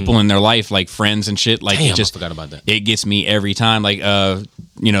lost people in their life, like friends and shit. Like Damn, it just I forgot about that. It gets me every time. Like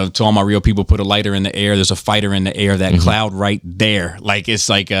to all my real people, put a lighter in the air. There's a fighter in the air. That cloud right there. Like, it's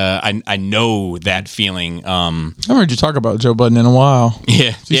like, I know that feeling. I haven't heard you talk about Joe Budden in a while. Yeah.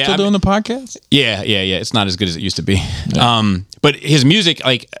 Is he still doing the podcast? Yeah. It's not as good as it used to be. Yeah. But his music,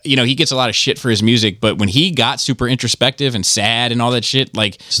 like, he gets a lot of shit for his music, but when he got super introspective and sad and all that shit,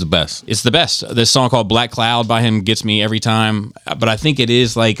 like, It's the best. It's the best. This song called Black Cloud by him gets me every time. But I think it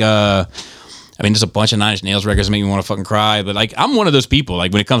is like, there's a bunch of Nine Inch Nails records that make me want to fucking cry. But like, I'm one of those people.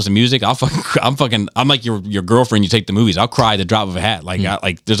 Like, when it comes to music, I'm like your girlfriend. You take the movies. I'll cry at the drop of a hat.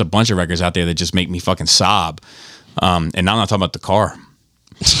 Like, there's a bunch of records out there that just make me fucking sob. And now I'm not talking about the car.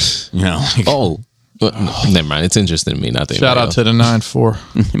 Never mind. It's interesting to me. Not Shout out to the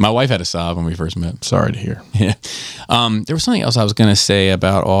 9-4. My wife had a sob when we first met. Sorry to hear. Yeah. There was something else I was gonna say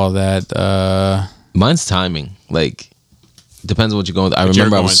about all that. Mine's timing. Like, depends on what you're going. I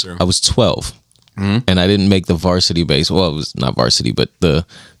remember I was 12. And I didn't make the varsity base. Well, it was not varsity, but the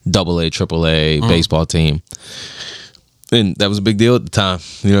AA, AAA baseball team. And that was a big deal at the time.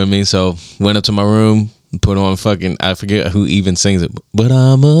 You know what I mean? So went up to my room, put on fucking, I forget who even sings it, but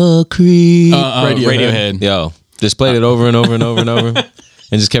I'm a creep. Radiohead. Yo, just played it over and over and over and over and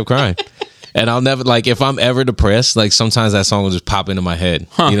just kept crying. And I'll never, like, if I'm ever depressed, like, sometimes that song will just pop into my head.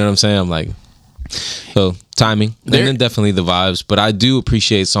 You know what I'm saying? I'm like, so timing, and then definitely the vibes. But I do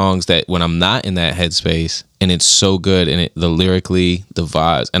appreciate songs that when I'm not in that headspace and it's so good and the lyrically, the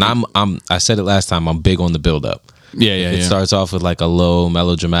vibes. And I said it last time, I'm big on the build up. It starts off with like a low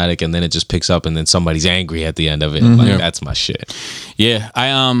melodramatic, and then it just picks up, and then somebody's angry at the end of it. Like, that's my shit. Yeah,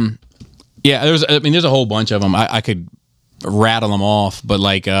 there's a whole bunch of them. I could rattle them off, but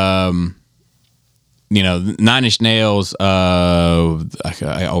like, Nine Inch Nails.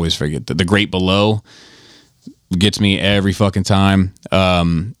 I always forget the Great Below gets me every fucking time.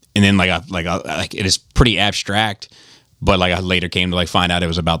 And then like it is pretty abstract. But like, I later came to like find out it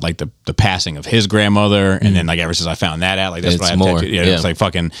was about like the passing of his grandmother, and then like ever since I found that out, like that's it's what I more. It's like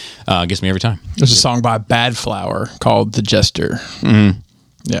fucking gets me every time. There's a song by Bad Flower called "The Jester."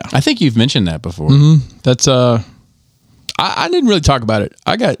 Yeah, I think you've mentioned that before. That's I didn't really talk about it.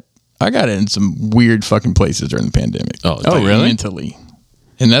 I got in some weird fucking places during the pandemic. Oh, really? Mentally,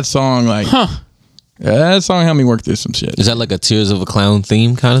 and that song that song helped me work through some shit. Is that like a Tears of a Clown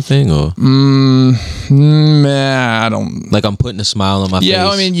theme kind of thing, or? I don't. Like, I'm putting a smile on my face. Yeah,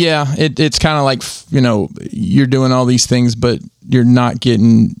 I mean, it's kind of like, you're doing all these things, but you're not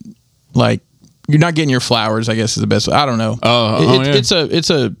getting your flowers, I guess is the best way. I don't know.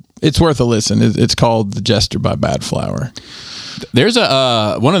 It's worth a listen. It's called "The Jester" by Bad Flower. There's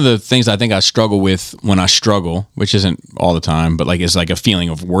one of the things I think I struggle with when I struggle, which isn't all the time, but like, it's like a feeling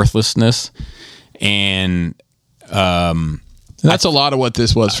of worthlessness. And that's a lot of what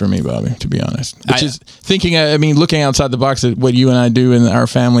this was for me, Bobby, to be honest. Which is thinking, looking outside the box at what you and I do in our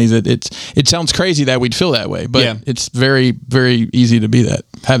families, it sounds crazy that we'd feel that way, but it's very, very easy to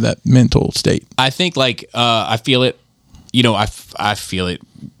have that mental state. I think like, I feel it, I feel it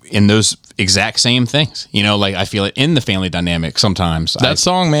in those exact same things, like I feel it in the family dynamic sometimes. That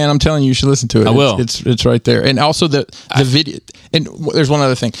song, man, I'm telling you should listen to it. I will. It's right there. And also the video. And there's one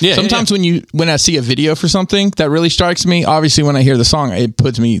other thing. Sometimes when I see a video for something that really strikes me, obviously when I hear the song, it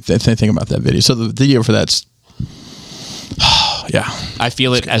puts me thinking about that video. So the video for that's, I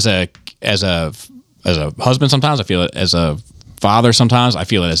feel it as a husband sometimes. I feel it as a father sometimes. I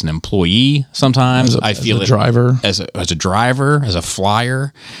feel it as an employee sometimes. I feel it driver. as a driver, as a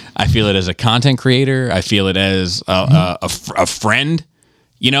flyer. I feel it as a content creator. I feel it as a friend.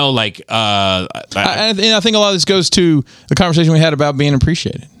 I think a lot of this goes to the conversation we had about being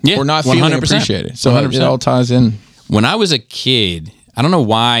appreciated or not feeling 100%. Appreciated. So 100%. It all ties in. When I was a kid, I don't know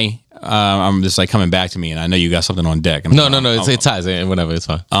why I'm just like coming back to me, and I know you got something on deck. No, it ties in. Whatever, it's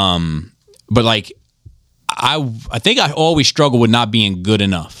fine. But like, I think I always struggle with not being good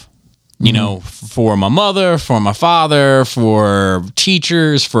enough. For my mother, for my father, for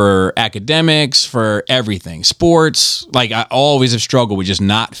teachers, for academics, for everything, sports. Like, I always have struggled with just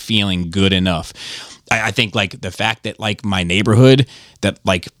not feeling good enough. I think like the fact that like my neighborhood, that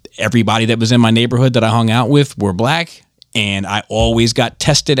like everybody that was in my neighborhood that I hung out with were black, and I always got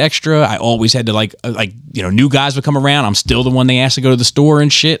tested extra. I always had to new guys would come around. I'm still the one they asked to go to the store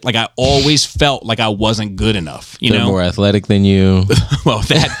and shit. Like, I always felt like I wasn't good enough. They're more athletic than you. Well,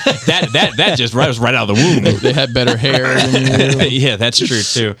 that just was right out of the womb. They had better hair than you. Yeah, that's true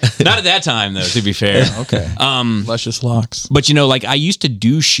too. Not at that time though, to be fair. Okay. Luscious locks. But like, I used to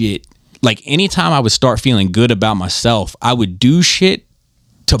do shit. Like, anytime I would start feeling good about myself, I would do shit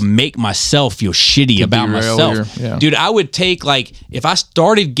to make myself feel shitty about derail myself. yeah. Dude, I would take, like, if I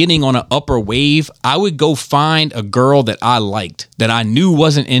started getting on an upper wave, I would go find a girl that I liked, that I knew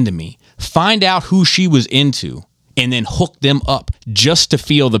wasn't into me, find out who she was into, and then hook them up just to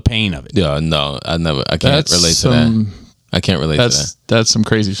feel the pain of it. Yeah, no, I can't That's relate to some- that. I can't relate to that. That's some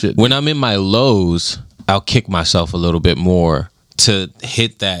crazy shit. When I'm in my lows, I'll kick myself a little bit more to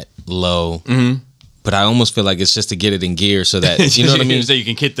hit that low. But I almost feel like it's just to get it in gear so that, you know what I mean? So you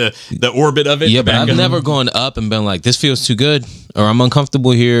can hit the orbit of it. Yeah, but back I've up. never gone up and been like, this feels too good, or I'm uncomfortable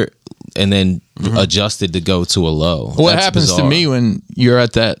here, and then adjusted to go to a low. What That's happens to bizarre. me when you're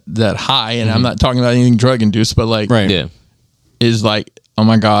at that high, and I'm not talking about anything drug induced, but like, Right. Yeah. is like, oh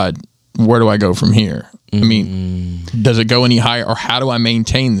my God, where do I go from here? I mean, does it go any higher, or how do I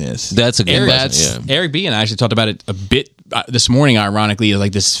maintain this? That's a good Eric, question. Yeah. Eric B and I actually talked about it a bit this morning, ironically, is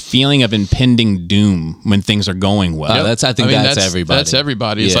like this feeling of impending doom when things are going well. I think that's everybody. That's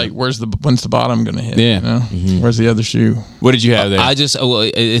everybody. It's Yeah. like, when's the bottom going to hit? Yeah. You know? Where's the other shoe? What did you have there? I just,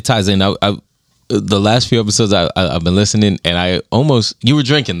 it ties in. The last few episodes I've been listening, and you were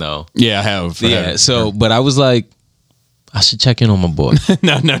drinking though. yeah, I have. Yeah. So, but I was like, I should check in on my boy.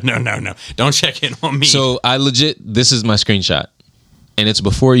 No. Don't check in on me. So this is my screenshot, and it's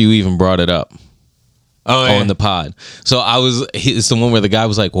before you even brought it up on the pod. So it's the one where the guy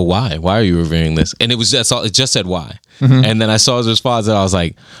was like, well, why? Why are you reviewing this? And that's all. It just said why. And then I saw his response, and I was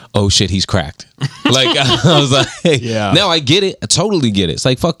like, oh shit, he's cracked. Like, I was like, hey, Yeah. now I get it. I totally get it. It's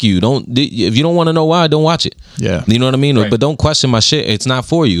like, fuck you. If you don't want to know why, don't watch it. Yeah. You know what I mean? Right. But don't question my shit. It's not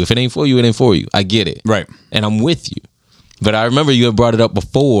for you. If it ain't for you, it ain't for you. I get it. Right. And I'm with you. But I remember you had brought it up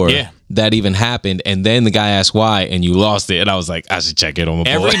before Yeah. that even happened, and then the guy asked why, and you lost it, and I was like, I should check it on my boy.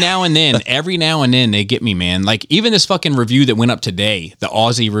 every now and then they get me, man. Like even this fucking review that went up today, the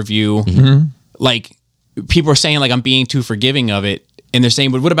Aussie review, like people are saying like I'm being too forgiving of it. And they're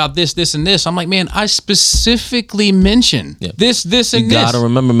saying, but what about this, this, and this? I'm like, man, I specifically mentioned this, and this. You gotta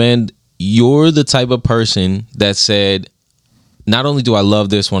remember, man, you're the type of person that said, not only do I love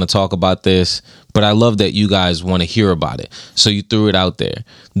this, want to talk about this, but I love that you guys want to hear about it. So you threw it out there.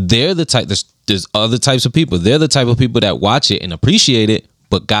 They're the type, there's other types of people. They're the type of people that watch it and appreciate it,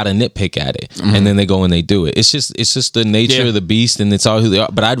 but got a nitpick at it. And then they go and they do it. It's just the nature of the beast, and it's all who they are.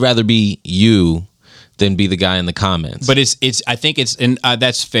 But I'd rather be you than be the guy in the comments. But I think it's, and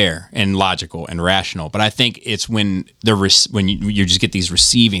that's fair and logical and rational. But I think it's when you just get these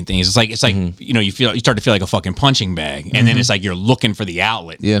receiving things. It's like you know, you start to feel like a fucking punching bag, and then it's like you're looking for the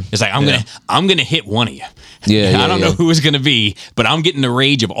outlet. Yeah. It's like I'm gonna hit one of you. Yeah, I don't know who it's gonna be, but I'm getting the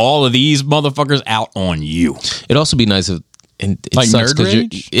rage of all of these motherfuckers out on you. It'd also be nice if, and it Like sucks nerd 'cause you're-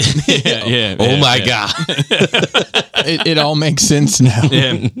 rage? Yeah. Oh my God. It all makes sense now.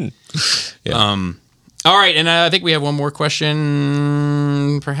 All right, and I think we have one more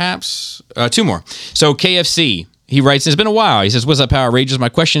question, perhaps. Two more. So KFC, he writes, it's been a while. He says, what's up, Power Rangers? My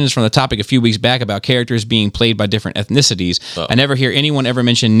question is from the topic a few weeks back about characters being played by different ethnicities. I never hear anyone ever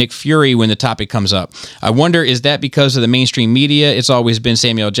mention Nick Fury when the topic comes up. I wonder, is that because of the mainstream media? It's always been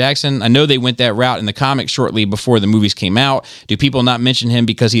Samuel Jackson. I know they went that route in the comics shortly before the movies came out. Do people not mention him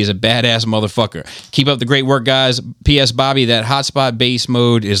because he is a badass motherfucker? Keep up the great work, guys. P.S. Bobby, that hotspot base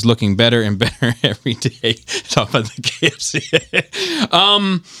mode is looking better and better every day. Talk about the KFC.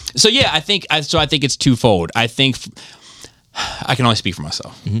 So yeah, I think it's twofold. I think I can only speak for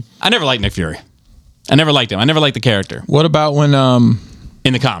myself. I never liked Nick Fury. I never liked him. I never liked the character What about when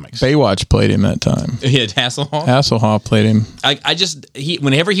in the comics. Baywatch played him that time? Yeah, Hasselhoff. Hasselhoff played him.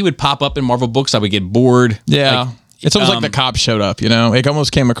 Whenever he would pop up in Marvel books, I would get bored. Yeah. Like, it's almost like the cop showed up, you know? It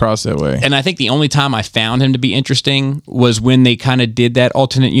almost came across that way. and I think the only time I found him to be interesting was when they kind of did that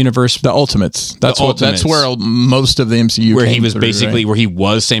alternate universe The Ultimates. That's Ultimates. where most of the MCU where came he was through, basically right? where he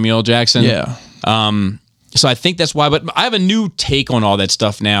was Samuel L. Jackson. Yeah. So I think that's why. But I have a new take on all that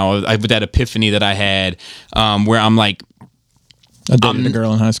stuff now. With that epiphany that I had, where I'm like, I dated a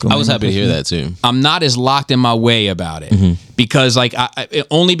girl in high school. I was happy to hear that too. I'm not as locked in my way about it because like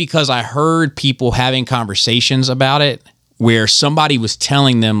only because I heard people having conversations about it where somebody was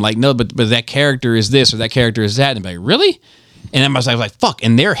telling them like, no, but that character is this or that character is that. And I'm like, really? And then I was like, fuck,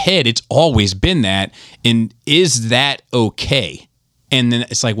 in their head, it's always been that. And is that okay? And then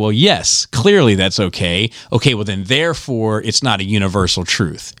it's like, well, yes, clearly that's okay. Okay, well then therefore it's not a universal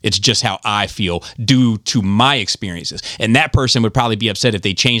truth. It's just how I feel due to my experiences. And that person would probably be upset if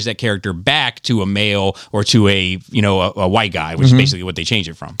they changed that character back to a male or to a white guy, which is basically what they changed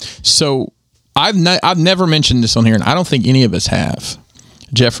it from. So I've never mentioned this on here, and I don't think any of us have.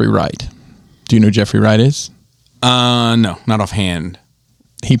 Jeffrey Wright. Do you know who Jeffrey Wright is? No, not offhand.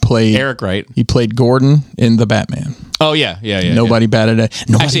 He played Eric Wright. He played Gordon in The Batman. Oh yeah. Nobody batted it.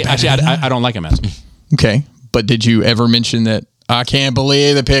 Actually, I don't like him as him. Okay, but did you ever mention that? I can't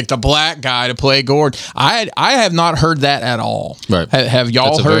believe they picked a black guy to play Gordon. I have not heard that at all. Right. Have y'all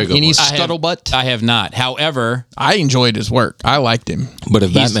That's a very heard good any one. scuttlebutt? I have not. However, I enjoyed his work. I liked him. But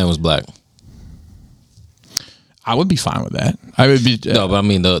if Batman was black, I would be fine with that. I would be. no, but I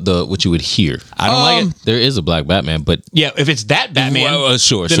mean the what you would hear. I don't like it. There is a black Batman, but Yeah, if it's that Batman, Well,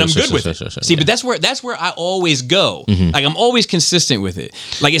 sure, then sure, I'm sure, good sure, with sure, it. sure, sure, See, yeah. but that's where I always go. Like I'm always consistent with it.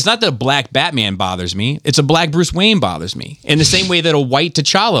 Like it's not that a black Batman bothers me; it's a black Bruce Wayne bothers me. In the same way that a white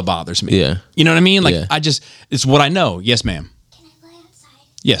T'Challa bothers me. Yeah. You know what I mean? Like Yeah. it's what I know. Yes, ma'am. Can I play outside?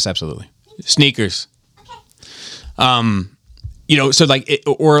 Yes, absolutely. Sneakers. Okay. So like,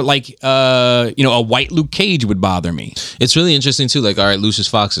 a white Luke Cage would bother me. it's really interesting too. Like, all right, Lucius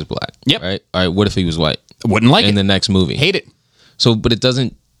Fox is black. Yep. Right. All right. What if he was white Wouldn't like in it. the next movie? Hate it. So, but it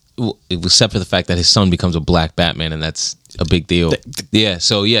doesn't, except for the fact that his son becomes a black Batman, and that's a big deal. Yeah.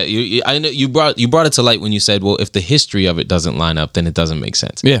 So yeah, I know you brought it to light when you said, well, if the history of it doesn't line up, then it doesn't make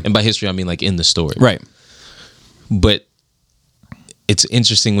sense. Yeah. And by history, I mean like in the story. Right. But it's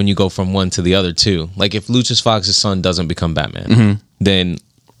interesting when you go from one to the other too. Like if Lucius Fox's son doesn't become Batman, then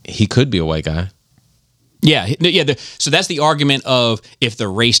he could be a white guy. Yeah. So that's the argument of if the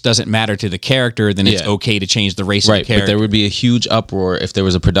race doesn't matter to the character, then it's Yeah. okay to change the race of Right, the character. but there would be a huge uproar if there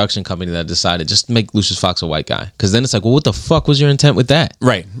was a production company that decided just make Lucius Fox a white guy. Because then it's like, well, what the fuck was your intent with that?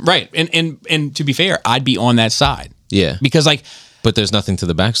 Right. And to be fair, I'd be on that side. Yeah. Because like, But there's nothing to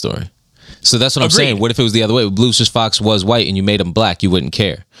the backstory. So that's what I'm Agreed. saying. What if it was the other way? Lucius Fox was white and you made him black, you wouldn't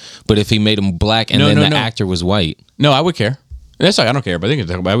care. But if he made him black and No, then no, the no. actor was white, no, I would care. That's like, I don't care, but I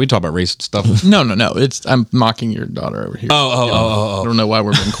think we talk about race stuff. No. I'm mocking your daughter over here. Oh. I don't know why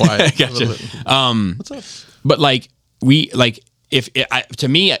we're being quiet. Gotcha. But like to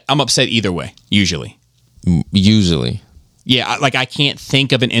me, I'm upset either way. Usually. usually. Yeah. I can't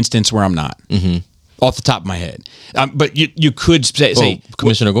think of an instance where I'm not off the top of my head. But you could say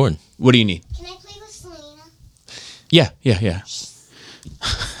Commissioner Gordon. what do you need? Can I play with Selena? Yeah.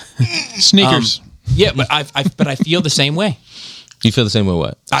 Sneakers. Yeah, but I feel the same way. You feel the same way?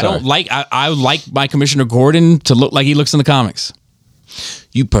 What? I Sorry. don't like. I like my Commissioner Gordon to look like he looks in the comics.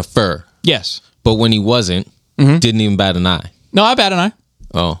 You prefer, Yes. but when he wasn't, didn't even bat an eye. No, I bat an eye.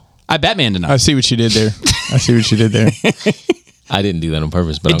 Oh, I Batman tonight. I see what you did there. I didn't do that on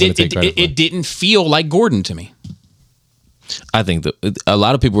purpose, but I'm going to take credit for It didn't feel like Gordon to me. I think a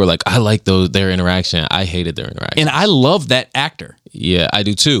lot of people were like, I like their interaction. I hated their interaction. And I love that actor. Yeah, I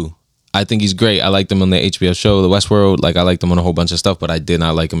do too. I think he's great. I liked him on the HBO show, The Westworld. Like, I liked him on a whole bunch of stuff, but I did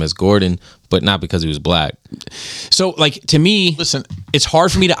not like him as Gordon, but not because he was black. So, like, to me, Listen. it's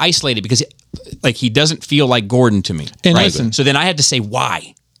hard for me to isolate it because, like, he doesn't feel like Gordon to me. And right? listen. So then I had to say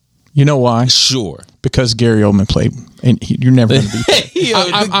why. You know why? Sure. Because Gary Oldman played, and you're never going to be.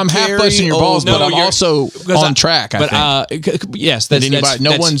 I'm half busting your balls, but I'm also on track. I think. Yes, That anybody,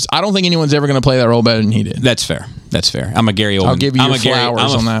 I don't think anyone's ever going to play that role better than he did. That's fair. That's fair. I'm a Gary Oldman. I'll give you I'm your a Gary,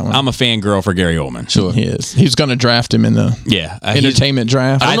 flowers on that one. I'm a fangirl for Gary Oldman. Sure. He is. He's going to draft him in the entertainment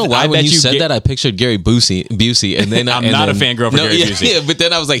draft. I don't know why I when bet you you said get- that I pictured Gary Busey, and then I'm not a fangirl for Gary Busey. Yeah, but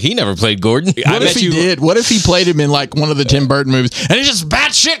then I was like, he never played Gordon. I What if bet he you- did? What if he played him in like one of the Tim Burton movies and he's just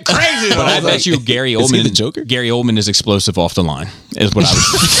batshit crazy? But I bet you Gary Is he Oldman, the Joker? Gary Oldman is explosive off the line. Is what I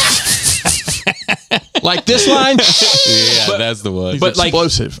was. like this line, Yeah, that's the one. But like,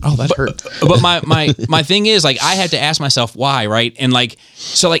 explosive. Oh, that hurt. but my thing is like I had to ask myself why, right? And like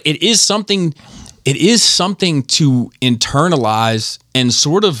so like it is something to internalize and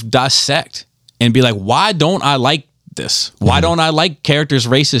sort of dissect and be like, why don't I like this? Why don't I like characters'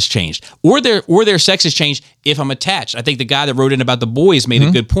 races changed or their sexes changed if I'm attached? I think the guy that wrote in about the boys made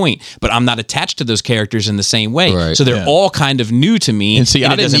a good point, but I'm not attached to those characters in the same way. Right. So they're all kind of new to me, And see,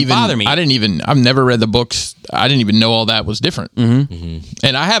 and I it didn't doesn't even bother me. I've never read the books. I didn't even know all that was different. Mm-hmm.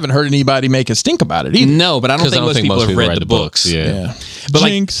 And I haven't heard anybody make us think about it either. No, but I don't think most people have read the books. Yeah. But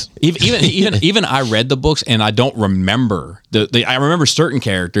Jinx. like even I read the books and I don't remember I remember certain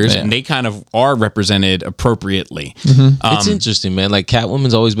characters and they kind of are represented appropriately. It's interesting, man. Like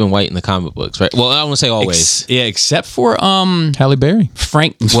Catwoman's always been white in the comic books, right? Well, I don't want to say always. Except for Halle Berry.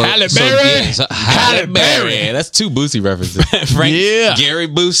 Frank Halle Berry. That's two Boosie references. Frank Yeah. Gary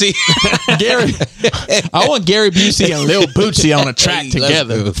Busey. Gary. I want Gary Busey and Lil Bootsy on a track Hey, let's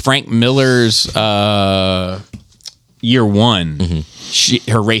together. go. Frank Miller's year one.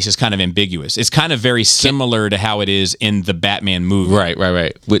 Her race is kind of ambiguous. It's kind of very similar to how it is in the Batman movie. Right.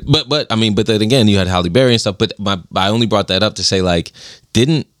 But I mean, but then again, you had Halle Berry and stuff. But I only brought that up to say, like,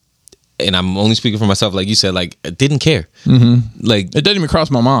 didn't and I'm only speaking for myself, like you said, like I didn't care. Like It doesn't even cross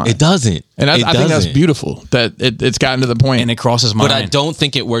my mind. it doesn't, And I think that's doesn't. beautiful that it's gotten to the point. And it crosses my But I mind. don't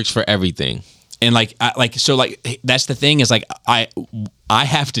think it works for everything. And like that's the thing is like I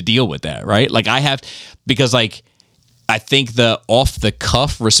have to deal with that, right? Like I have, because like I think the off the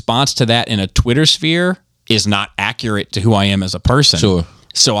cuff response to that in a Twitter sphere is not accurate to who I am as a person. Sure.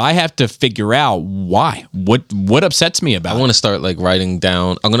 So I have to figure out why. What upsets me about I want to start like writing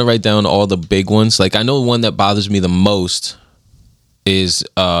down. I'm gonna write down all the big ones. Like I know one that bothers me the most is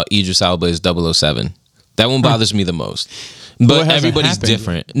Idris Elba is 007. That one bothers me the most. Well, But it hasn't everybody's happened.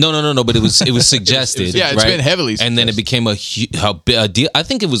 different. No. But it was suggested. Yeah, it's right? been heavily and then it became a deal. I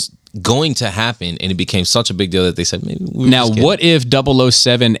think it was going to happen, and it became such a big deal that they said maybe. Now, what if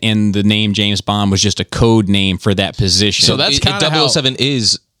 007 and the name James Bond was just a code name for that position? So that's kinda how- 007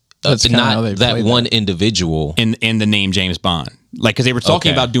 is That's kinda how not they that play one that. individual. in the name James Bond, like because they were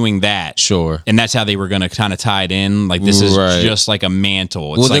talking Okay. about doing that, Sure. and that's how they were going to kind of tie it in. Like this is Right. just like a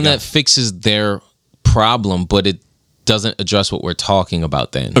mantle. It's Well, like then that fixes their problem, but it doesn't address what we're talking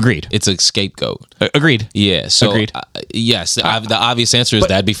about. Then Agreed. It's a scapegoat. Agreed. Yeah. So Agreed. yes, the obvious answer is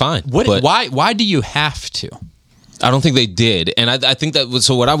that'd be fine. What? But Why do you have to? I don't think they did, and I think that was,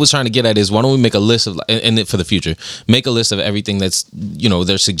 so. What I was trying to get at is, why don't we make a list of, and for the future, make a list of everything that's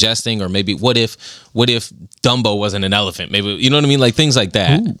they're suggesting, or maybe what if Dumbo wasn't an elephant? Maybe you know what I mean, like things like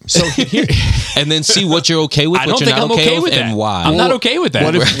that. So here, And then see what you're okay with, I what don't you're think not I'm okay with and that. why. I'm not okay with that.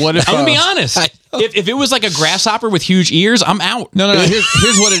 What if I'm gonna be uh, honest. If it was like a grasshopper with huge ears, I'm out. No.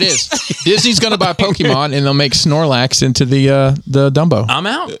 Here's what it is. Disney's gonna buy Pokemon and they'll make Snorlax into the Dumbo. I'm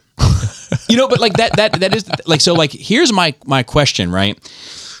out. But like that is like, so like here's my question, right?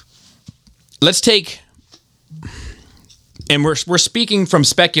 Let's take, and we're speaking from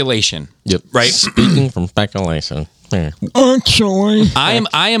speculation. Yep. Right. Speaking from speculation. Yeah. Actually,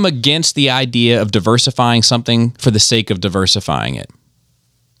 I am against the idea of diversifying something for the sake of diversifying it.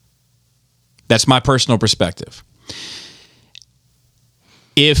 That's my personal perspective.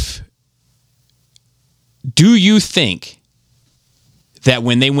 Do you think that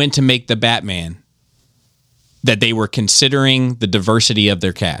when they went to make the Batman, that they were considering the diversity of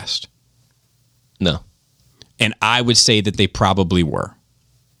their cast? No. And I would say that they probably were.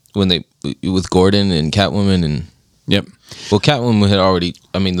 When they with Gordon and Catwoman and Yep. well, Catwoman had already.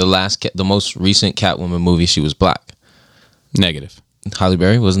 I mean, the most recent Catwoman movie, she was black. Negative. Halle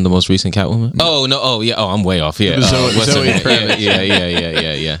Berry wasn't the most recent Catwoman. Oh no! Oh yeah! Oh, I'm way off. Yeah, what's her name?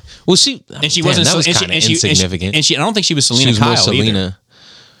 Yeah. Well, she Wasn't that was and kind of she, insignificant. And she, I don't think she was she Selena was more Kyle either. Selena.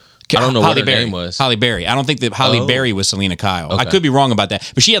 I don't know Halle what her Berry. name was. Halle Berry. I don't think that Halle Oh. Berry was Selena Kyle. I Okay. could be wrong about that,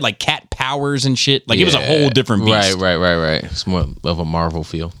 but she had like cat powers and shit. Like it was a whole different beast. Right. It's more of a Marvel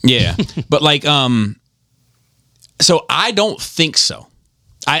feel. Yeah, but like, so I don't think so.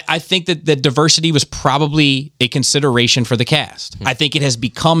 I think that the diversity was probably a consideration for the cast. I think it has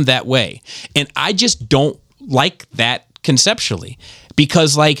become that way, and I just don't like that conceptually,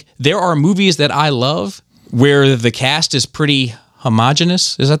 because like there are movies that I love where the cast is pretty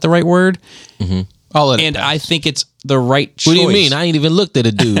homogenous. Is that the right word? I'll let it And pass. I think it's the right choice. What do you mean? I ain't even looked at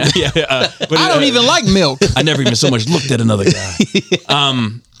a dude. But I don't even like milk. I never even so much looked at another guy.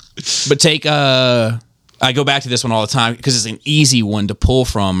 But take I go back to this one all the time because it's an easy one to pull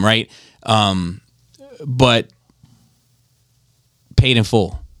from, right? But Paid in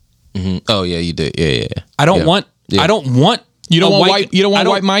Full. Oh yeah, you did. Yeah. I don't Yeah. want. Yeah. I don't want. You don't a want white- you don't want I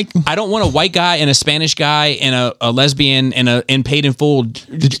white Mike? I don't want a white guy and a Spanish guy and a lesbian and Paid in Full.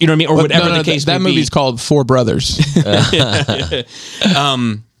 You know what I mean, or whatever the case that may movie's be. called Four Brothers.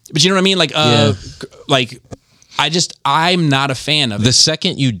 But you know what I mean, like like I'm not a fan of The it.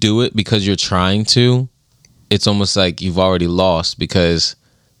 second you do it because you're trying to, it's almost like you've already lost because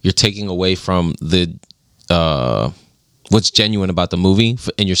you're taking away from the what's genuine about the movie,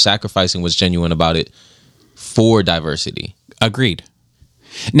 and you're sacrificing what's genuine about it for diversity. Agreed.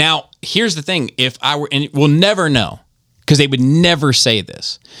 Now, here's the thing. If I were, and we'll never know because they would never say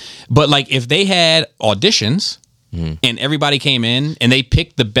this, but like if they had auditions and everybody came in and they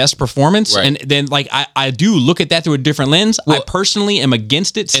picked the best performance, Right. and then like I do look at that through a different lens. I personally am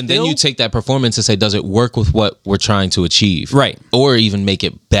against it And then you take that performance and say, does it work with what we're trying to achieve? Right. Or even make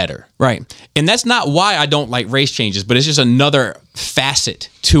it better. Right. And that's not why I don't like race changes, but it's just another facet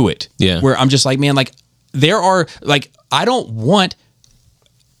to it. Yeah. Where I'm just like, man, like there are like, I don't want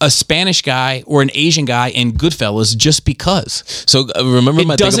a Spanish guy or an Asian guy in Goodfellas just because. So remember my It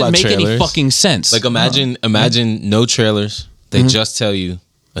thing doesn't about make trailers? any fucking sense. Like imagine no trailers. They just tell you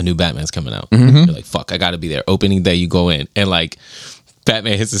a new Batman's coming out. Mm-hmm. You're like, fuck, I gotta be there. Opening day, you go in and like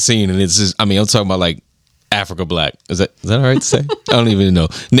Batman hits the scene and it's just, I mean, I'm talking about like Africa black. Is that all right to say? I don't even know.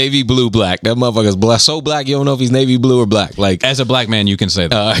 Navy blue black. That motherfucker's black. So black you don't know if he's navy blue or black. Like As a black man, you can say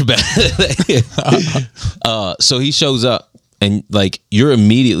that. so he shows up and like you're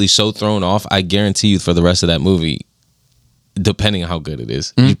immediately so thrown off. I guarantee you for the rest of that movie, depending on how good it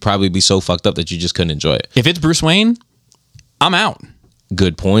is, you'd probably be so fucked up that you just couldn't enjoy it. If it's Bruce Wayne, I'm out.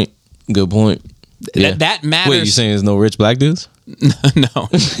 Good point. That matters. Wait, you saying there's no rich black dudes? No.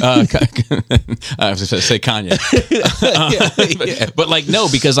 I was going to say Kanye. But like, no,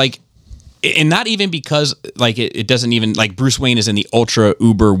 because like, and not even because like it doesn't even like Bruce Wayne is in the ultra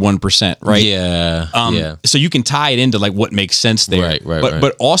uber 1%, right? Yeah. So you can tie it into like what makes sense there. Right.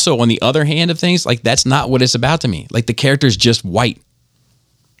 But also on the other hand of things, like that's not what it's about to me. Like the character's just white.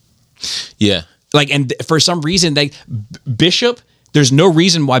 Yeah. Like, and for some reason, Bishop, there's no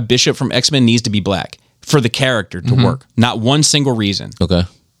reason why Bishop from X-Men needs to be black for the character to work. Not one single reason. Okay.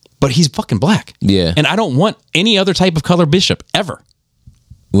 But he's fucking black. Yeah. And I don't want any other type of color Bishop ever.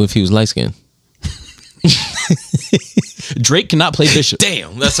 What if he was light skinned? Drake cannot play Bishop.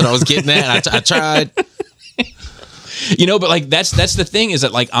 Damn, that's what I was getting at. I tried. You know, but like that's the thing is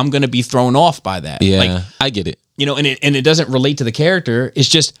that like I'm gonna be thrown off by that. Yeah, like, I get it. You know, and it doesn't relate to the character. It's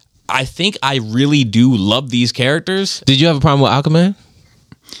just I think I really do love these characters. Did you have a problem with Aquaman?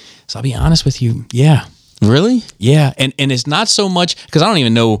 So I'll be honest with you. Yeah. Really? Yeah, and it's not so much because I don't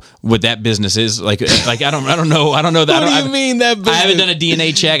even know what that business is. Like I don't know that. What do you mean that business? I haven't done a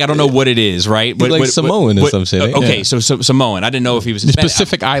DNA check. I don't know what it is. Right? He's like Samoan or some shit. Okay, Yeah. so Samoan. I didn't know if he was Hispanic.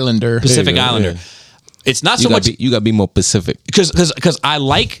 Pacific Islander. Pacific Yeah, Islander. yeah. It's not You so much you gotta be more Pacific. because I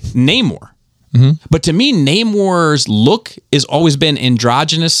like Namor. Mm-hmm. But to me, Namor's look has always been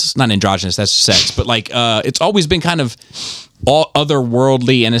androgynous. Not androgynous, that's sex. But like, it's always been kind of all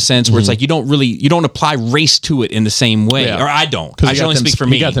otherworldly in a sense where it's like you don't apply race to it in the same way. Yeah. Or I don't. 'Cause I you should got only them- speak for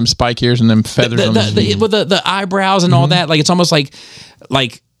me. You got them spike ears and them feathers. on them. The eyebrows and all that. Like, it's almost like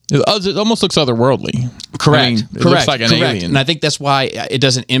It almost looks otherworldly. correct. I mean, it correct. looks like an correct. alien. And I think that's why it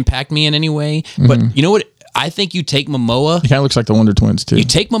doesn't impact me in any way. But you know what? I think you take Momoa. He kind of looks like the Wonder Twins too. You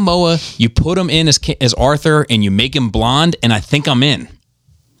take Momoa, you put him in as Arthur, and you make him blonde, and I think I'm in.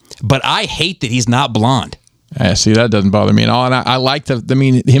 But I hate that he's not blonde. Yeah, see, that doesn't bother me at all. And I like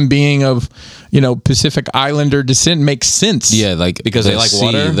him being of, Pacific Islander descent makes sense. Yeah, like Because the they like sea,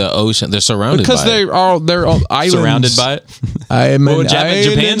 water? the ocean. They're surrounded Because by it. they're all islands. Surrounded by it. I'm Well, an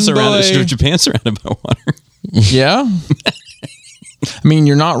Japan's island boy. Japan's surrounded by water. Yeah. I mean,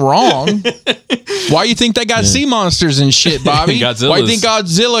 you're not wrong. Why you think they got sea monsters and shit, Bobby? Godzilla's. Why you think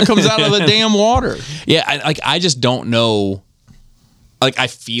Godzilla comes out of the damn water? Yeah, I just don't know. Like, I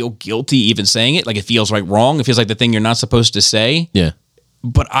feel guilty even saying it. Like, it feels like wrong. It feels like the thing you're not supposed to say. Yeah.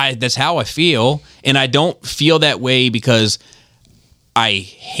 But that's how I feel, and I don't feel that way because I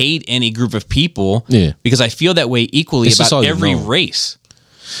hate any group of people. Yeah. Because I feel that way equally It's just all about you every know. race.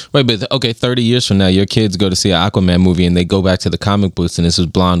 Wait, but okay, 30 years from now, your kids go to see an Aquaman movie and they go back to the comic books and this is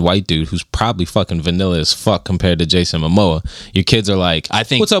blonde white dude who's probably fucking vanilla as fuck compared to Jason Momoa. Your kids are like, I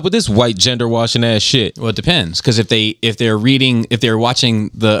think- what's up with this white gender washing ass shit? Well, it depends because if they're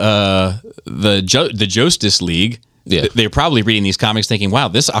watching the Justice League, Yeah. they're probably reading these comics thinking, "Wow,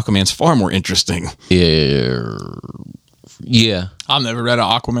 this Aquaman's far more interesting." Yeah. I've never read an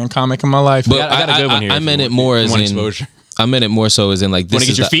Aquaman comic in my life. But I got a good one here. I if meant you it more want- as want in exposure. I meant it more so as in like this Want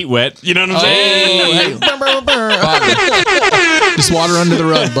to is get your the- feet wet? You know what I'm saying? Just water under the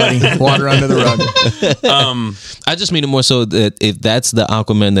rug, buddy. Water under the rug. I just mean it more so that if that's the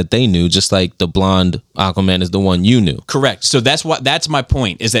Aquaman that they knew, just like the blonde Aquaman is the one you knew. Correct. So that's my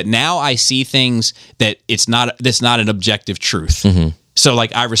point. Is that now I see things that that's not an objective truth. So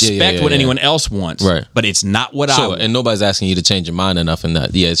like I respect what anyone else wants, Right. but it's not what I Sure, want. and nobody's asking you to change your mind enough in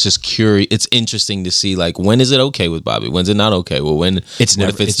that. Yeah, it's just curious. It's interesting to see like when is it okay with Bobby? When's it not okay? Well, when It's what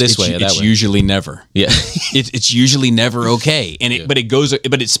never. if it's this way or that It's way. usually never. Yeah, It's usually never okay, and but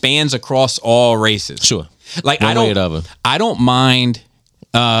it spans across all races. sure. Like One way or the other. I don't mind.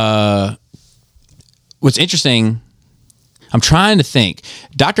 What's interesting? I'm trying to think.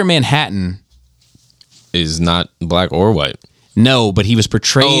 Dr. Manhattan. Is not black or white. No, but he was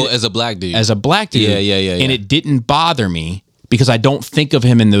portrayed As a black dude. as a black dude. Yeah. And it didn't bother me because I don't think of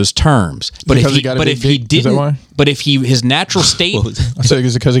him in those terms. But Because if he he, got a but big if he dick? Is that why? didn't, but if his natural state, I said,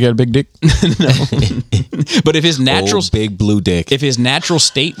 is it because he got a big dick? but if his natural, big blue dick. if his natural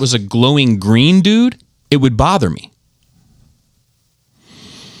state was a glowing green dude, it would bother me.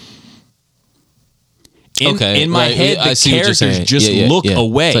 In my right, head, I the see what you're characters saying. just look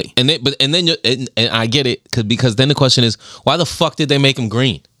away. It's like- and then I get it because then the question is why the fuck did they make him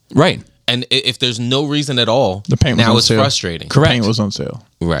green? Right. And if there's no reason at all, The paint was now on it's sale. frustrating. The paint was on sale.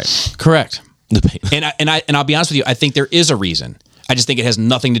 Right. Correct. The paint. And I'll be honest with you, I think there is a reason. I just think it has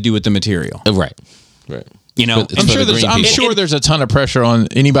nothing to do with the material. Right. You know, It's for the green I'm people. sure there's a ton of pressure on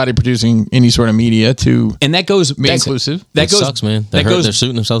anybody producing any sort of media to and that goes be inclusive. That It goes, sucks, man. That goes, They're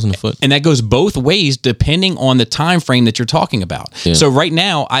shooting themselves in the foot. and that goes both ways depending on the time frame that you're talking about. Yeah. So right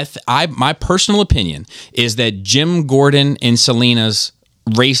now, my personal opinion is that Jim Gordon and Selena's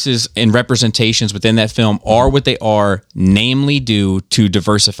races and representations within that film are what they are, namely due to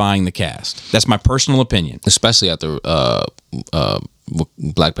diversifying the cast. That's my personal opinion. Especially after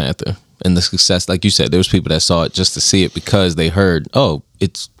Black Panther and the success. Like you said, there was people that saw it just to see it because they heard, oh,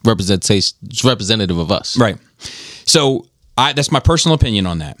 it's representation. It's representative of us. Right. So that's my personal opinion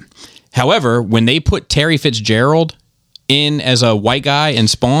on that. However, when they put Terry Fitzgerald in as a white guy in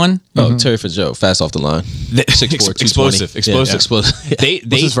Spawn, Oh, Terry Fitzgerald, fast off the line. 6'4", explosive. explosive. they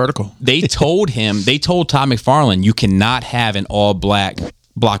his vertical? They told Todd McFarlane, you cannot have an all black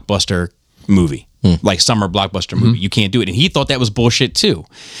blockbuster movie. Like summer blockbuster movie, you can't do it, and he thought that was bullshit too,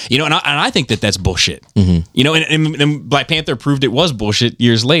 you know. And I think that that's bullshit, you know. And Black Panther proved it was bullshit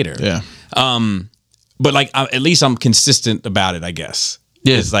years later. Yeah. But like, at least I'm consistent about it, I guess.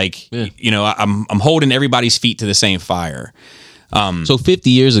 Yeah. It's like, Yeah. you know, I'm holding everybody's feet to the same fire. So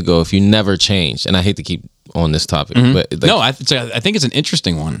 50 years ago, if you never changed, and I hate to keep on this topic, but like, No, I think it's an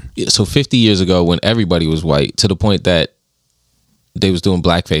interesting one. so 50 years ago when everybody was white, to the point that they was doing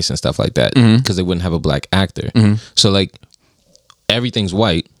blackface and stuff like that because they wouldn't have a black actor. So like everything's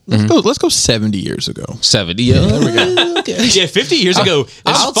white. Let's go 70 years ago. 70. Yeah, there we go. Yeah, 50 years ago.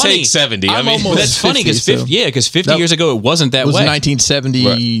 I'll take 70. I'm I mean, almost That's funny because 50, so- 50, because 50 That years ago it wasn't that It was way.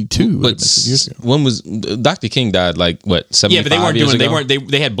 1972. but years ago. when was Dr. King died? Like what? 75 Yeah, but they weren't years doing. ago?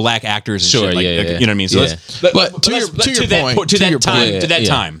 They had black actors. And Sure, shit, like, yeah, yeah, you know what I mean. So yeah. let's, But to your that point, to to your that time, point. to that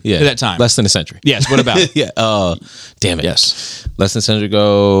time, yeah. to that time. Less than a century. Yes. What about it? Yeah. Damn it. Yes. Less than a century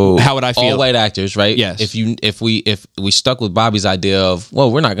ago. How would I feel? All white actors, right? Yes. If we stuck with Bobby's idea of,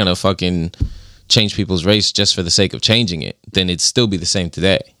 well, we're not gonna fucking change people's race just for the sake of changing it, then it'd still be the same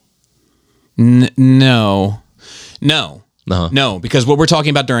today. No, Uh-huh. no, because what we're talking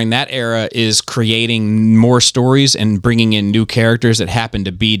about during that era is creating more stories and bringing in new characters that happen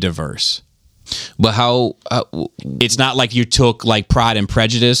to be diverse. But how? It's not like you took like Pride and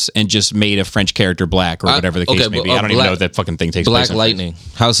Prejudice and just made a French character black or whatever the case okay, may but, be. I don't even know if that fucking thing takes Black place. Lightning.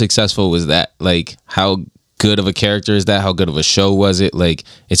 How successful was that? Like, how good of a character is that? How good of a show was it? Like,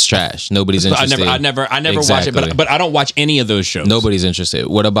 it's trash. Nobody's interested. I never watch it, Exactly. but I don't watch any of those shows. Nobody's interested.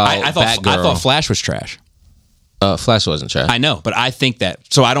 What about I thought Flash was trash. Flash wasn't trash. I know, but I think that,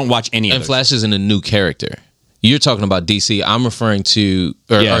 so I don't watch any of And those. Flash isn't a new character. You're talking about DC. I'm referring to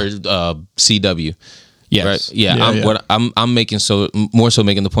CW. Yes. Right? Yeah, Yeah, I'm making more so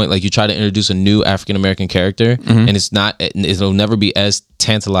making the point, like, you try to introduce a new African American character, Mm-hmm. and it'll never be as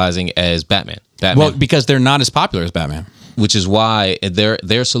tantalizing as Batman. Well, because they're not as popular as Batman. Which is why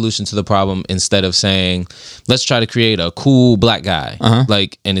their solution to the problem, instead of saying, let's try to create a cool black guy,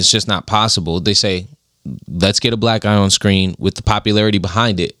 like, and it's just not possible, they say, let's get a black guy on screen with the popularity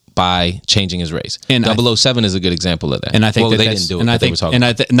behind it by changing his race. And 007 is a good example of that. And I think well, that they that's, didn't do it. and I but they think, were talking and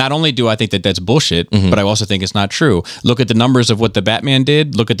about I not only do I think that that's bullshit, but I also think it's not true. Look at the numbers of what the Batman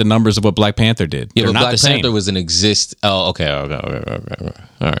did. Look at the numbers of what Black Panther did. yeah, They're but not Black the Panther same. was an exist. Oh, okay. All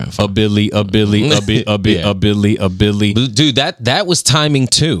right. A Billy. But dude, that was timing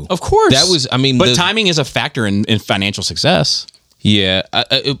too. Of course, that was. I mean, but timing is a factor in financial success. Yeah,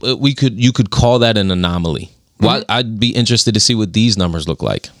 you could call that an anomaly. Why? I'd be interested to see what these numbers look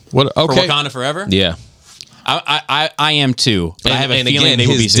like. What? For Okay. Wakanda Forever. Yeah. I am too. But I have a And feeling again, they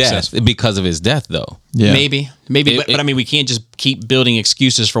will be his death, successful. because of his death, though. Yeah. Maybe, but I mean, we can't just keep building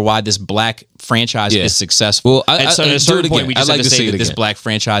excuses for why this black franchise Yeah. is successful. Well, at do a it certain point, again. we just I'd have like to to say see it that this again. black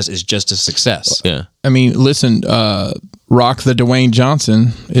franchise is just a success. Yeah. I mean, listen, Rock the Dwayne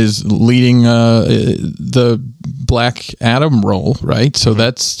Johnson is leading the Black Adam role, right? So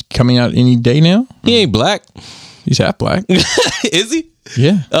that's coming out any day now. He ain't black. He's half black. Is he?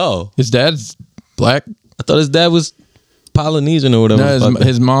 Yeah. Oh, His dad's black. I thought his dad was Polynesian or whatever. No,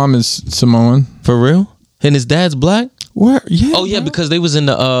 his mom is Samoan. For real? And his dad's black? Where? Yeah. Oh yeah, because they was in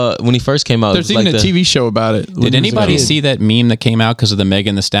the when he first came out. it There's was even like a TV show about it. Did anybody see that meme that came out because of the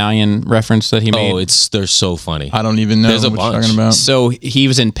Megan Thee Stallion reference that he made? Oh, they're so funny. I don't even know There's a what you're bunch. talking about. So he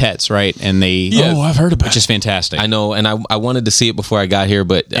was in Pets, right? And they, Oh, I've heard about which is fantastic. I know, and I wanted to see it before I got here,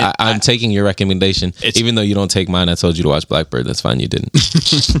 but I'm taking your recommendation. Even though you don't take mine, I told you to watch Blackbird. That's fine, you didn't.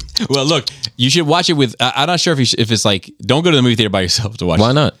 Well, look, you should watch it with. I'm not sure if it's like, don't go to the movie theater by yourself to watch.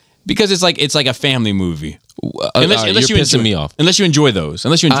 Why it. not? Because it's like a family movie. Unless you you're pissing enjoy, me off. Unless you enjoy those.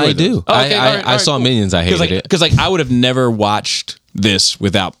 Unless you enjoy I those. do. Oh, okay, I saw Minions. I hated it. Because like I would have never watched this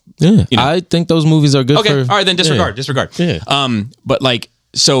without. Yeah, You know. I think those movies are good. Okay, for, all right, then disregard, yeah. disregard. Yeah. But like,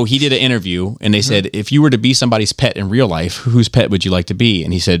 so he did an interview, and they said, if you were to be somebody's pet in real life, whose pet would you like to be?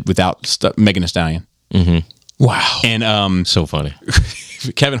 And he said, without Megan Thee Stallion. Wow. And So funny.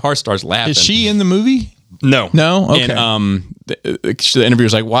 Kevin Hart starts laughing. Is she in the movie? No, No? Okay. And the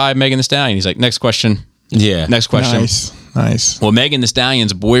interviewer's like, why Megan Thee Stallion? He's like, next question. Yeah. Next question. Nice. Well, Megan Thee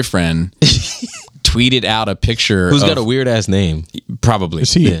Stallion's boyfriend tweeted out a picture. Who's of, got a weird ass name? probably?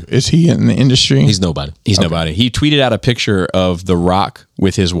 Is he in the industry? He's nobody. He's nobody. He tweeted out a picture of The Rock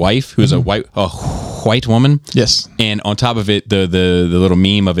with his wife, who's a white woman. Yes. And on top of it, the little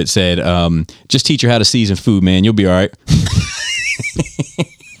meme of it said, "Just teach her how to season food, man. You'll be all right."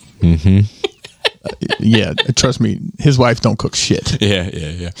 Yeah, trust me, his wife don't cook shit.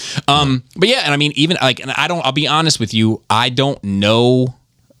 Yeah. But yeah, and I mean, even like, and I'll be honest with you, I don't know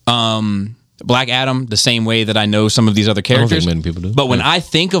Black Adam the same way that I know some of these other don't think characters. many people do. But when I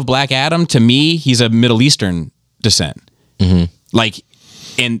think of Black Adam, to me, he's a Middle Eastern descent. Like,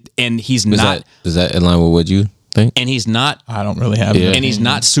 and he's not, Is that in line with what you think? and he's not, I don't really have. Yeah. and he's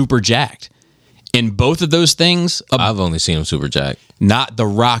not super jacked. In both of those things, I've only seen him super jacked. not The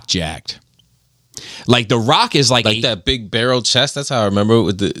Rock jacked. Like The Rock is like That big barrel chest. That's how I remember it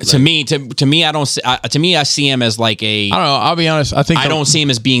with the. to me, I don't see. To me, I see him as like a. I don't know. I'll be honest. I think I don't see him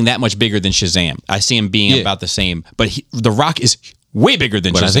as being that much bigger than Shazam. I see him being about the same. But The Rock is way bigger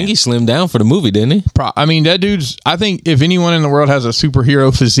than But Shazam. I think he slimmed down for the movie, didn't he? I mean, that dude's. I think if anyone in the world has a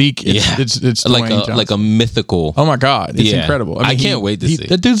superhero physique, it's like Dwayne Johnson. like a mythical. Oh my god, it's Yeah. incredible. I can't wait to see.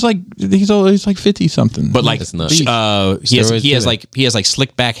 That dude's like he's like 50 something. But like, That's nuts. he has Steroids he has like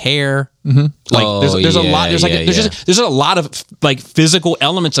slick back hair. Like Oh, there's a lot. There's like yeah, there's a lot of like physical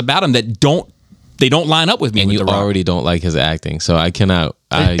elements about him that don't line up with me. and with you The Rock. already don't like his acting, so I cannot.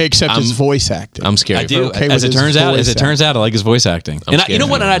 except his voice acting. I'm scared. I do. okay As with it his turns out, voice I like his voice acting. And you know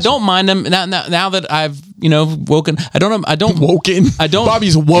what? And I don't mind him now that I've woken. I don't Woken. I don't.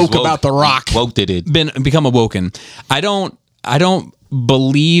 Bobby's woke about The Rock. Woke did it. become awoken. I don't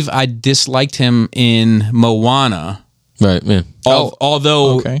believe I disliked him in Moana. Right, man.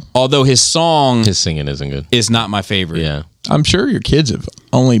 Although his song His singing isn't good. is not my favorite. Yeah. I'm sure your kids have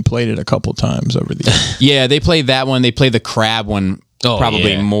only played it a couple times over the years. Yeah, they play that one. They play the crab one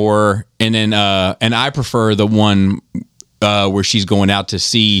probably yeah. more. And then and I prefer the one where she's going out to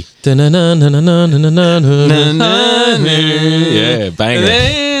sea. Yeah, banger.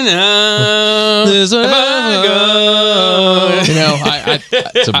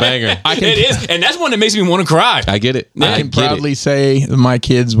 It's a banger. It is, and that's one that makes me want to cry. I get it. I can proudly say my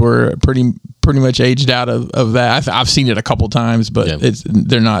kids were pretty much aged out of that. I've seen it a couple times, but Yeah.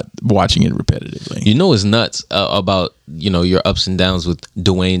 they're not watching it repetitively. You know what's nuts about your ups and downs with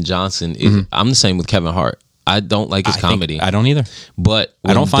Dwayne Johnson? I'm the same with Kevin Hart. I don't like his comedy. I don't either. But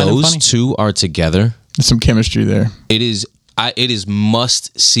when I don't find him those funny. two are together, There's some chemistry there. it is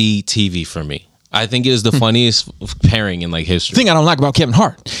must see TV for me. I think it is the funniest pairing in like history. The thing I don't like about Kevin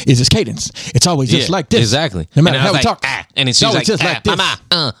Hart is his cadence. It's always just like this. Exactly. No matter And I how was we like, talk. and it's always like, just like this.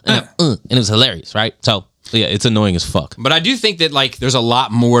 mama, and it was hilarious, right? So yeah, it's annoying as fuck. But I do think that like there's a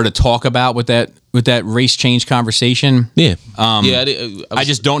lot more to talk about with that race change conversation. Yeah, I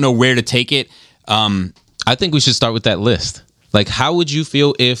just don't know where to take it. I think we should start with that list. Like, how would you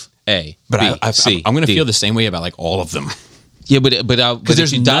feel if A, But B, C, I'm going to D? feel the same way about like all of them. Yeah, but if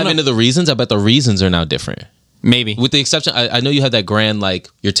there's you dive none of- into the reasons, I bet the reasons are now different. Maybe. With the exception, I know you have that grand like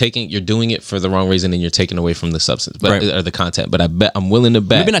you're doing it for the wrong reason and you're taking away from the substance, but Right. or the content. But I'm willing to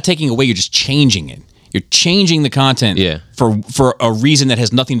bet. Maybe not taking away, you're just changing it. You're changing the content Yeah. for a reason that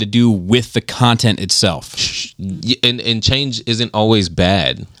has nothing to do with the content itself. And change isn't always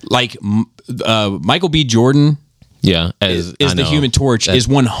bad. Like Michael B. Jordan Yeah, is I the know. Human Torch That is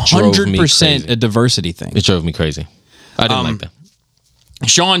drove me 100% crazy. a diversity thing. It drove me crazy. I didn't like that.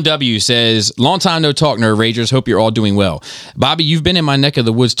 Sean W. says, long time no talk, Nerd Ragers. Hope you're all doing well. Bobby, you've been in my neck of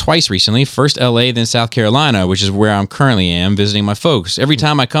the woods twice recently. First LA, then South Carolina, which is where I'm currently am, visiting my folks. Every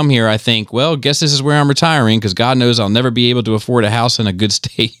time I come here, I think, well, guess this is where I'm retiring because God knows I'll never be able to afford a house in a good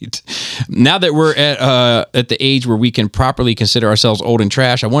state. Now that we're at the age where we can properly consider ourselves old and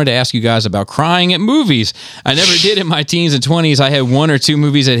trash, I wanted to ask you guys about crying at movies. I never did in my teens and 20s. I had one or two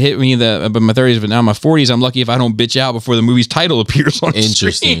movies that hit me in my 30s, but now in my 40s, I'm lucky if I don't bitch out before the movie's title appears on the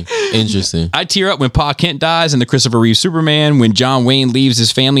Interesting. screen. Interesting. I tear up when Pa Kent dies in the Christopher Reeve Superman, when John Wayne leaves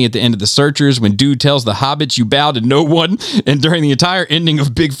his family at the end of The Searchers, when Dude tells the hobbits you bow to no one, and during the entire ending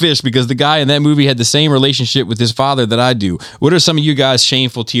of Big Fish, because the guy in that movie had the same relationship with his father that I do. What are some of you guys'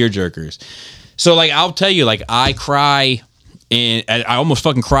 shameful tearjerkers? So, like, I'll tell you, like, I cry, and I almost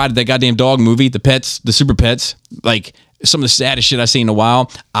fucking cried at that goddamn dog movie, The Super Pets. Like, some of the saddest shit I've seen in a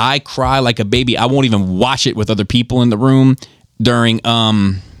while. I cry like a baby. I won't even watch it with other people in the room during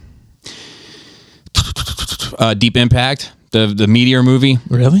Deep Impact, the Meteor movie.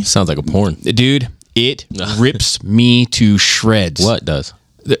 Really? Sounds like a porn. Dude, it rips me to shreds. What does?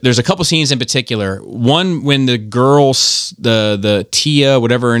 There's a couple scenes in particular. One when the girl, the Tia,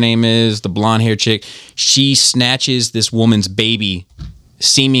 whatever her name is, the blonde hair chick, she snatches this woman's baby,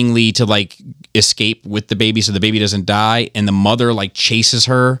 seemingly to like escape with the baby so the baby doesn't die, and the mother like chases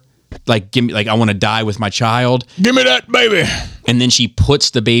her, like give me, like I want to die with my child. Give me that baby. And then she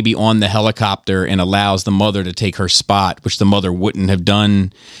puts the baby on the helicopter and allows the mother to take her spot, which the mother wouldn't have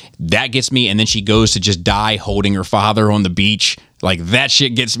done. That gets me. And then she goes to just die holding her father on the beach. Like that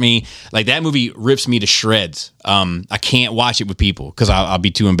shit gets me. Like that movie rips me to shreds. I can't watch it with people because I'll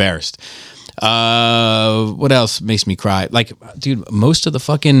be too embarrassed. What else makes me cry? Like, dude, most of the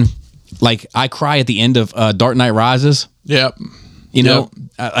fucking, like, I cry at the end of Dark Knight Rises. Yep. You know,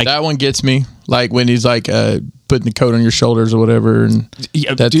 Yep. like that one gets me. Like when he's like putting the coat on your shoulders or whatever, and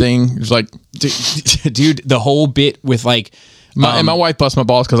that dude, thing is like, dude, the whole bit with like, and my wife busts my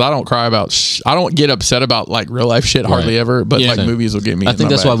balls because I don't cry about. I don't get upset about like real life shit hardly ever, but like movies will get me. I think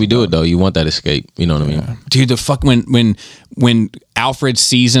that's why we do it though. You want that escape. You know what I mean? Dude, the fuck when Alfred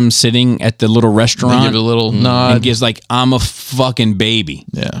sees him sitting at the little restaurant, They give a little nod. and gives like, I'm a fucking baby.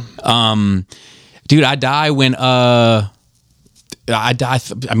 Yeah. Dude, I die when I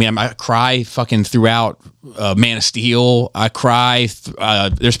cry fucking throughout Man of Steel. I cry.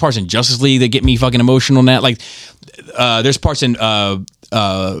 There's parts in Justice League that get me fucking emotional now. Like, there's parts in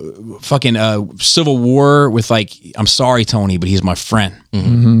fucking Civil War with like, I'm sorry, Tony, but he's my friend.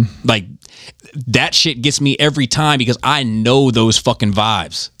 Mm-hmm. Like, that shit gets me every time because I know those fucking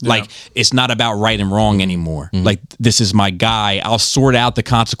vibes. Yeah. Like, it's not about right and wrong anymore. Mm-hmm. Like, this is my guy. I'll sort out the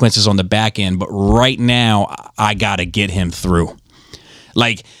consequences on the back end, but right now, I gotta get him through.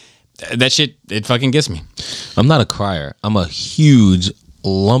 Like, that shit, it fucking gets me. I'm not a crier. I'm a huge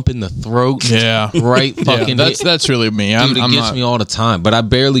lump in the throat. Yeah. Right fucking that's really me. Dude, it gets me all the time. But I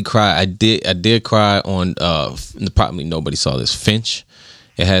barely cry. I did cry on probably nobody saw this, Finch.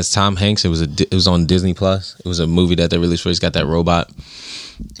 It has Tom Hanks. It was on Disney Plus. It was a movie that they released where he's got that robot.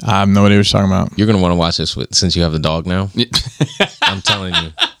 I have no idea what you're talking about. You're gonna want to watch this since you have the dog now. I'm telling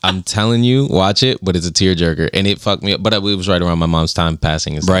you, watch it. But it's a tearjerker, and it fucked me up. But it was right around my mom's time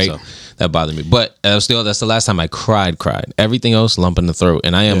passing, and stuff, right? So that bothered me. But that's the last time I cried. Everything else, lump in the throat,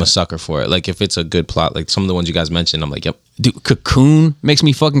 and I am a sucker for it. Like if it's a good plot, like some of the ones you guys mentioned, I'm like, yep. Dude, Cocoon makes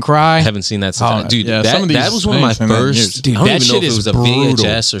me fucking cry. I haven't seen that since. Dude, yeah, that was one of my first. Dude, I don't that even know shit if it is was a brutal.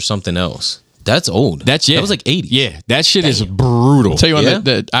 VHS or something else. That's old. That was like 80. Yeah, that shit is brutal. Tell you what,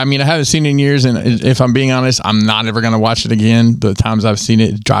 I mean, I haven't seen it in years, and if I'm being honest, I'm not ever gonna watch it again. But the times I've seen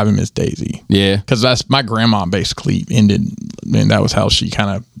it, it's driving Miss Daisy. Yeah, because that's my grandma basically ended. And that was how she kind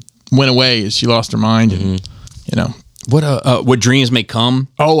of went away. Is she lost her mind, and you know. What Dreams May Come?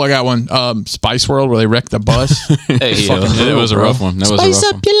 Oh, I got one. Spice World, where they wrecked the bus. That was a rough one. That was Spice a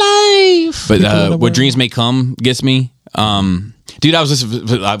rough up your life. But What Dreams May Come gets me. Dude, I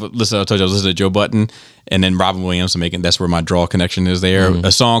told you I was listening to Joe Button, and then Robin Williams making. That's where my draw connection is there.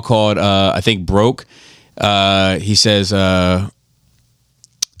 A song called I think Broke. He says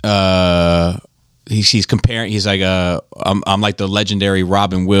he's comparing. He's like I'm like the legendary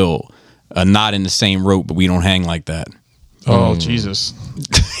Robin Will. Not in the same rope, but we don't hang like that. Oh, Jesus.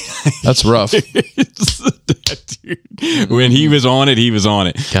 That's rough. Dude, when he was on it, he was on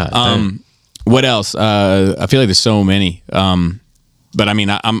it. God, what else? I feel like there's so many. But I mean,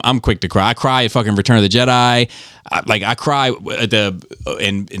 I'm quick to cry. I cry at fucking Return of the Jedi. I cry at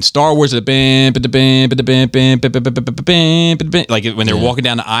in Star Wars at the like when they're walking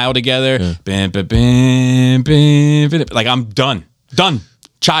down the aisle together. Like I'm done.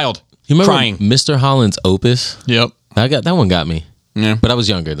 Child. You remember crying. Mr. Holland's Opus? Yep. That one got me. Yeah. But I was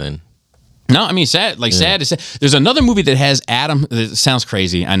younger then. No, I mean sad. Sad is sad. There's another movie that has Adam. It sounds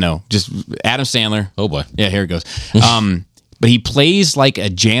crazy. I know. Just Adam Sandler. Oh boy. Yeah, here it goes. But he plays like a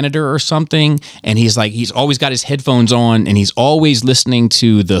janitor or something, and he's always got his headphones on, and he's always listening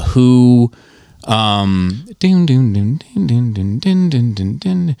to The Who.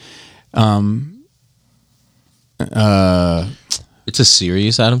 It's a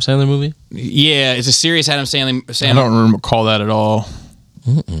serious Adam Sandler movie? Yeah, it's a serious Adam Sandler. I don't recall that at all.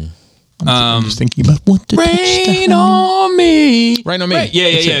 I'm just thinking about what to Rain on me. Rain on me. Right.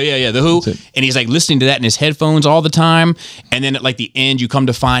 Yeah. The Who. And he's like listening to that in his headphones all the time. And then at like the end, you come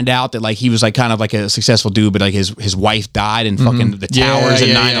to find out that like he was like kind of like a successful dude, but like his wife died in fucking the towers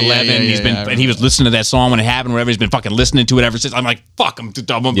in 9/11. And he was listening to that song when it happened, whatever. He's been fucking listening to it ever since. I'm like, fuck, I'm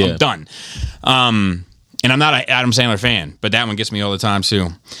done. And I'm not an Adam Sandler fan, but that one gets me all the time too.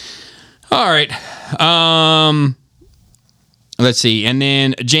 All right. Let's see. And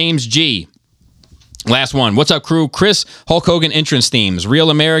then James G. Last one. What's up, crew? Chris, Hulk Hogan entrance themes.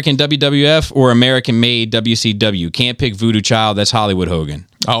 Real American WWF or American made WCW? Can't pick Voodoo Child. That's Hollywood Hogan.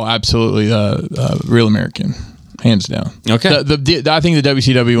 Oh, absolutely. Real American. Hands down. Okay. I think the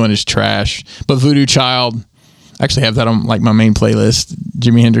WCW one is trash, but Voodoo Child, I actually have that on like my main playlist.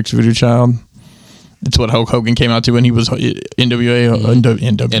 Jimi Hendrix Voodoo Child. It's what Hulk Hogan came out to when he was NWO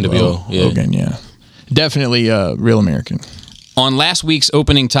yeah. Hogan, yeah. Definitely Real American. On last week's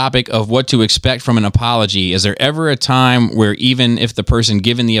opening topic of what to expect from an apology, is there ever a time where even if the person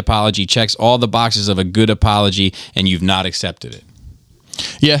given the apology checks all the boxes of a good apology and you've not accepted it?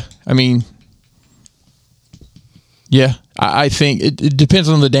 Yeah, I mean, yeah, I think it depends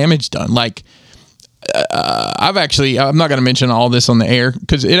on the damage done. Like, I'm not going to mention all this on the air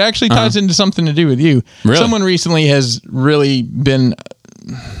because it actually ties into something to do with you. Really? Someone recently has really been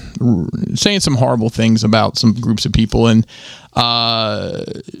saying some horrible things about some groups of people, and How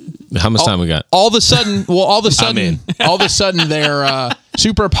much time we got? all of a sudden, they're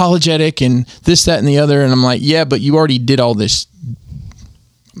super apologetic and this, that, and the other. And I'm like, yeah, but you already did all this.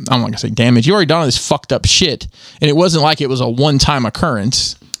 I'm not gonna say damage. You already done all this fucked up shit, and it wasn't like it was a one-time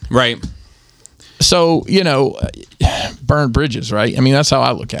occurrence. Right. So, burn bridges, right? I mean, that's how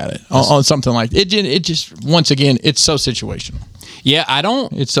I look at it on something like it. It just, once again, it's so situational. Yeah,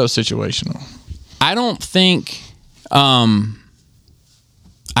 It's so situational. I don't think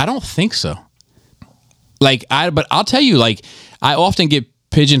so. But I'll tell you, like, I often get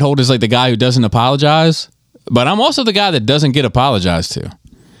pigeonholed as like the guy who doesn't apologize, but I'm also the guy that doesn't get apologized to.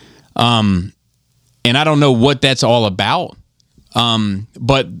 And I don't know what that's all about.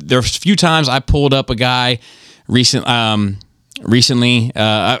 But there's a few times I pulled up a guy recently.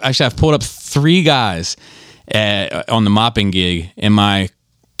 Actually, I've pulled up 3 guys on the mopping gig in my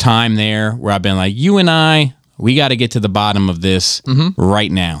time there where I've been like, you and we got to get to the bottom of this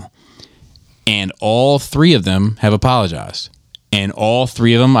right now. And all 3 of them have apologized. And all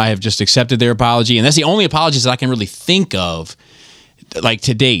 3 of them, I have just accepted their apology. And that's the only apologies that I can really think of, like,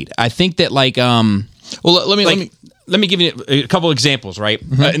 to date. I think that, like, Well, let me give you a couple examples, right?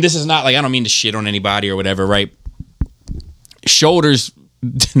 And this is not like, I don't mean to shit on anybody or whatever, right? Shoulders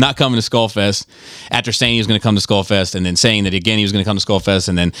not coming to Skullfest after saying he was going to come to Skullfest, and then saying that again he was going to come to Skullfest,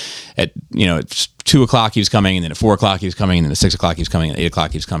 and then at 2:00 he was coming, and then at 4:00 he was coming, and then at 6:00 he was coming, and at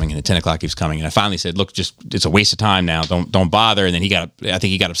 8:00 he was coming, and at 10:00 he was coming, and I finally said, look, just, it's a waste of time now. Don't bother. And then I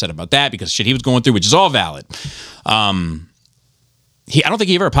think he got upset about that because shit he was going through, which is all valid. I don't think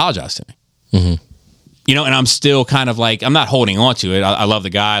he ever apologized to me. And I'm still kind of like, I'm not holding on to it. I love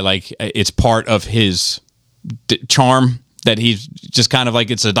the guy. Like, it's part of his charm that he's just kind of like,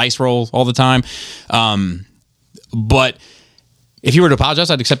 it's a dice roll all the time. But if you were to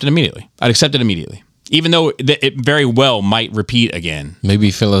apologize, I'd accept it immediately. Even though it very well might repeat again. Maybe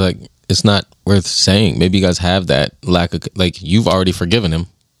you feel like it's not worth saying. Maybe you guys have that lack of, like, you've already forgiven him.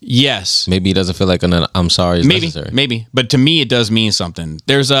 Yes. Maybe he doesn't feel like an I'm sorry is necessary. Maybe. But to me, it does mean something.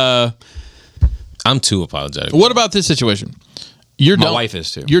 I'm too apologetic. What about this situation? My wife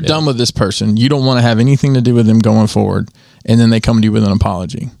is too. You're done with this person. You don't want to have anything to do with them going forward, and then they come to you with an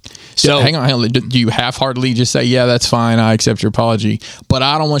apology. So hang on. Do you half-heartedly just say, "Yeah, that's fine. I accept your apology, but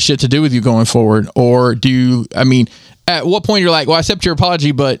I don't want shit to do with you going forward"? Or do you? I mean, at what point you're like, "Well, I accept your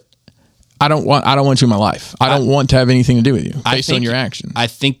apology, but I don't want you in my life. I don't want to have anything to do with you based on your action." I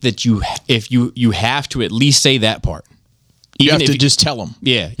think that you have to at least say that part. You have to just tell them.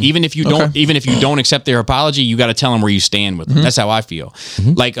 Yeah, even if you don't accept their apology, you got to tell them where you stand with them. That's how I feel.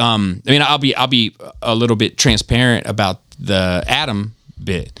 Like, I mean, I'll be a little bit transparent about the Adam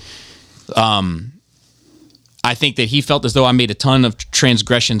bit. I think that he felt as though I made a ton of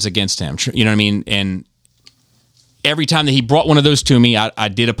transgressions against him. You know what I mean? And every time that he brought one of those to me, I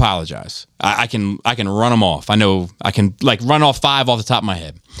did apologize. I can run them off. I know I can, like, run off 5 off the top of my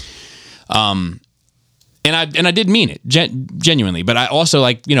head. And I did mean it genuinely, but I also,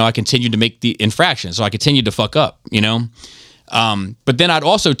 like, I continued to make the infraction, so I continued to fuck up, But then I'd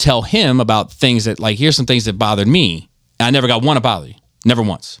also tell him about things that, like, here's some things that bothered me. And I never got one apology, never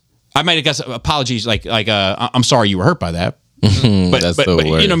once. I might have got some apologies, like I'm sorry you were hurt by that, but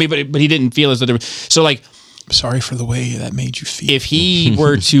you know me, but he didn't feel as though there was, so, like, sorry for the way that made you feel. If he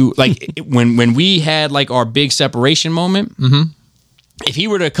were to, like, when we had, like, our big separation moment. If he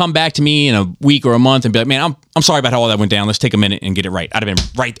were to come back to me in a week or a month and be like, man, I'm sorry about how all that went down. Let's take a minute and get it right. I'd have been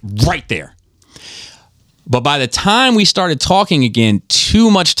right there. But by the time we started talking again,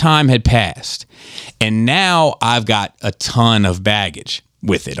 too much time had passed. And now I've got a ton of baggage.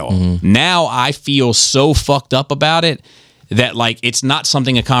 with it all. Now I feel so fucked up about it that like it's not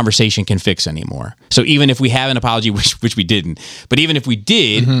something a conversation can fix anymore. So even if we have an apology, which we didn't, but even if we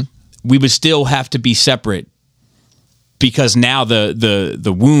did, we would still have to be separate because now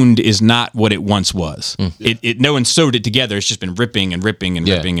the wound is not what it once was. It no one sewed it together. It's just been ripping and ripping and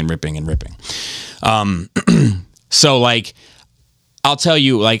ripping and ripping and ripping. So like, I'll tell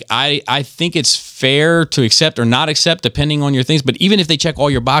you, like, I think it's fair to accept or not accept depending on your things. But even if they check all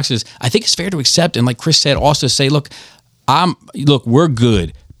your boxes, I think it's fair to accept. And like Chris said, also say, look, we're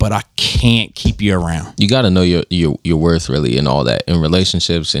good, but I can't keep you around. You got to know your worth really in all that, in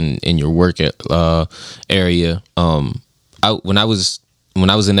relationships and in your work area. When I was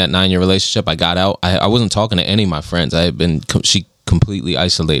in that 9-year relationship, I got out. I wasn't talking to any of my friends. She completely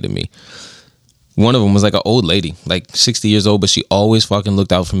isolated me. One of them was like an old lady, like 60 years old, but she always fucking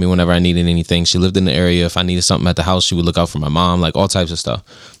looked out for me whenever I needed anything. She lived in the area. If I needed something at the house, she would look out for my mom, like all types of stuff.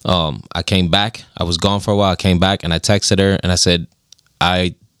 I came back. I was gone for a while. I came back and I texted her and I said,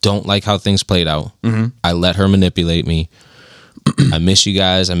 I don't like how things played out. I let her manipulate me. I miss you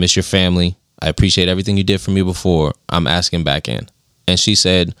guys. I miss your family. I appreciate everything you did for me before. I'm asking back in. And she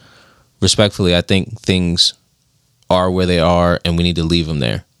said, respectfully, I think things are where they are and we need to leave them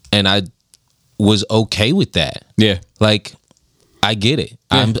there. And I was okay with that. Yeah. Like, I get it.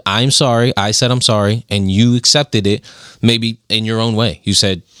 Yeah. I'm sorry. I said I'm sorry. And you accepted it maybe in your own way. You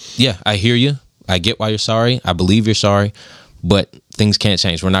said, yeah, I hear you. I get why you're sorry. I believe you're sorry. But things can't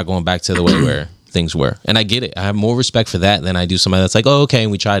change. We're not going back to the way where things were. And I get it. I have more respect for that than I do somebody that's like, oh, okay,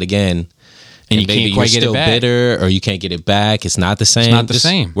 and we tried again. And you maybe can't quite you're get it still back. bitter or you can't get it back. It's not the same. It's not the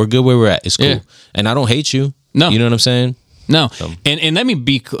same. We're good where we're at. It's cool. Yeah. And I don't hate you. No. You know what I'm saying? No, and let me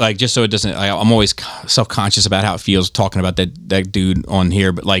be like, just so it doesn't. I'm always self-conscious about how it feels talking about that dude on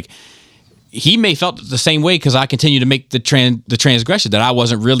here, but like, he may felt the same way because I continue to make the transgression that I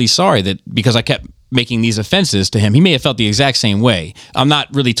wasn't really sorry that because I kept making these offenses to him. He may have felt the exact same way. I'm not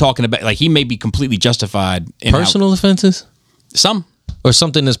really talking about like he may be completely justified in Personal offenses? some. Or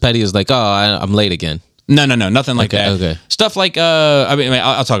something as petty as like, oh, I'm late again. No, nothing like Okay, that. okay. Stuff like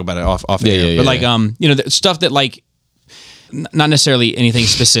I'll talk about it off air. But like stuff that like not necessarily anything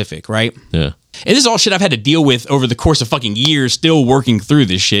specific, right? Yeah. And this is all shit I've had to deal with over the course of fucking years, still working through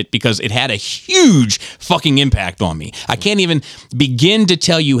this shit because it had a huge fucking impact on me. I can't even begin to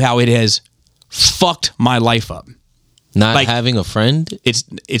tell you how it has fucked my life up. Not Like- having a friend? It's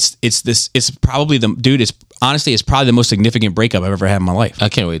probably it's probably the most significant breakup I've ever had in my life. I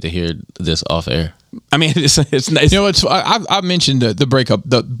can't wait to hear this off air. I mean, it's You know, I've mentioned the breakup,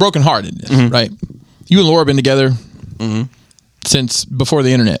 the brokenheartedness, right? You and Laura have been together since before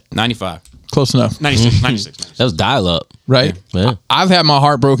the internet. 95. Close enough. 96, 96. That was dial up. Right? Yeah. I've had my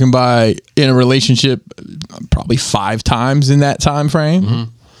heart broken in a relationship probably 5 times in that time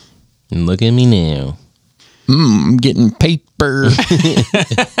frame. And look at me now. I'm getting paper.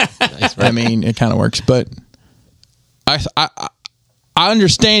 I mean, it kind of works, but I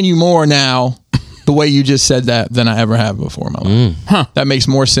understand you more now the way you just said that than I ever have before in my life. That makes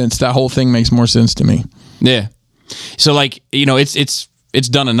more sense. That whole thing makes more sense to me. Yeah. So like, you know, it's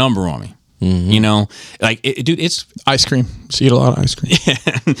done a number on me. You know, like dude, it's Ice cream. So you eat a lot of ice cream.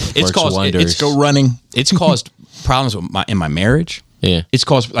 it's Works caused wonders. Go running. it's caused problems in my marriage. Yeah. It's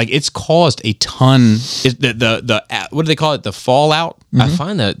caused a ton. What do they call it? The fallout. I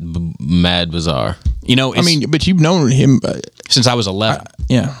find that mad bizarre. You know, I mean, but you've known him. since I was 11.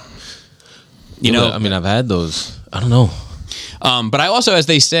 Yeah. You know, I mean, I've had those. I don't know. but I also, as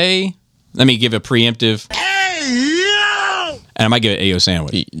they say, let me give a preemptive. And I might give it AO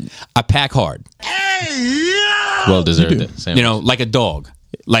sandwich. I pack hard. Well deserved it. You know, like a dog.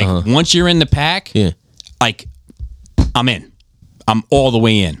 Like once you're in the pack, Yeah. like I'm in. I'm all the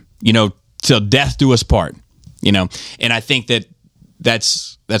way in. You know, till death do us part. You know, and I think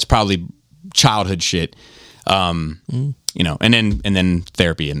that's probably childhood shit. You know, and then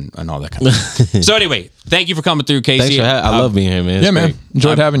therapy and all that kind of stuff. So anyway, thank you for coming through, Casey. Thanks for I love being here, man. It's Yeah, man. great.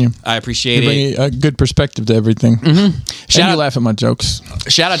 Enjoyed having you. I appreciate You it. bring a good perspective to everything. And Shout you out- laugh at my jokes.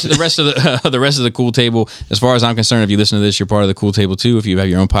 Shout out to the rest of the rest of the Cool Table. As far as I'm concerned, if you listen to this, you're part of the Cool Table too. If you have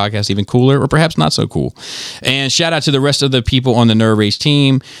your own podcast, even cooler, or perhaps not so cool. And shout out to the rest of the people on the Nerd Rage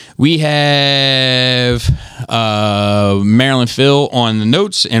team. We have Marilyn Phil on the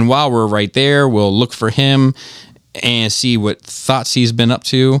notes, and while we're right there, we'll look for him and see what thoughts he's been up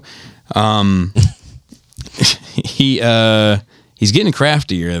to. He's getting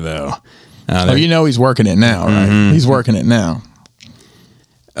craftier though. Oh, you know he's working it now, right? He's working it now.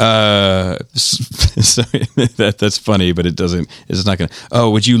 So that's funny, but it's not gonna.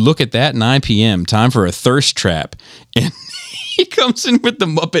 Oh, would you look at that? 9 p.m. Time for a thirst trap, and He comes in with the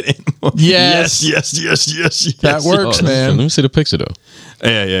Muppet animal. Yes. Yes. That works, Oh, man. Let me see the picture though.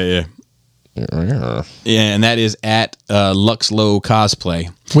 Yeah. Yeah, and that is at Luxlow Cosplay.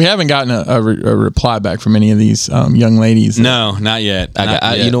 We haven't gotten a reply back from any of these young ladies. No, not yet. Not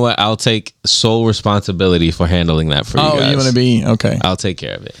yet. You know what? I'll take sole responsibility for handling that for you guys. Oh, you want to be okay? I'll take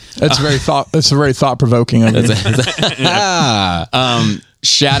care of it. That's very thought provoking of you.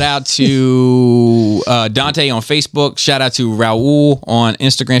 Shout out to Dante on Facebook. Shout out to Raul on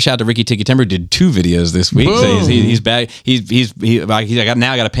Instagram. Shout out to Ricky Tiki Timber. Did 2 videos this week. So he's back. I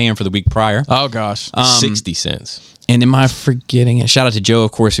got to pay him for the week prior. Oh gosh, 60 cents. And am I forgetting it? Shout out to Joe,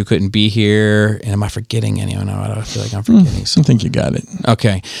 of course, who couldn't be here. And am I forgetting anyone? No, I feel like I'm forgetting. I think you got it.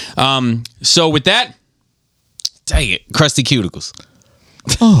 Okay. So with that, Dang it, crusty cuticles.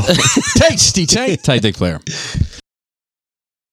 Tasty, tight dick player.